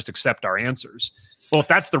else to just accept our answers. Well, if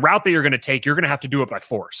that's the route that you're going to take, you're going to have to do it by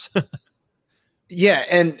force. Yeah.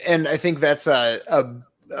 And I think that's a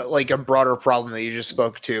broader problem that you just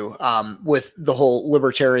spoke to, with the whole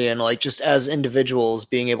libertarian, like just as individuals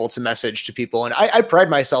being able to message to people. And I pride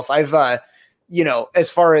myself. I've, as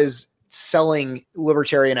far as selling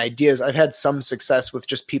libertarian ideas, I've had some success with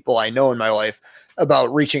just people I know in my life.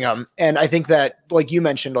 about reaching them. And I think that, like you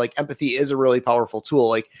mentioned, like empathy is a really powerful tool.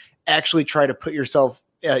 Like actually try to put yourself,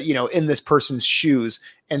 in this person's shoes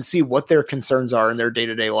and see what their concerns are in their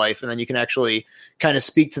day-to-day life. And then you can actually kind of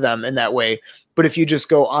speak to them in that way. But if you just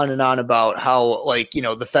go on and on about how, like,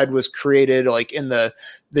 the Fed was created like in the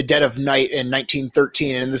dead of night in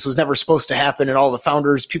 1913, and this was never supposed to happen, and all the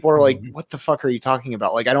founders, people are like, what the fuck are you talking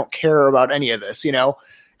about? Like, I don't care about any of this, And how's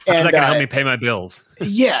that gonna help me pay my bills?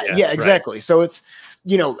 Yeah, exactly. Right. So it's,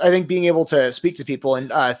 I think being able to speak to people,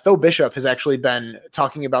 and Tho Bishop has actually been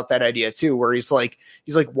talking about that idea too, where he's like,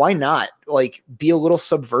 why not like be a little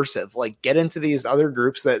subversive, like get into these other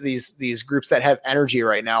groups, that these groups that have energy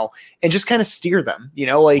right now, and just kind of steer them,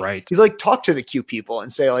 right. He's like, talk to the Q people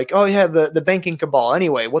and say like, oh yeah, the banking cabal,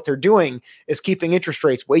 anyway, what they're doing is keeping interest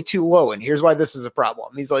rates way too low. And here's why this is a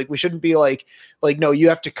problem. He's like, we shouldn't be like, no, you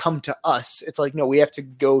have to come to us. It's like, no, we have to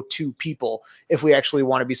go to people if we actually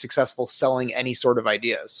want to be successful selling any sort of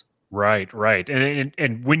ideas. Right.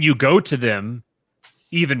 And when you go to them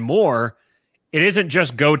even more, it isn't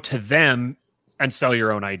just go to them and sell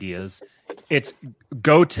your own ideas. It's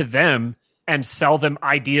go to them and sell them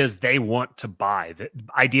ideas they want to buy, the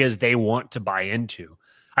ideas they want to buy into.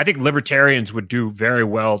 I think libertarians would do very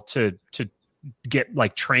well to get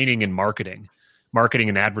like training in marketing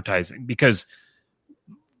and advertising, because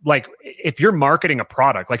like if you're marketing a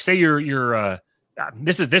product, like say you're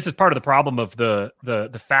this is part of the problem of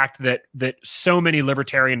the fact that so many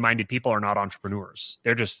libertarian minded people are not entrepreneurs.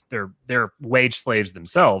 They're wage slaves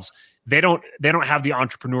themselves. They don't have the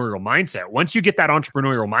entrepreneurial mindset. Once you get that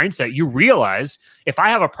entrepreneurial mindset, you realize if I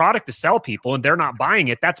have a product to sell people and they're not buying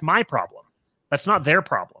it, that's my problem. That's not their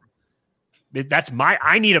problem.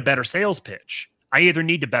 I need a better sales pitch. I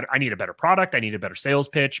need a better product. I need a better sales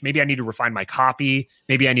pitch. Maybe I need to refine my copy.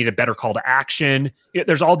 Maybe I need a better call to action.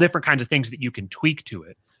 There's all different kinds of things that you can tweak to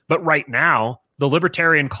it. But right now, the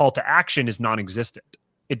libertarian call to action is non-existent.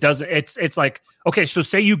 It doesn't. It's like, okay, so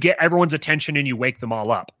say you get everyone's attention and you wake them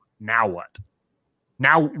all up. Now what?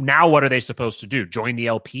 Now what are they supposed to do? Join the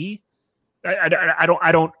LP? I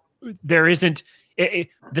don't. There isn't.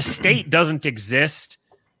 The state doesn't exist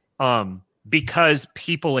because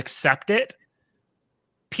people accept it.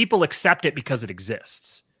 People accept it because it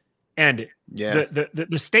exists, and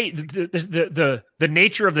the state, the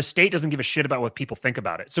nature of the state doesn't give a shit about what people think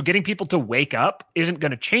about it. So getting people to wake up isn't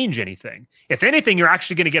going to change anything. If anything, you're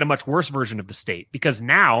actually going to get a much worse version of the state, because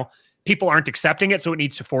now people aren't accepting it, so it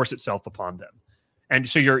needs to force itself upon them. And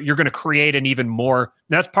so you're going to create an even more.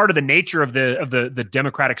 That's part of the nature of the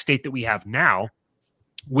democratic state that we have now,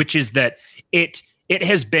 which is that it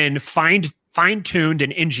has been fine-tuned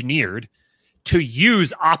and engineered to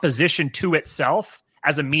use opposition to itself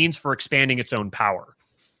as a means for expanding its own power.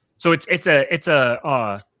 So it's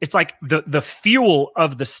like the fuel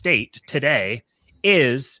of the state today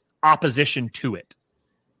is opposition to it,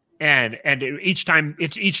 and each time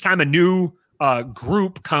a new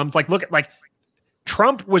group comes, like look at like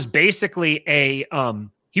Trump was basically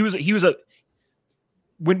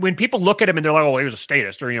when people look at him and they're like, oh, he was a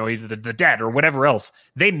statist, or he's the dead or whatever else,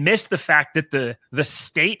 they miss the fact that the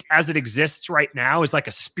state as it exists right now is like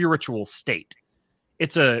a spiritual state.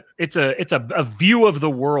 It's a view of the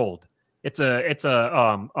world. It's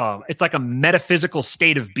like a metaphysical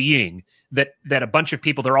state of being that a bunch of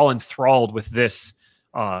people, they're all enthralled with this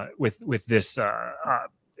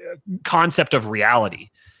concept of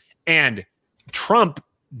reality. And Trump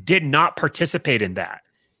did not participate in that.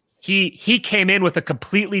 He came in with a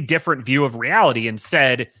completely different view of reality and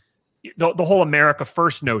said the whole America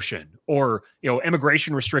First notion, or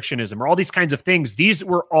immigration restrictionism, or all these kinds of things. These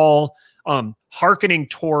were all hearkening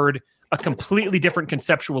toward a completely different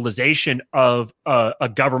conceptualization of a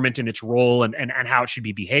government and its role and how it should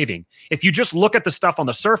be behaving. If you just look at the stuff on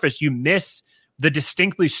the surface, you miss the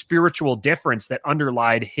distinctly spiritual difference that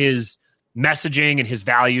underlied his messaging and his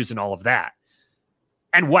values and all of that.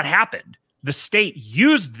 And what happened? The state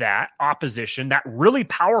used that opposition, that really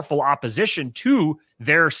powerful opposition to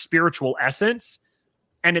their spiritual essence,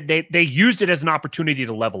 and they used it as an opportunity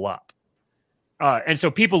to level up. And so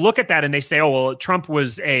people look at that and they say, "Oh, well, Trump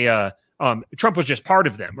was just part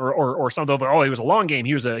of them," or something. Oh, he was a long game.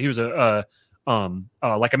 He was like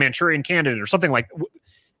a Manchurian candidate or something like.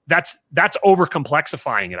 That's over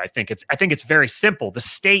complexifying it. I think it's very simple. The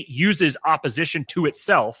state uses opposition to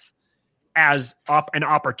itself as an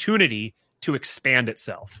opportunity to expand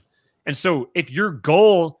itself. And so if your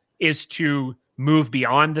goal is to move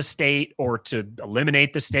beyond the state, or to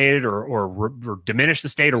eliminate the state, or diminish the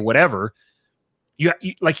state, or whatever, you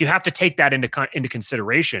have to take that into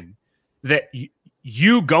consideration, that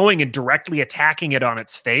you going and directly attacking it on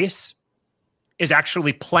its face is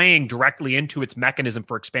actually playing directly into its mechanism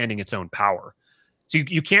for expanding its own power. So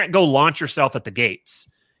you can't go launch yourself at the gates.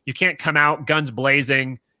 You can't come out guns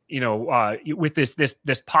blazing, with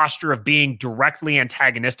this posture of being directly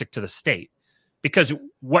antagonistic to the state, because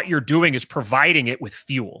what you're doing is providing it with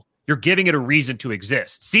fuel. You're giving it a reason to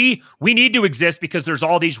exist. See, we need to exist because there's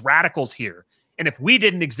all these radicals here. And if we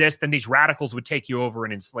didn't exist, then these radicals would take you over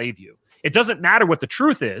and enslave you. It doesn't matter what the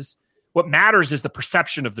truth is. What matters is the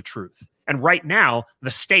perception of the truth. And right now,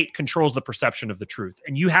 the state controls the perception of the truth.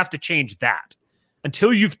 And you have to change that.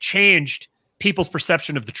 Until you've changed people's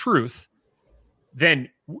perception of the truth, then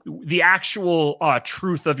the actual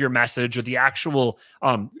truth of your message or the actual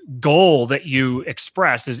goal that you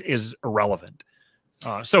express is irrelevant.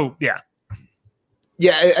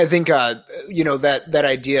 Yeah, I think that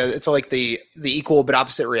idea, it's like the equal but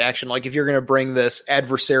opposite reaction. Like if you're going to bring this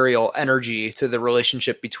adversarial energy to the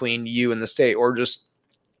relationship between you and the state, or just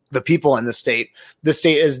the people in the state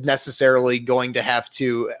is necessarily going to have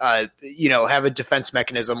to have a defense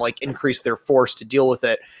mechanism, like increase their force to deal with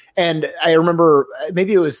it. And I remember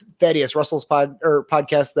maybe it was Thaddeus Russell's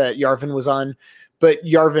podcast that Yarvin was on. But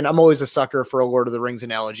Yarvin, I'm always a sucker for a Lord of the Rings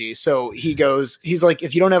analogy. So he's like,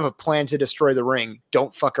 if you don't have a plan to destroy the ring,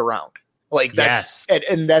 don't fuck around. Like that's,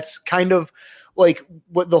 and that's kind of like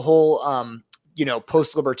what the whole,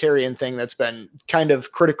 post-libertarian thing that's been kind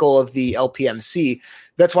of critical of the LPMC.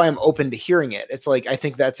 That's why I'm open to hearing it. It's like, I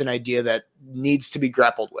think that's an idea that needs to be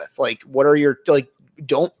grappled with. Like,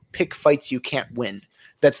 don't pick fights you can't win.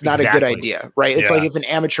 That's not a good idea, right? It's like if an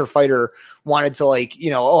amateur fighter wanted to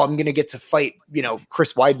I'm going to get to fight,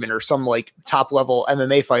 Chris Weidman or some like top level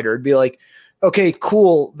MMA fighter. It'd be like, okay,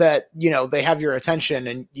 cool that, they have your attention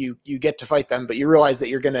and you get to fight them, but you realize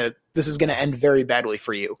that this is going to end very badly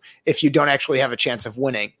for you if you don't actually have a chance of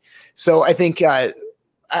winning. So I think,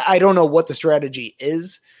 I don't know what the strategy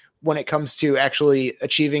is when it comes to actually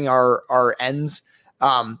achieving our ends.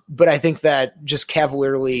 But I think that just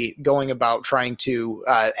cavalierly going about trying to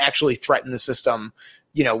actually threaten the system,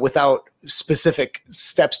 without specific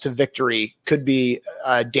steps to victory could be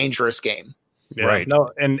a dangerous game. Yeah, right.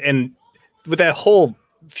 No, and with that whole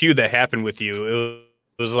feud that happened with you,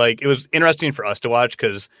 it was interesting for us to watch,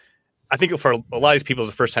 because I think for a lot of these people, it's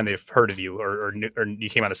the first time they've heard of you or you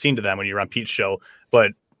came on the scene to them when you were on Pete's show.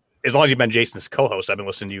 But as long as you've been Jason's co-host, I've been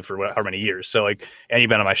listening to you for how many years. So and you've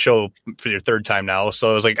been on my show for your third time now.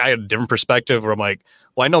 So it was like, I had a different perspective where I'm like,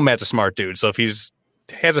 well, I know Matt's a smart dude. So if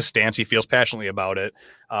has a stance, he feels passionately about it.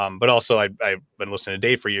 But also I've been listening to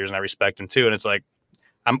Dave for years and I respect him too. And it's like,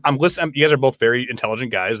 I'm listening. You guys are both very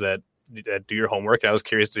intelligent guys that do your homework. And I was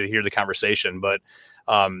curious to hear the conversation, but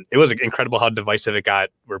it was incredible how divisive it got,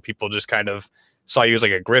 where people just kind of saw you as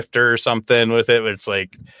like a grifter or something with it. But it's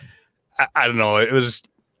like, I don't know. It was,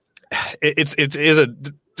 there's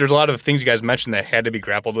a lot of things you guys mentioned that had to be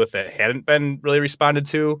grappled with that hadn't been really responded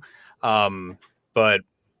to. But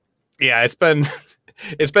yeah, it's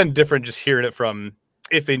been different just hearing it from,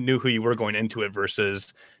 if they knew who you were going into it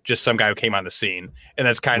versus just some guy who came on the scene. And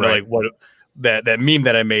that's kind of like what that meme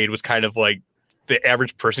that I made was kind of like the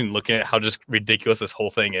average person looking at how just ridiculous this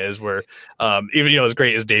whole thing is, where even, as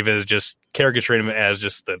great as David is, just caricaturing him as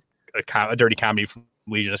just a dirty comedy from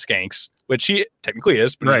Legion of Skanks, which he technically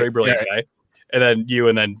is, but he's a very brilliant guy. And then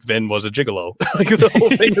Vin was a gigolo. Like the whole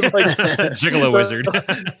thing is like gigolo wizard.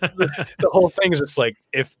 The whole thing is just like,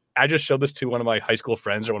 if I just showed this to one of my high school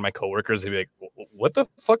friends or one of my coworkers, they'd be like, what the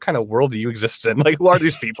fuck kind of world do you exist in? Like, who are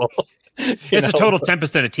these people? It's a total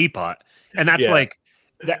tempest in a teapot. And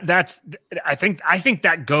that's I think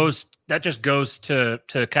that just goes to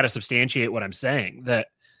kind of substantiate what I'm saying, that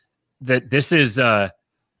this is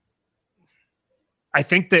I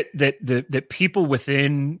think that people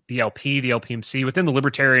within the LP, the LPMC, within the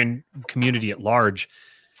libertarian community at large,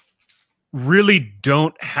 really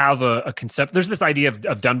don't have a concept. There's this idea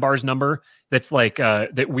of Dunbar's number that's like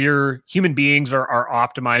that we're human beings are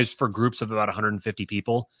optimized for groups of about 150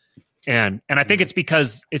 people, and I think it's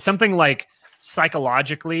because it's something like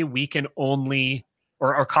psychologically we can only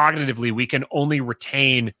or cognitively we can only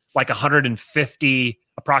retain like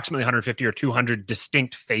approximately 150 or 200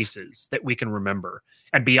 distinct faces that we can remember.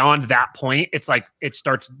 And beyond that point, it's like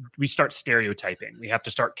we start stereotyping. We have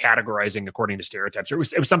to start categorizing according to stereotypes. It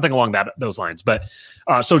was something along those lines. But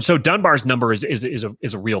so Dunbar's number is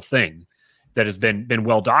a real thing that has been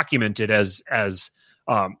well documented as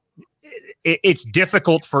it's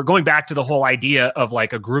difficult for, going back to the whole idea of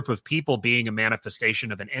like a group of people being a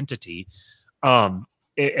manifestation of an entity, of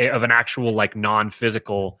an actual like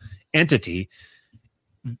non-physical entity.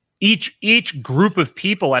 Each group of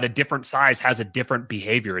people at a different size has a different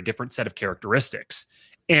behavior, a different set of characteristics.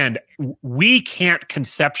 And we can't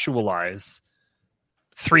conceptualize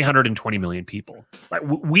 320 million people. Like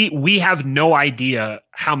we have no idea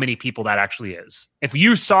how many people that actually is. If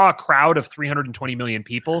you saw a crowd of 320 million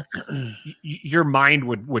people, your mind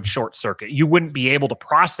would short circuit. You wouldn't be able to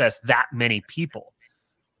process that many people.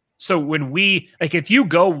 So when if you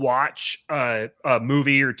go watch a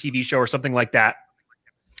movie or TV show or something like that,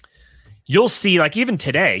 you'll see, like even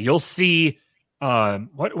today, you'll see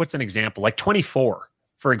what's an example? Like 24,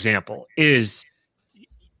 for example, is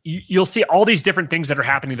you'll see all these different things that are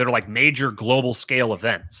happening that are like major global scale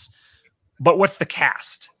events. But what's the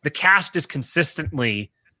cast? The cast is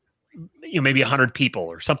consistently, maybe 100 people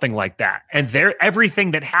or something like that. And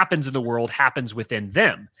everything that happens in the world happens within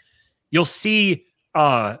them. You'll see,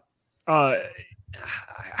 how do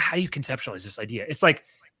you conceptualize this idea? It's like,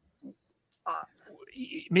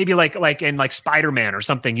 maybe like in like Spider-Man or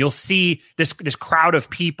something, you'll see this crowd of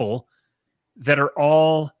people that are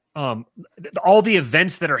all the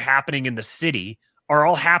events that are happening in the city are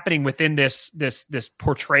all happening within this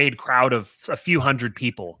portrayed crowd of a few hundred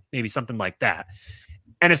people, maybe something like that.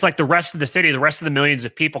 And it's like the rest of the city, the rest of the millions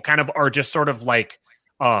of people kind of are just sort of like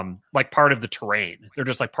part of the terrain. They're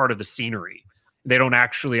just like part of the scenery. They aren't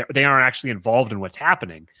actually involved in what's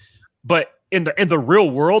happening. But in the real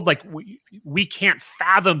world, like we can't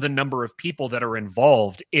fathom the number of people that are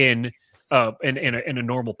involved in a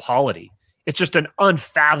normal polity. It's just an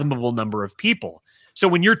unfathomable number of people. So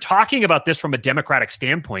when you're talking about this from a democratic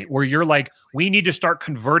standpoint, where you're like, we need to start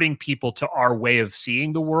converting people to our way of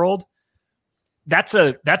seeing the world, that's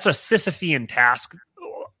a Sisyphean task,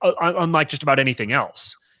 unlike just about anything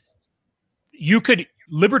else.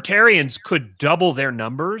 Libertarians could double their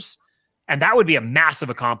numbers, and that would be a massive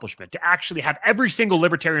accomplishment, to actually have every single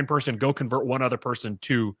libertarian person go convert one other person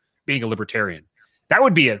to being a libertarian.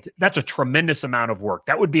 That's a tremendous amount of work.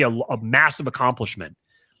 That would be a massive accomplishment.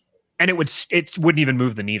 And it wouldn't even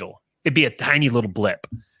move the needle. It'd be a tiny little blip.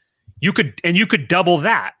 You could double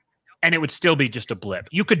that and it would still be just a blip.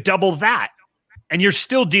 You could double that and you're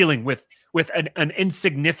still dealing with an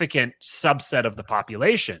insignificant subset of the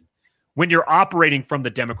population when you're operating from the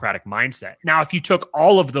democratic mindset. Now, if you took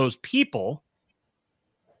all of those people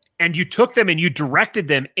and you took them and you directed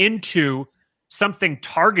them into something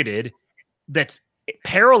targeted that's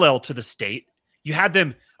parallel to the state, you had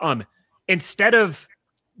them, instead of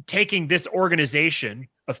taking this organization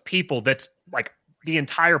of people that's like the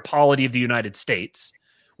entire polity of the United States,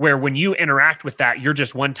 where when you interact with that, you're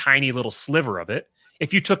just one tiny little sliver of it.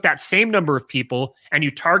 If you took that same number of people and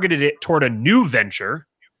you targeted it toward a new venture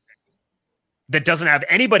that doesn't have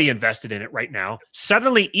anybody invested in it right now,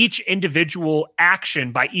 suddenly each individual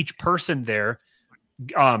action by each person there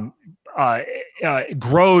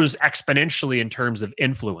grows exponentially in terms of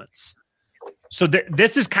influence. So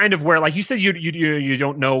this is kind of where, like you said, you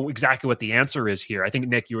don't know exactly what the answer is here. I think,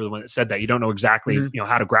 Nick, you were the one that said that. You don't know exactly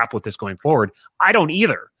how to grapple with this going forward. I don't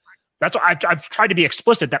either. That's why I've tried to be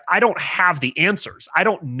explicit that I don't have the answers. I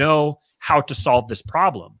don't know how to solve this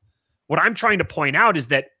problem. What I'm trying to point out is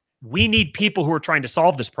that we need people who are trying to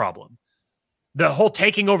solve this problem. The whole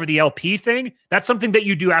taking over the LP thing, that's something that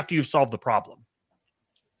you do after you've solved the problem.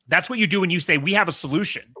 That's what you do when you say we have a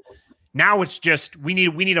solution. Now it's just we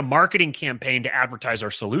need a marketing campaign to advertise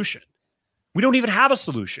our solution. We don't even have a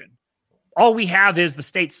solution. All we have is the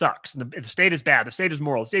state sucks. And the state is bad. The state is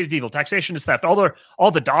moral. The state is evil. Taxation is theft. All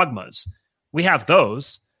the dogmas. We have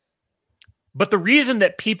those. But the reason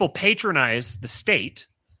that people patronize the state,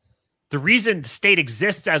 the reason the state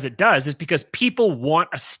exists as it does, is because people want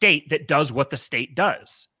a state that does what the state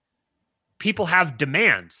does. People have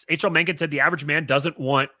demands. H.L. Mencken said the average man doesn't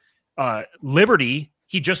want liberty.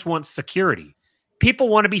 He just wants security. People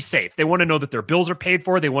want to be safe. They want to know that their bills are paid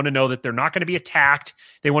for. They want to know that they're not going to be attacked.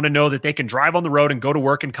 They want to know that they can drive on the road and go to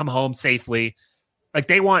work and come home safely. Like,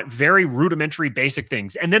 they want very rudimentary, basic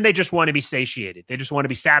things. And then they just want to be satiated. They just want to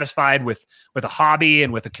be satisfied with a hobby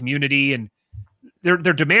and with a community. And their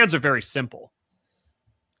demands are very simple.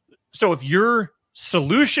 So if your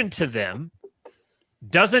solution to them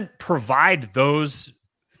doesn't provide those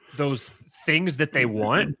things that they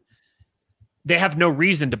want, they have no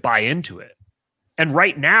reason to buy into it. And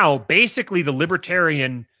right now, basically the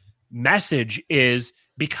libertarian message is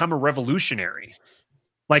become a revolutionary.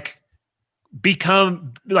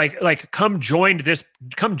 Come join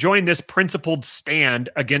this principled stand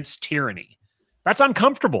against tyranny. That's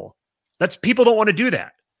uncomfortable. People don't want to do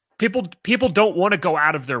that. People don't want to go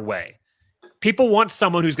out of their way. People want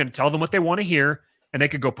someone who's going to tell them what they want to hear, and they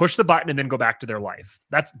could go push the button and then go back to their life.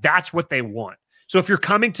 That's what they want. So if you're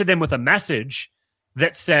coming to them with a message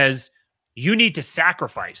that says you need to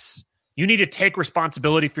sacrifice, you need to take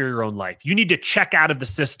responsibility for your own life, you need to check out of the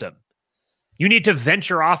system, You need to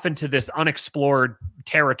venture off into this unexplored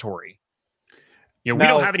territory. We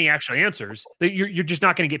don't have any actual answers. You're just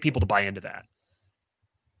not going to get people to buy into that.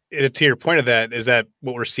 To your point of that, is that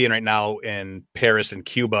what we're seeing right now in Paris and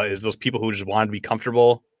Cuba is those people who just wanted to be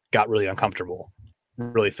comfortable got really uncomfortable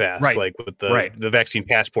really fast. Right. Like with the vaccine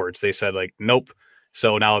passports, they said like, nope.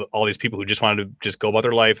 So now all these people who just wanted to just go about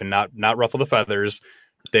their life and not ruffle the feathers,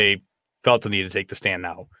 they felt the need to take the stand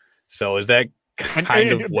now. So is that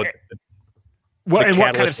kind of what and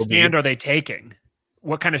what kind of stand are they taking?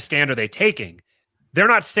 What kind of stand are they taking? They're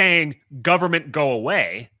not saying government go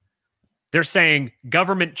away. They're saying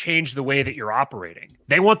government change the way that you're operating.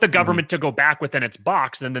 They want the government to go back within its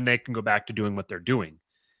box, and then they can go back to doing what they're doing.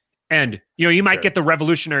 And you might get the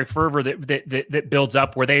revolutionary fervor that builds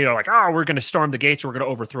up where they are like, oh, we're going to storm the gates, we're going to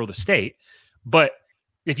overthrow the state. But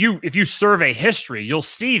if you survey history, you'll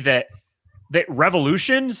see that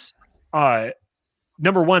revolutions,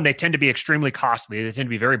 number one, they tend to be extremely costly. They tend to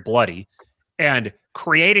be very bloody, and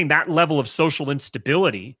creating that level of social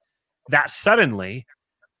instability that suddenly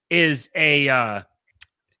is the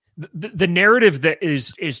narrative that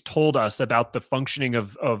is told us about the functioning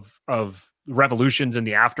of revolutions and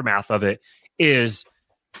the aftermath of it is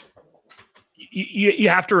you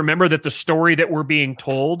have to remember that the story that we're being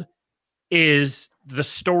told is the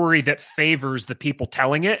story that favors the people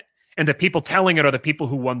telling it, and the people telling it are the people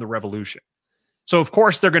who won the revolution. So of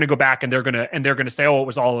course they're going to go back and they're going to say, oh, it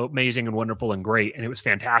was all amazing and wonderful and great and it was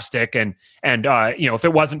fantastic and if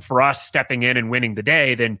it wasn't for us stepping in and winning the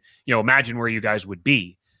day, then imagine where you guys would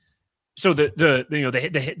be. So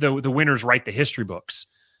the winners write the history books.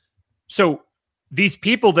 So these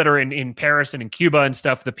people that are in Paris and in Cuba and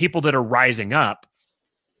stuff, the people that are rising up,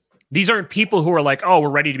 these aren't people who are like, oh, we're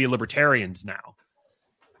ready to be libertarians now.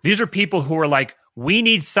 These are people who are like, we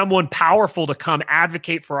need someone powerful to come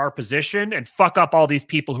advocate for our position and fuck up all these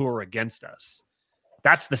people who are against us.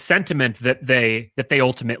 That's the sentiment that they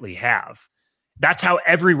ultimately have. That's how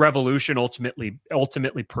every revolution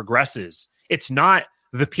ultimately progresses. It's not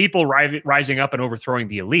the people rising up and overthrowing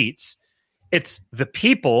the elites. It's the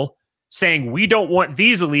people saying, we don't want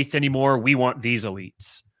these elites anymore. We want these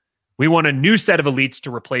elites. We want a new set of elites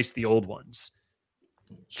to replace the old ones.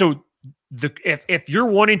 So if you're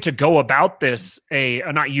wanting to go about this,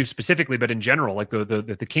 not you specifically, but in general, like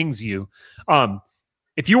the King's you,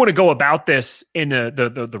 if you want to go about this in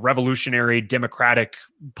the revolutionary, democratic,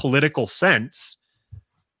 political sense,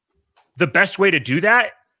 the best way to do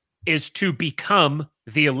that is to become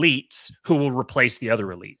the elites who will replace the other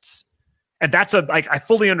elites. And that's I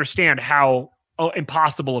fully understand how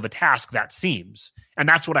impossible of a task that seems. And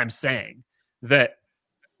that's what I'm saying, that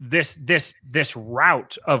this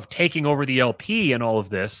route of taking over the LP and all of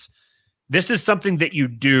this is something that you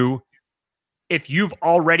do if you've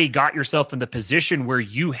already got yourself in the position where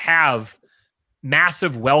you have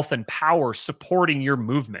massive wealth and power supporting your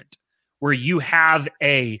movement, where you have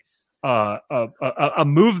a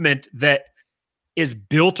movement that is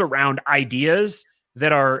built around ideas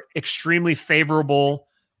that are extremely favorable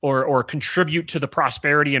or contribute to the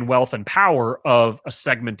prosperity and wealth and power of a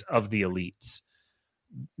segment of the elites.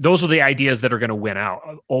 Those are the ideas that are going to win out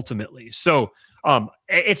ultimately. So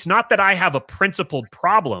it's not that I have a principled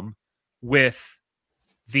problem with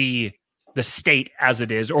the state as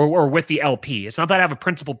it is, or with the LP. It's not that I have a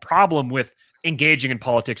principled problem with engaging in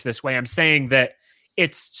politics this way. I'm saying that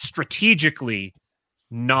it's strategically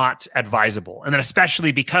not advisable. And then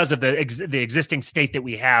especially because of the existing state that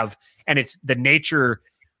we have, and it's the nature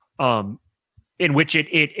in which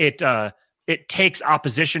it takes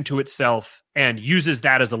opposition to itself and uses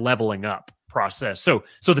that as a leveling up process. So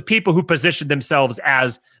the people who position themselves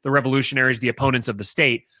as the revolutionaries, the opponents of the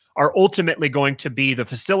state, are ultimately going to be the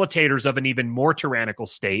facilitators of an even more tyrannical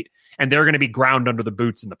state, and they're going to be ground under the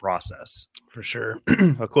boots in the process. For sure.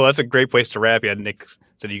 Well, cool. That's a great place to wrap. Yeah, Nick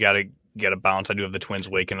said you got to bounce. I do have the twins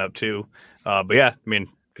waking up too. But yeah, I mean,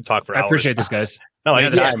 could talk for hours. I appreciate this, guys. No,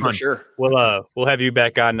 yeah, for sure. We'll have you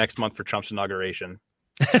back on next month for Trump's inauguration.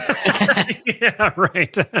 Yeah,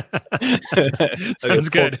 right. Sounds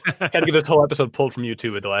good. Had to get this whole episode pulled from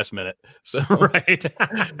YouTube at the last minute. So right.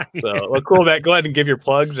 So well, cool, Matt. Go ahead and give your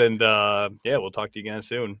plugs, and yeah, we'll talk to you again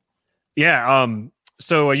soon. Yeah.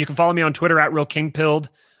 So you can follow me on Twitter at RealKingPilled.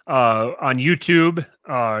 On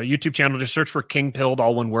YouTube channel, just search for King Pilled,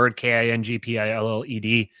 all one word,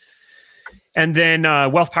 KINGPILLED. And then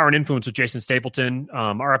Wealth, Power, and Influence with Jason Stapleton.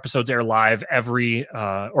 Our episodes air live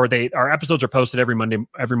our episodes are posted every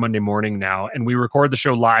Monday morning now, and we record the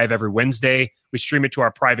show live every Wednesday. We stream it to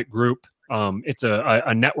our private group. It's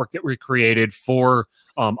a network that we created for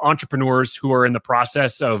entrepreneurs who are in the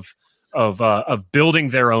process of building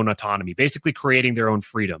their own autonomy, basically creating their own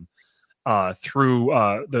freedom. through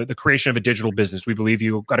the creation of a digital business. We believe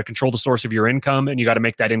you got to control the source of your income, and you got to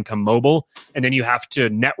make that income mobile. And then you have to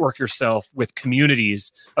network yourself with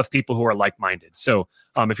communities of people who are like-minded. So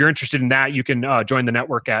if you're interested in that, you can join the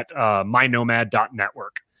network at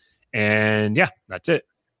mynomad.network. And yeah, that's it.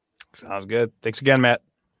 Sounds good. Thanks again, Matt.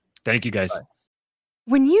 Thank you, guys. Bye.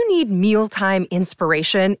 When you need mealtime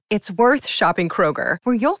inspiration, it's worth shopping Kroger,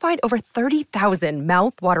 where you'll find over 30,000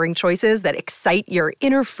 mouth-watering choices that excite your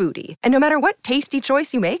inner foodie. And no matter what tasty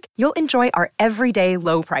choice you make, you'll enjoy our everyday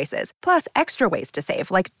low prices, plus extra ways to save,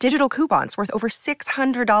 like digital coupons worth over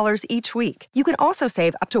 $600 each week. You can also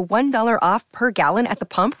save up to $1 off per gallon at the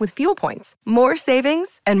pump with fuel points. More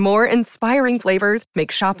savings and more inspiring flavors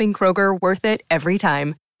make shopping Kroger worth it every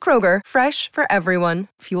time. Kroger, fresh for everyone.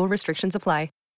 Fuel restrictions apply.